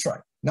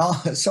cassiterite.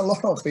 Now it's a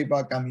lot of people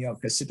are coming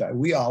out cassiterite.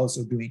 We are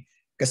also doing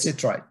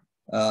cassiterite,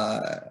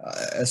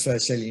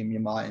 especially in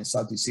Myanmar and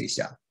Southeast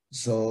Asia.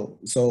 So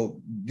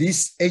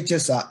these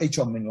ages are age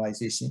of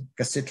mineralization.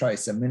 Cassiterite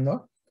is a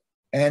mineral,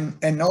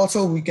 and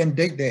also we can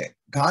take the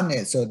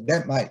garnet. So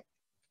that might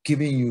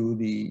giving you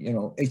the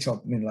age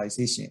of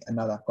mineralization,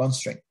 another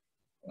constraint.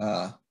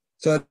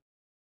 So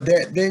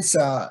there's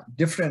a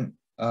different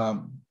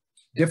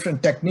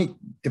technique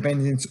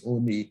depending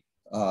on the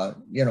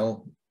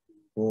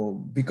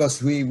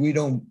because we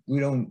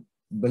don't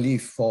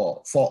believe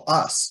for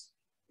us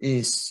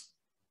is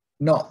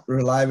not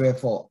reliable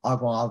for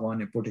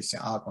argon and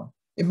potassium argon.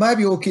 It might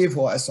be okay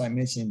for, as I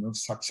mentioned,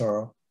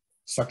 structural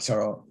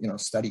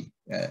study,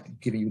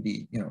 giving you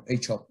the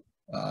age of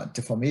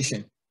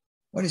deformation.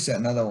 What is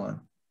another one?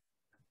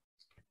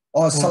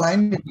 Or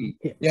salinity.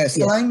 Yeah,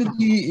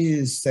 salinity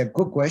is a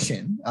good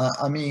question.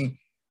 I mean,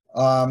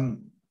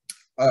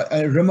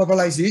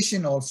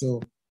 remobilization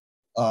also.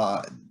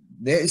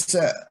 There is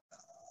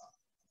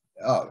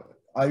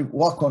I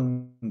work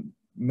on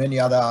many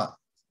other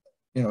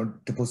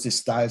deposit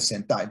styles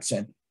and types,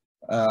 and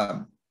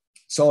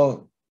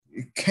so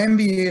it can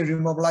be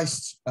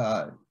remobilized,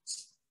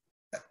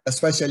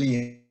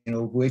 especially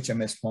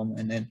VHMS form,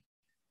 and then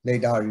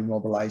later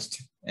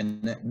remobilized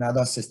in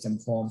another system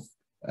form.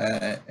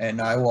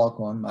 And I work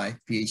on my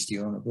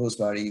PhD on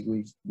Roseberry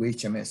with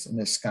VHMS, and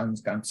the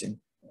Skarn comes in,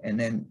 and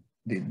then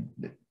the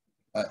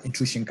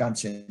intrusion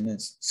comes in, and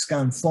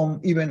Skarn form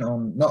even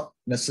on, not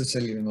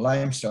necessarily in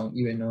limestone,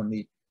 even on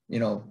the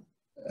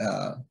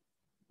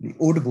the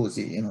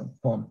Odobosi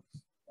form.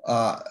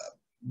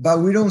 But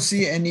we don't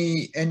see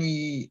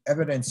any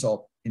evidence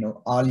of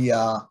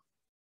earlier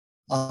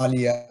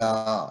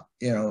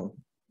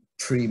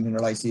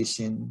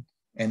pre-mineralization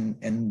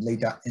and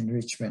later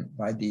enrichment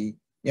by the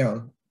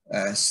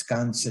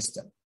Skarn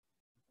system.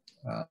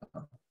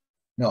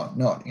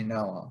 Not in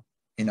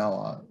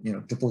our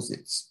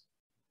deposits.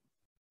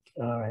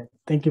 All right,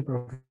 thank you,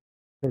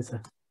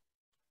 Professor.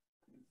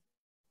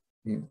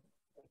 Yeah.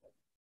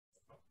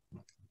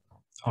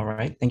 All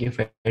right, thank you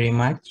very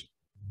much.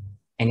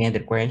 Any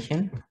other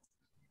question?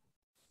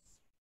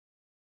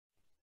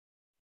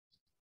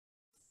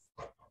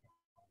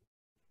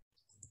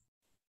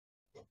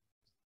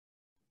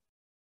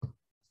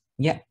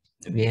 Yeah,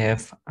 we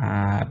have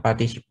a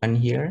participant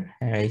here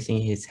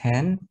raising his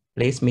hand.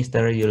 Please,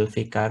 Mr.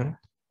 Yulfikar.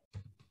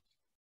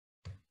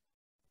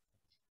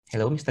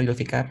 Hello, Mr.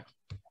 Yulfikar.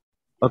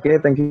 Okay,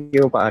 thank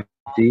you, Pak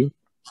My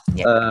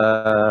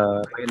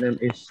name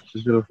is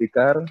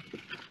Zulfikar.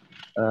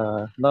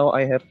 Now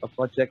I have a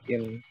project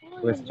in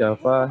West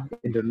Java,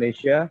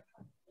 Indonesia.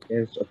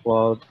 It's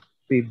about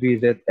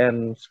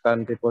PBZN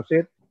scan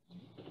deposit.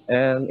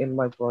 And in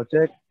my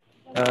project,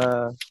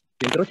 the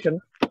intrusion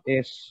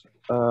is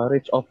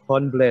reach of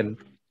hornblende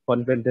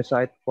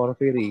site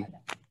porphyry.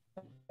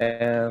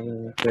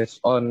 And based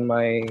on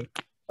my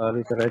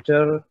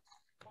literature,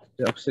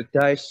 the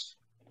oxidized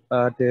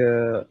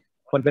the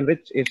hornblende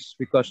ridge is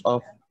because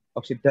of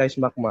oxidized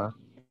magma.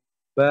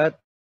 But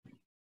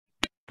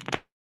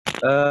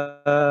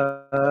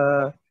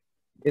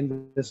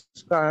in the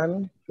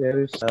scan,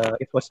 there is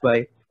it was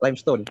by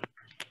limestone,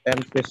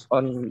 and based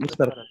on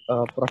Mr.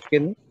 Prof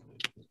Khin,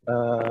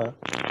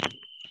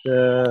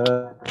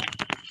 the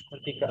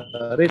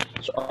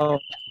ridge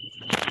of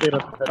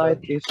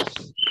peroxide is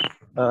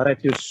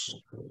reduced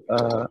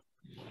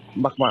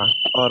magma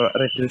or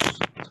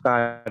reduced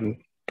scan.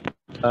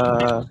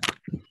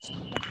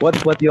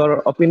 What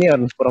your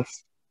opinion, Prof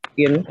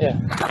Khin? Yeah.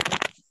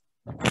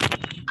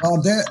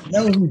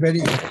 That would be very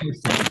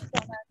interesting.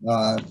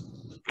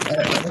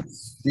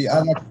 The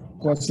other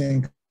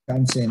question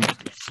comes in.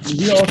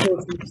 We also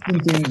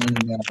thinking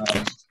in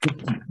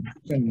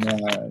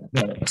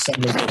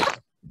assembly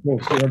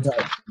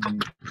prototype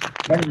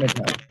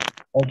magnetite,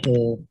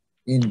 also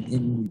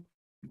in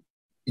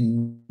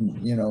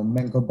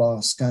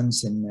Menkoba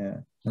scans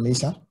in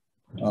Malaysia,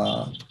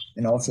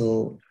 and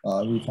also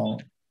we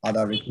found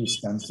other reduced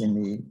scans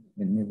in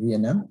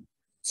Vietnam.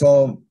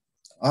 So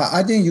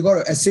I think you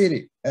got to assay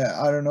it.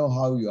 I don't know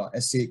how your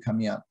assay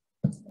coming up,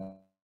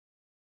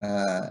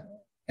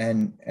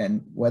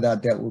 and whether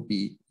that would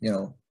be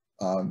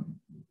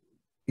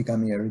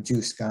becoming a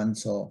reduced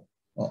scans or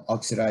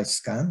oxidized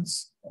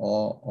scans,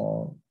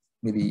 or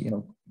maybe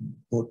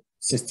both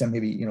system,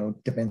 maybe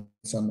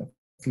depends on the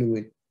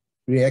fluid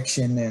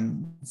reaction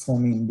and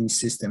forming the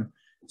system.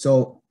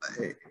 So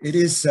it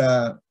is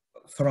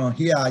from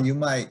here you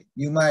might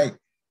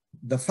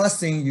the first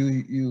thing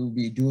you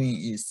be doing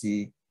is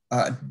the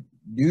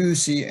do you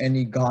see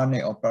any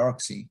garnet or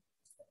peroxide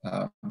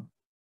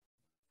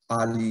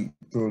early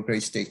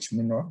prograde stage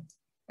mineral?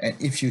 And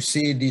if you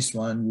see this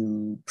one,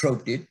 you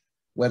probed it,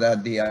 whether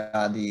they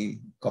are the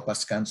copper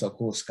scans or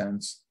gold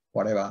scans,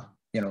 whatever,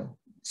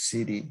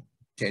 see the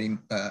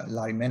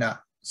Larimena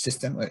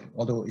system,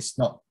 although it's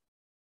not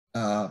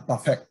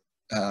perfect,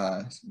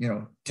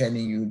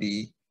 telling you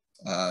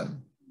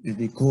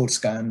the gold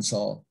scans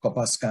or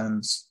copper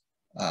scans,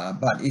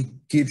 but it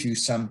gives you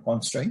some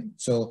constraint.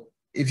 So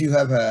if you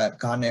have a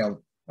garnet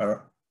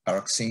or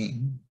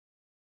peroxine,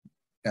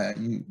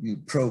 you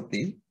probe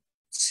it,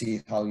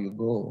 see how you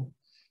go.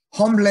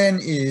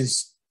 Hornblende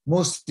is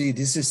mostly,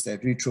 this is the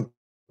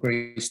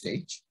retrograde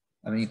stage.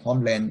 I mean,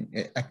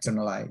 hornblende,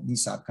 actinolite,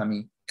 these are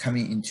coming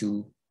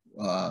into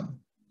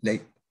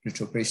late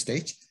retrograde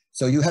stage.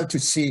 So you have to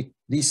see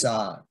these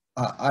are,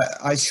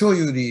 I show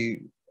you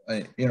the,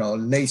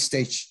 late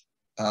stage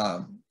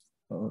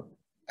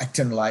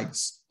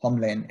actinolites,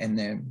 hornblende, and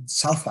then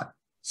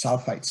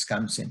sulfides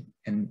comes in,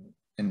 and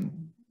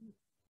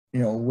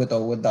with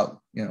or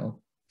without,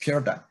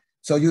 pyridite.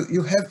 So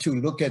you have to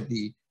look at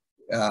the,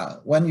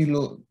 when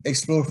you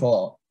explore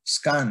for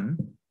scan,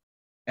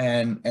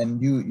 and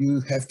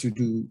you have to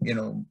do,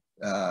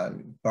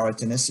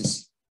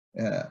 baryogenesis,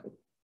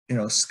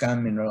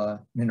 scan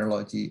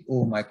mineralogy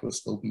or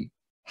microscopy,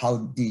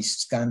 how these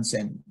scans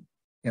and,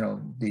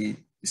 the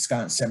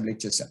scan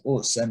assemblages or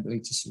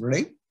assemblages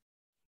relate.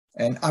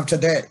 And after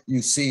that,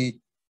 you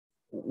see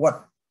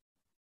what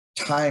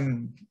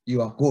time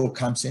your gold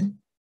comes in,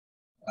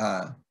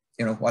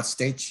 what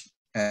stage,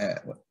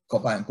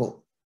 copper and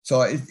gold.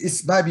 So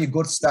it might be a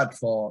good start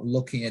for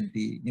looking at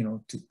the,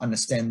 to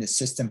understand the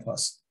system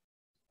first.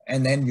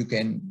 And then you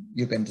can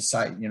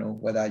decide,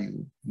 whether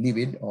you leave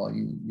it or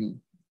you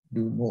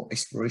do more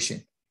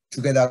exploration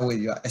together with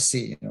your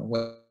assay,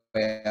 where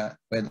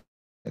the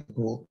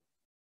gold,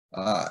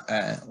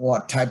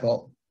 what type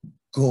of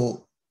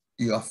gold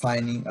you are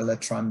finding,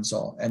 electrons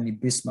or any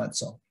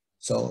bismuths.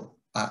 So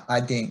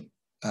I think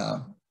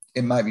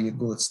it might be a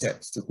good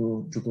step to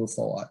go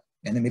forward,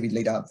 and then maybe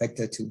later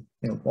vector to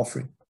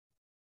porphyry.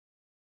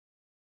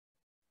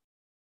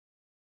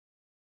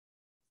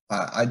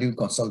 I do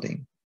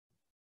consulting.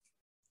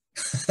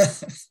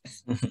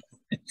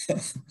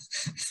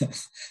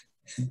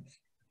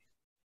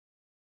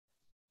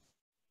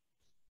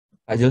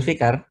 Pak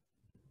Zulfikar.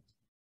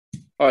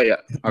 Oh ya,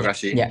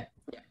 makasih. Yeah.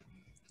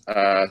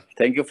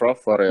 Thank you, Prof,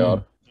 for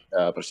your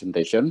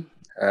presentation.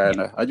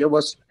 And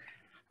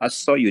I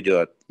saw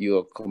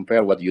you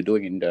compare what you're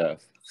doing in the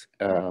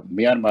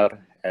Myanmar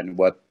and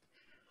with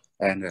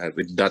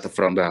data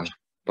from the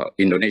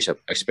Indonesia,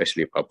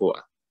 especially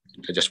Papua.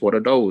 I just want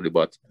to know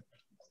about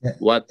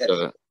what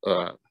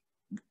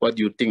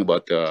do you think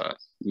about the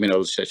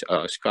mineral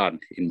skarn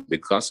in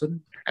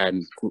Bengkasan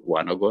and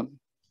Wanagon?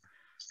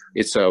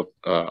 It's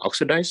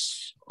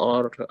oxidized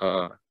or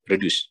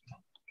reduced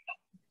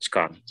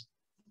skarn?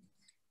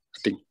 I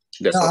think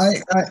that's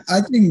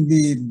I think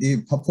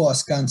the Papua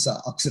scans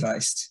are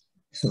oxidized.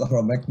 a lot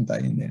of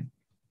magnetite in there.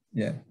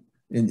 Yeah,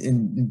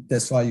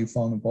 that's why you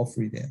found a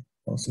porphyry there,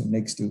 also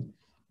next to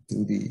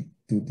the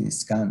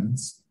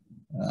scans.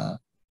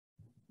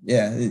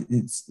 Yeah,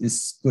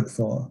 it's good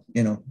for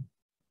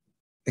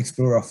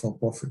explorer for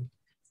porphyry.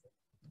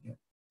 Yeah.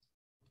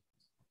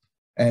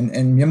 And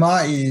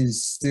Myanmar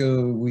is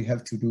still, we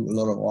have to do a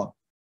lot of work.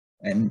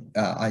 And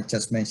I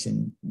just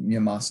mentioned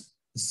Myanmar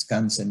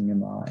scans in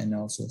Myanmar and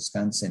also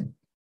scans in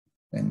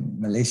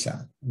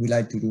Malaysia. We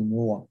like to do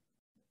more.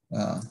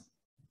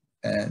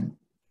 And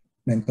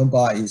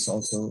Kompa is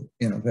also,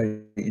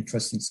 very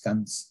interesting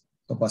scans,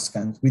 Kompa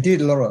scans. We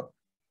did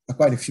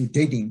quite a few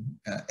dating,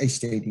 age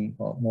dating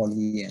for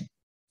Morley, and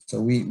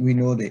so we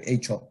know the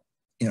age of,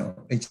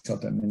 age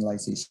of the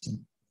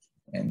mineralization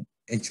and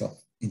age of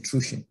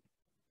intrusion.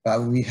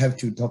 But we have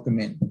to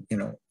document,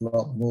 a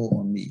lot more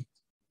on the,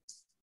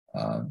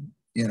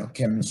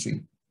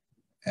 chemistry,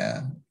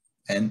 and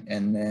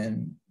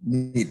then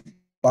the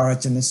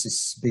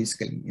paragenesis,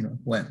 basically,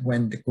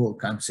 when the gold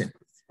comes in.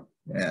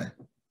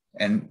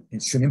 And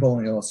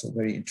Shunimbong is also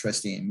very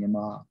interesting in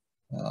Myanmar.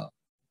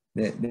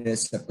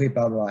 There's a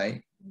paper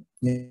by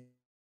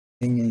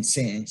Ying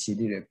Sen. She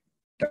did a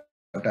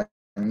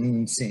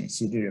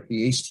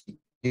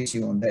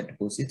PhD on that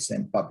deposits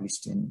and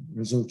published in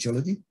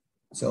Geology.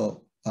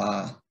 So,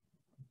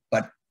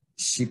 but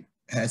she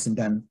hasn't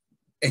done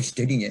age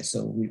dating yet.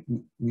 So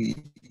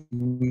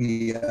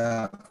we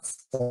are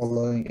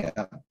following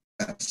up.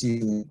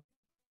 She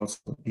also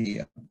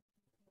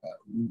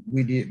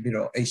we did a bit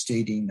of age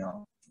dating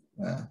now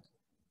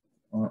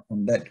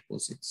on that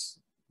deposits.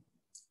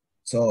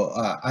 So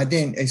I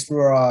think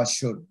explorer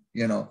should,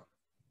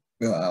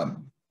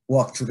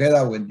 work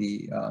together with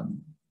the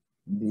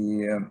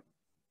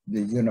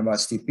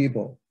university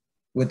people,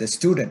 with the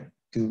student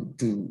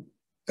to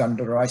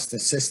characterize the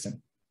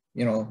system.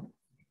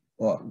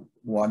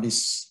 What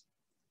is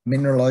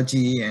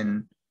mineralogy,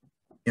 and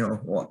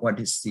what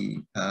is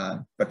the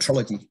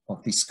petrology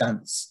of these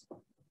scans,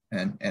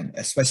 and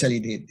especially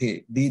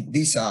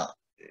these are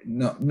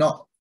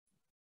not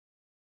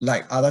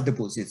like other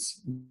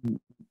deposits.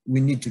 We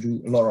need to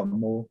do a lot of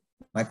more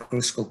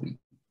microscopy,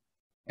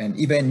 and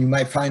even you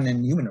might find a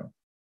new mineral.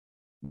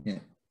 Yeah.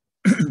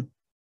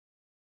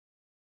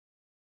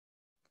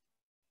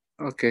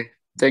 Okay,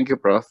 thank you,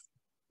 Prof.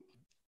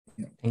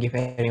 Thank you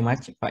very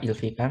much, Pak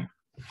Zulfikar.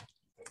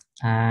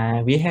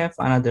 We have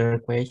another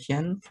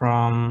question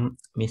from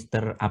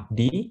Mr.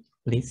 Abdi,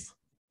 please.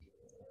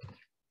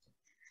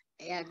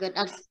 Yeah, good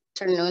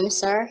afternoon,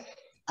 sir.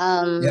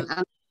 I'm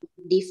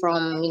Abdi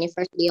from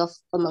University of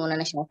Pembangunan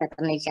Nasional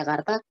Veteran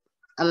Jakarta.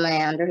 I'm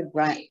an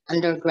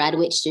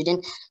undergraduate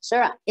student.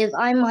 Sir, if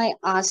I might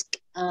ask,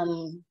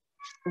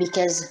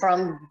 because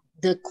from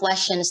the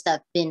questions that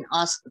have been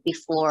asked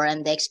before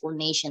and the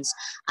explanations,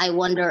 I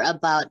wonder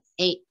about,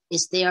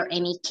 is there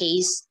any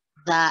case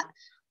that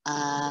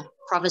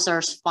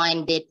professors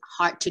find it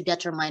hard to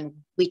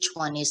determine which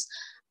one is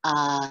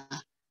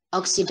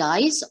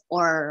oxidized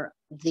or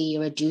the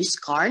reduced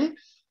skarn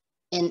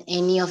in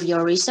any of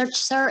your research,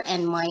 sir?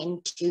 And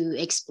mind to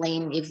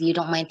explain, if you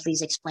don't mind,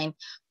 please explain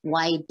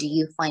why do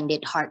you find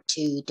it hard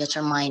to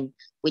determine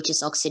which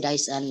is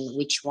oxidized and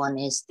which one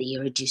is the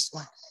reduced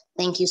one?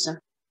 Thank you,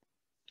 sir.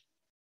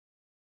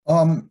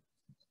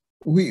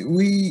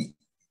 We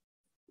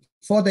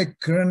for the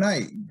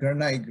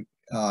granite,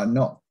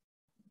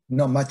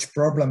 not much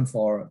problem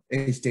for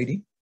age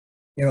dating.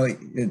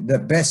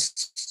 The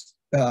best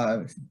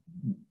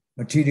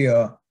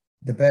material,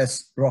 the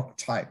best rock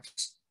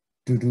types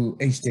to do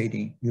age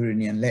dating,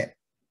 uranium lead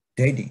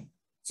dating.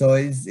 So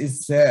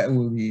there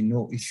will be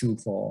no issue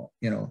for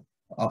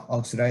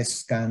oxidized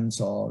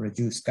scans or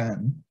reduced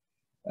scan.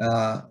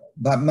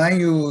 But mind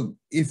you,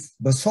 if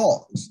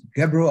basalt,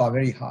 gabbro are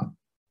very hard,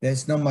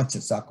 there's not much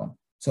zircon.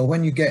 So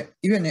when you get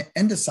even an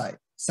andesite,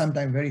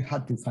 sometimes very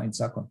hard to find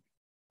zircon.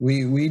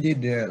 We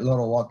did a lot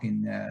of work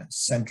in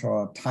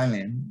central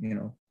Thailand.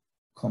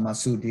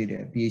 Komasu did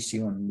a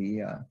PhD on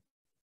the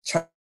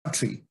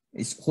Chatri.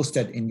 It's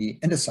hosted in the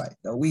andesite.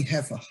 We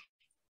have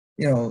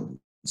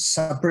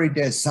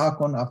separated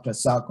zircon after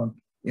zircon,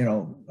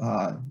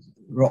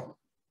 rock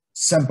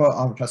sample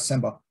after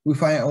sample. We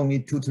find only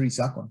 2-3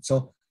 zircon.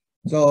 So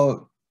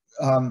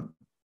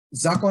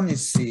zircon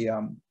is the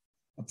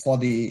for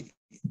the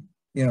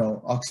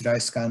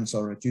oxidized scans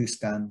or reduced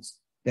scans.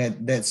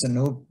 That's a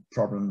no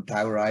problem.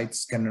 Diorite,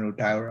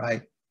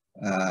 scandidiorite,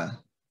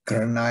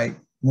 granite,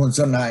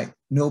 monzonite,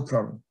 no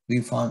problem. We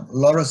found a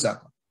lot of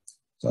zircon.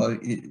 So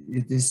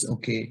it is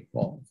okay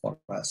for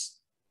us.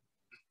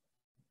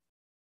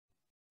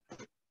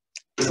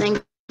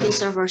 Thank you,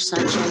 sir, for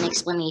such an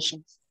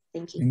explanation.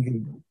 Thank you. Thank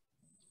you.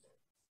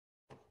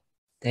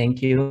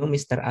 Thank you,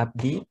 Mr.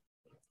 Abdi.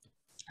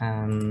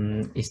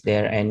 Is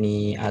there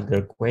any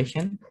other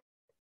question?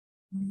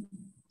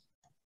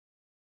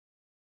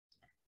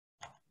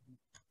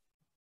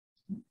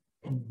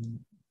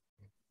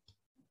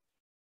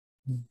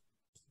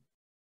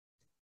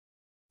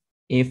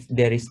 If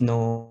there is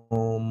no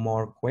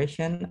more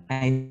question,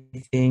 I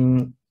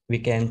think we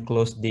can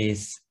close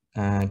this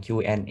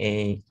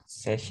Q&A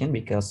session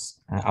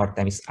because our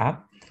time is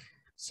up.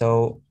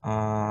 So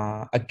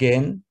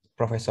again,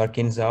 Professor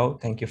Khin,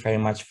 thank you very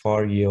much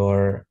for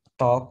your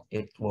talk.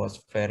 It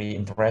was very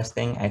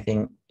interesting. I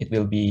think it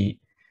will be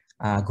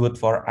good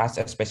for us,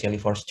 especially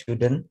for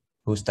students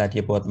who study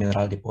about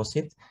mineral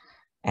deposit.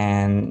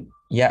 And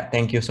yeah,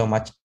 thank you so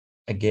much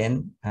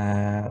again.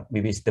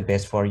 We wish the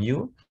best for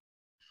you.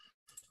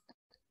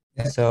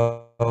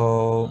 So,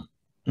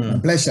 my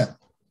pleasure.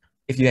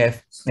 If you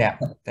have, yeah,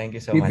 thank you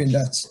so much. Keep in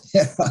touch.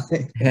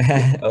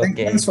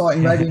 Okay. Thanks for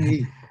inviting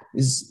me.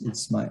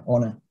 It's my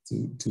honor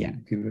to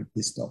give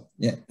this talk.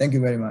 Yeah, thank you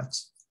very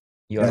much.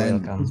 You are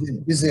welcome.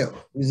 Visit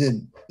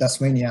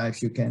Tasmania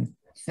if you can.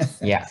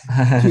 Yeah.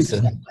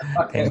 So,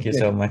 thank you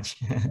so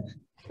much.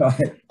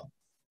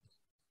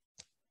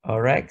 All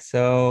right.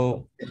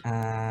 So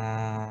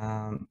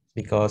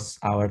because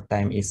our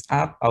time is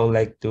up, I would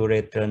like to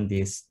return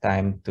this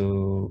time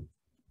to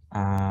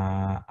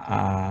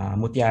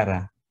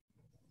Mutiara.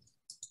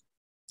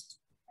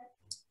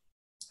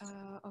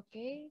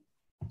 Okay,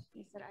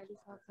 Mr. Adi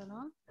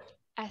Salaksono,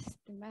 as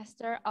the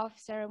Master of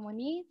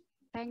Ceremony,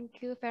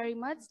 thank you very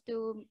much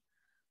to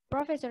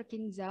Professor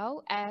Khin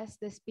as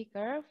the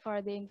speaker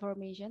for the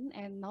information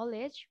and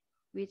knowledge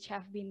which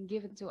have been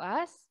given to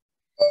us.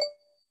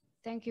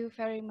 Thank you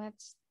very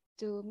much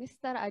to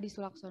Mr. Adi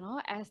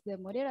Sulaksono as the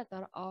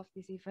moderator of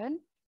this event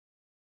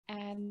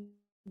and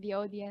the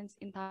audience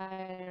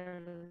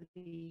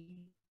entirely.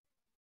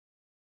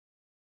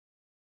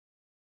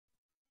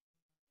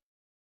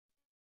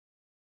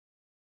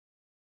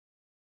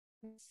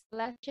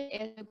 Selection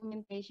is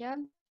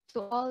documentation.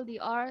 To all the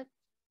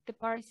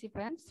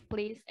participants,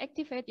 please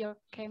activate your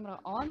camera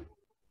on.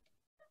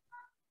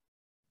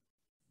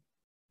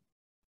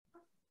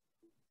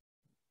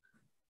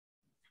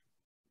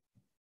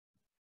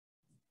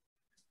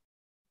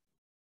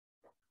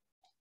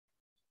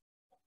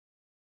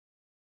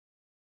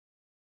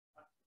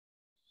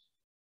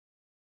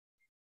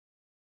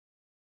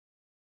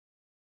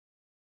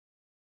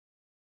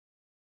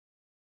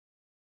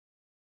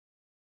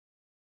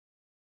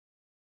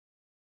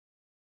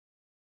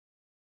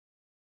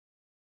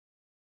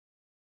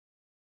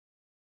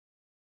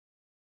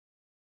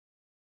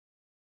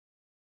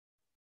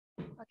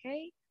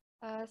 Okay,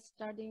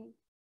 starting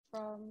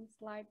from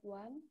slide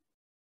 1.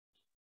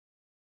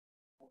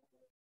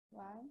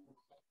 1,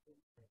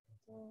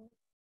 2,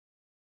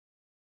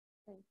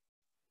 3.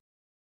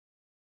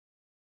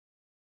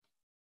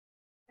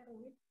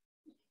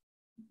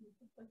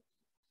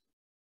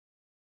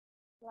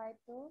 Slide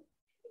 2.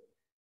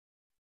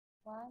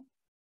 1,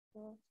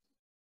 2,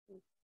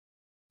 3.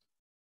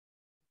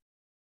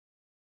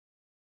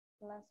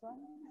 Last one,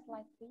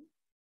 slide 3.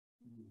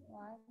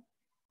 1,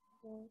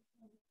 2,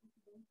 3.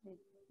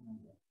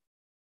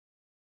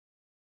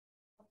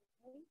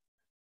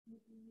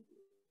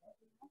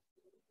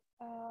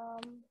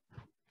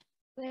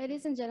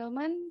 Ladies and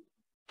gentlemen,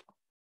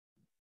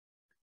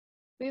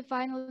 we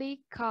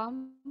finally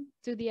come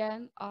to the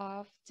end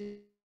of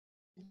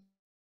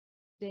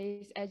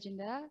today's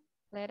agenda.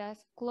 Let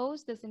us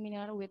close the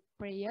seminar with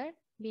prayer.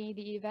 May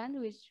the event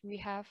which we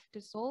have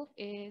to solve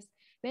is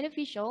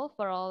beneficial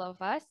for all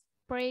of us.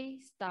 Pray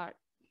start.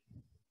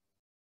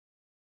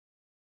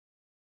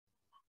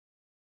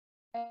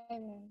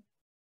 Amen.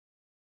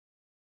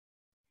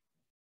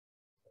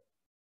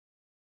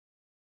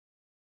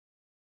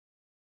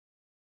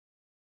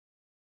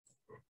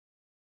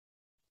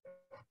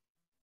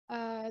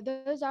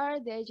 Those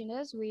are the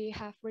agendas we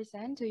have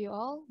presented to you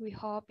all. We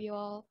hope you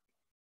all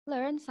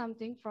learn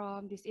something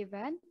from this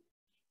event.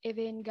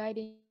 Even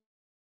guiding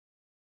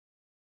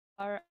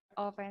or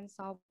offend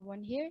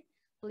someone here,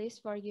 please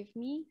forgive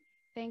me.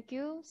 Thank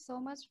you so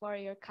much for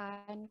your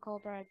kind,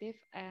 cooperative,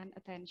 and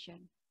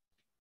attention.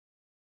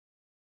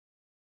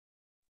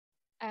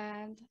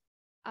 And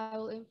I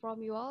will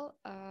inform you all,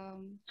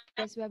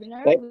 this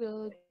webinar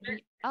will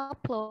be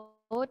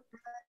uploaded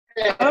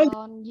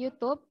on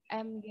YouTube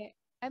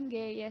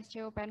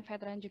MGEI-SC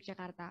Veteran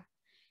Yogyakarta.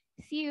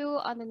 See you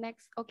on the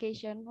next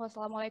occasion.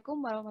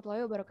 Wassalamualaikum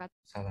warahmatullahi wabarakatuh.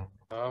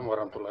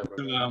 Assalamualaikum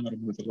warahmatullahi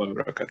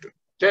wabarakatuh.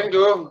 Thank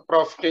you,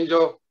 Prof. Khin.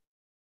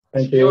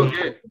 Thank See you you.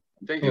 again.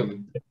 Thank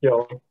you. Thank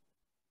you.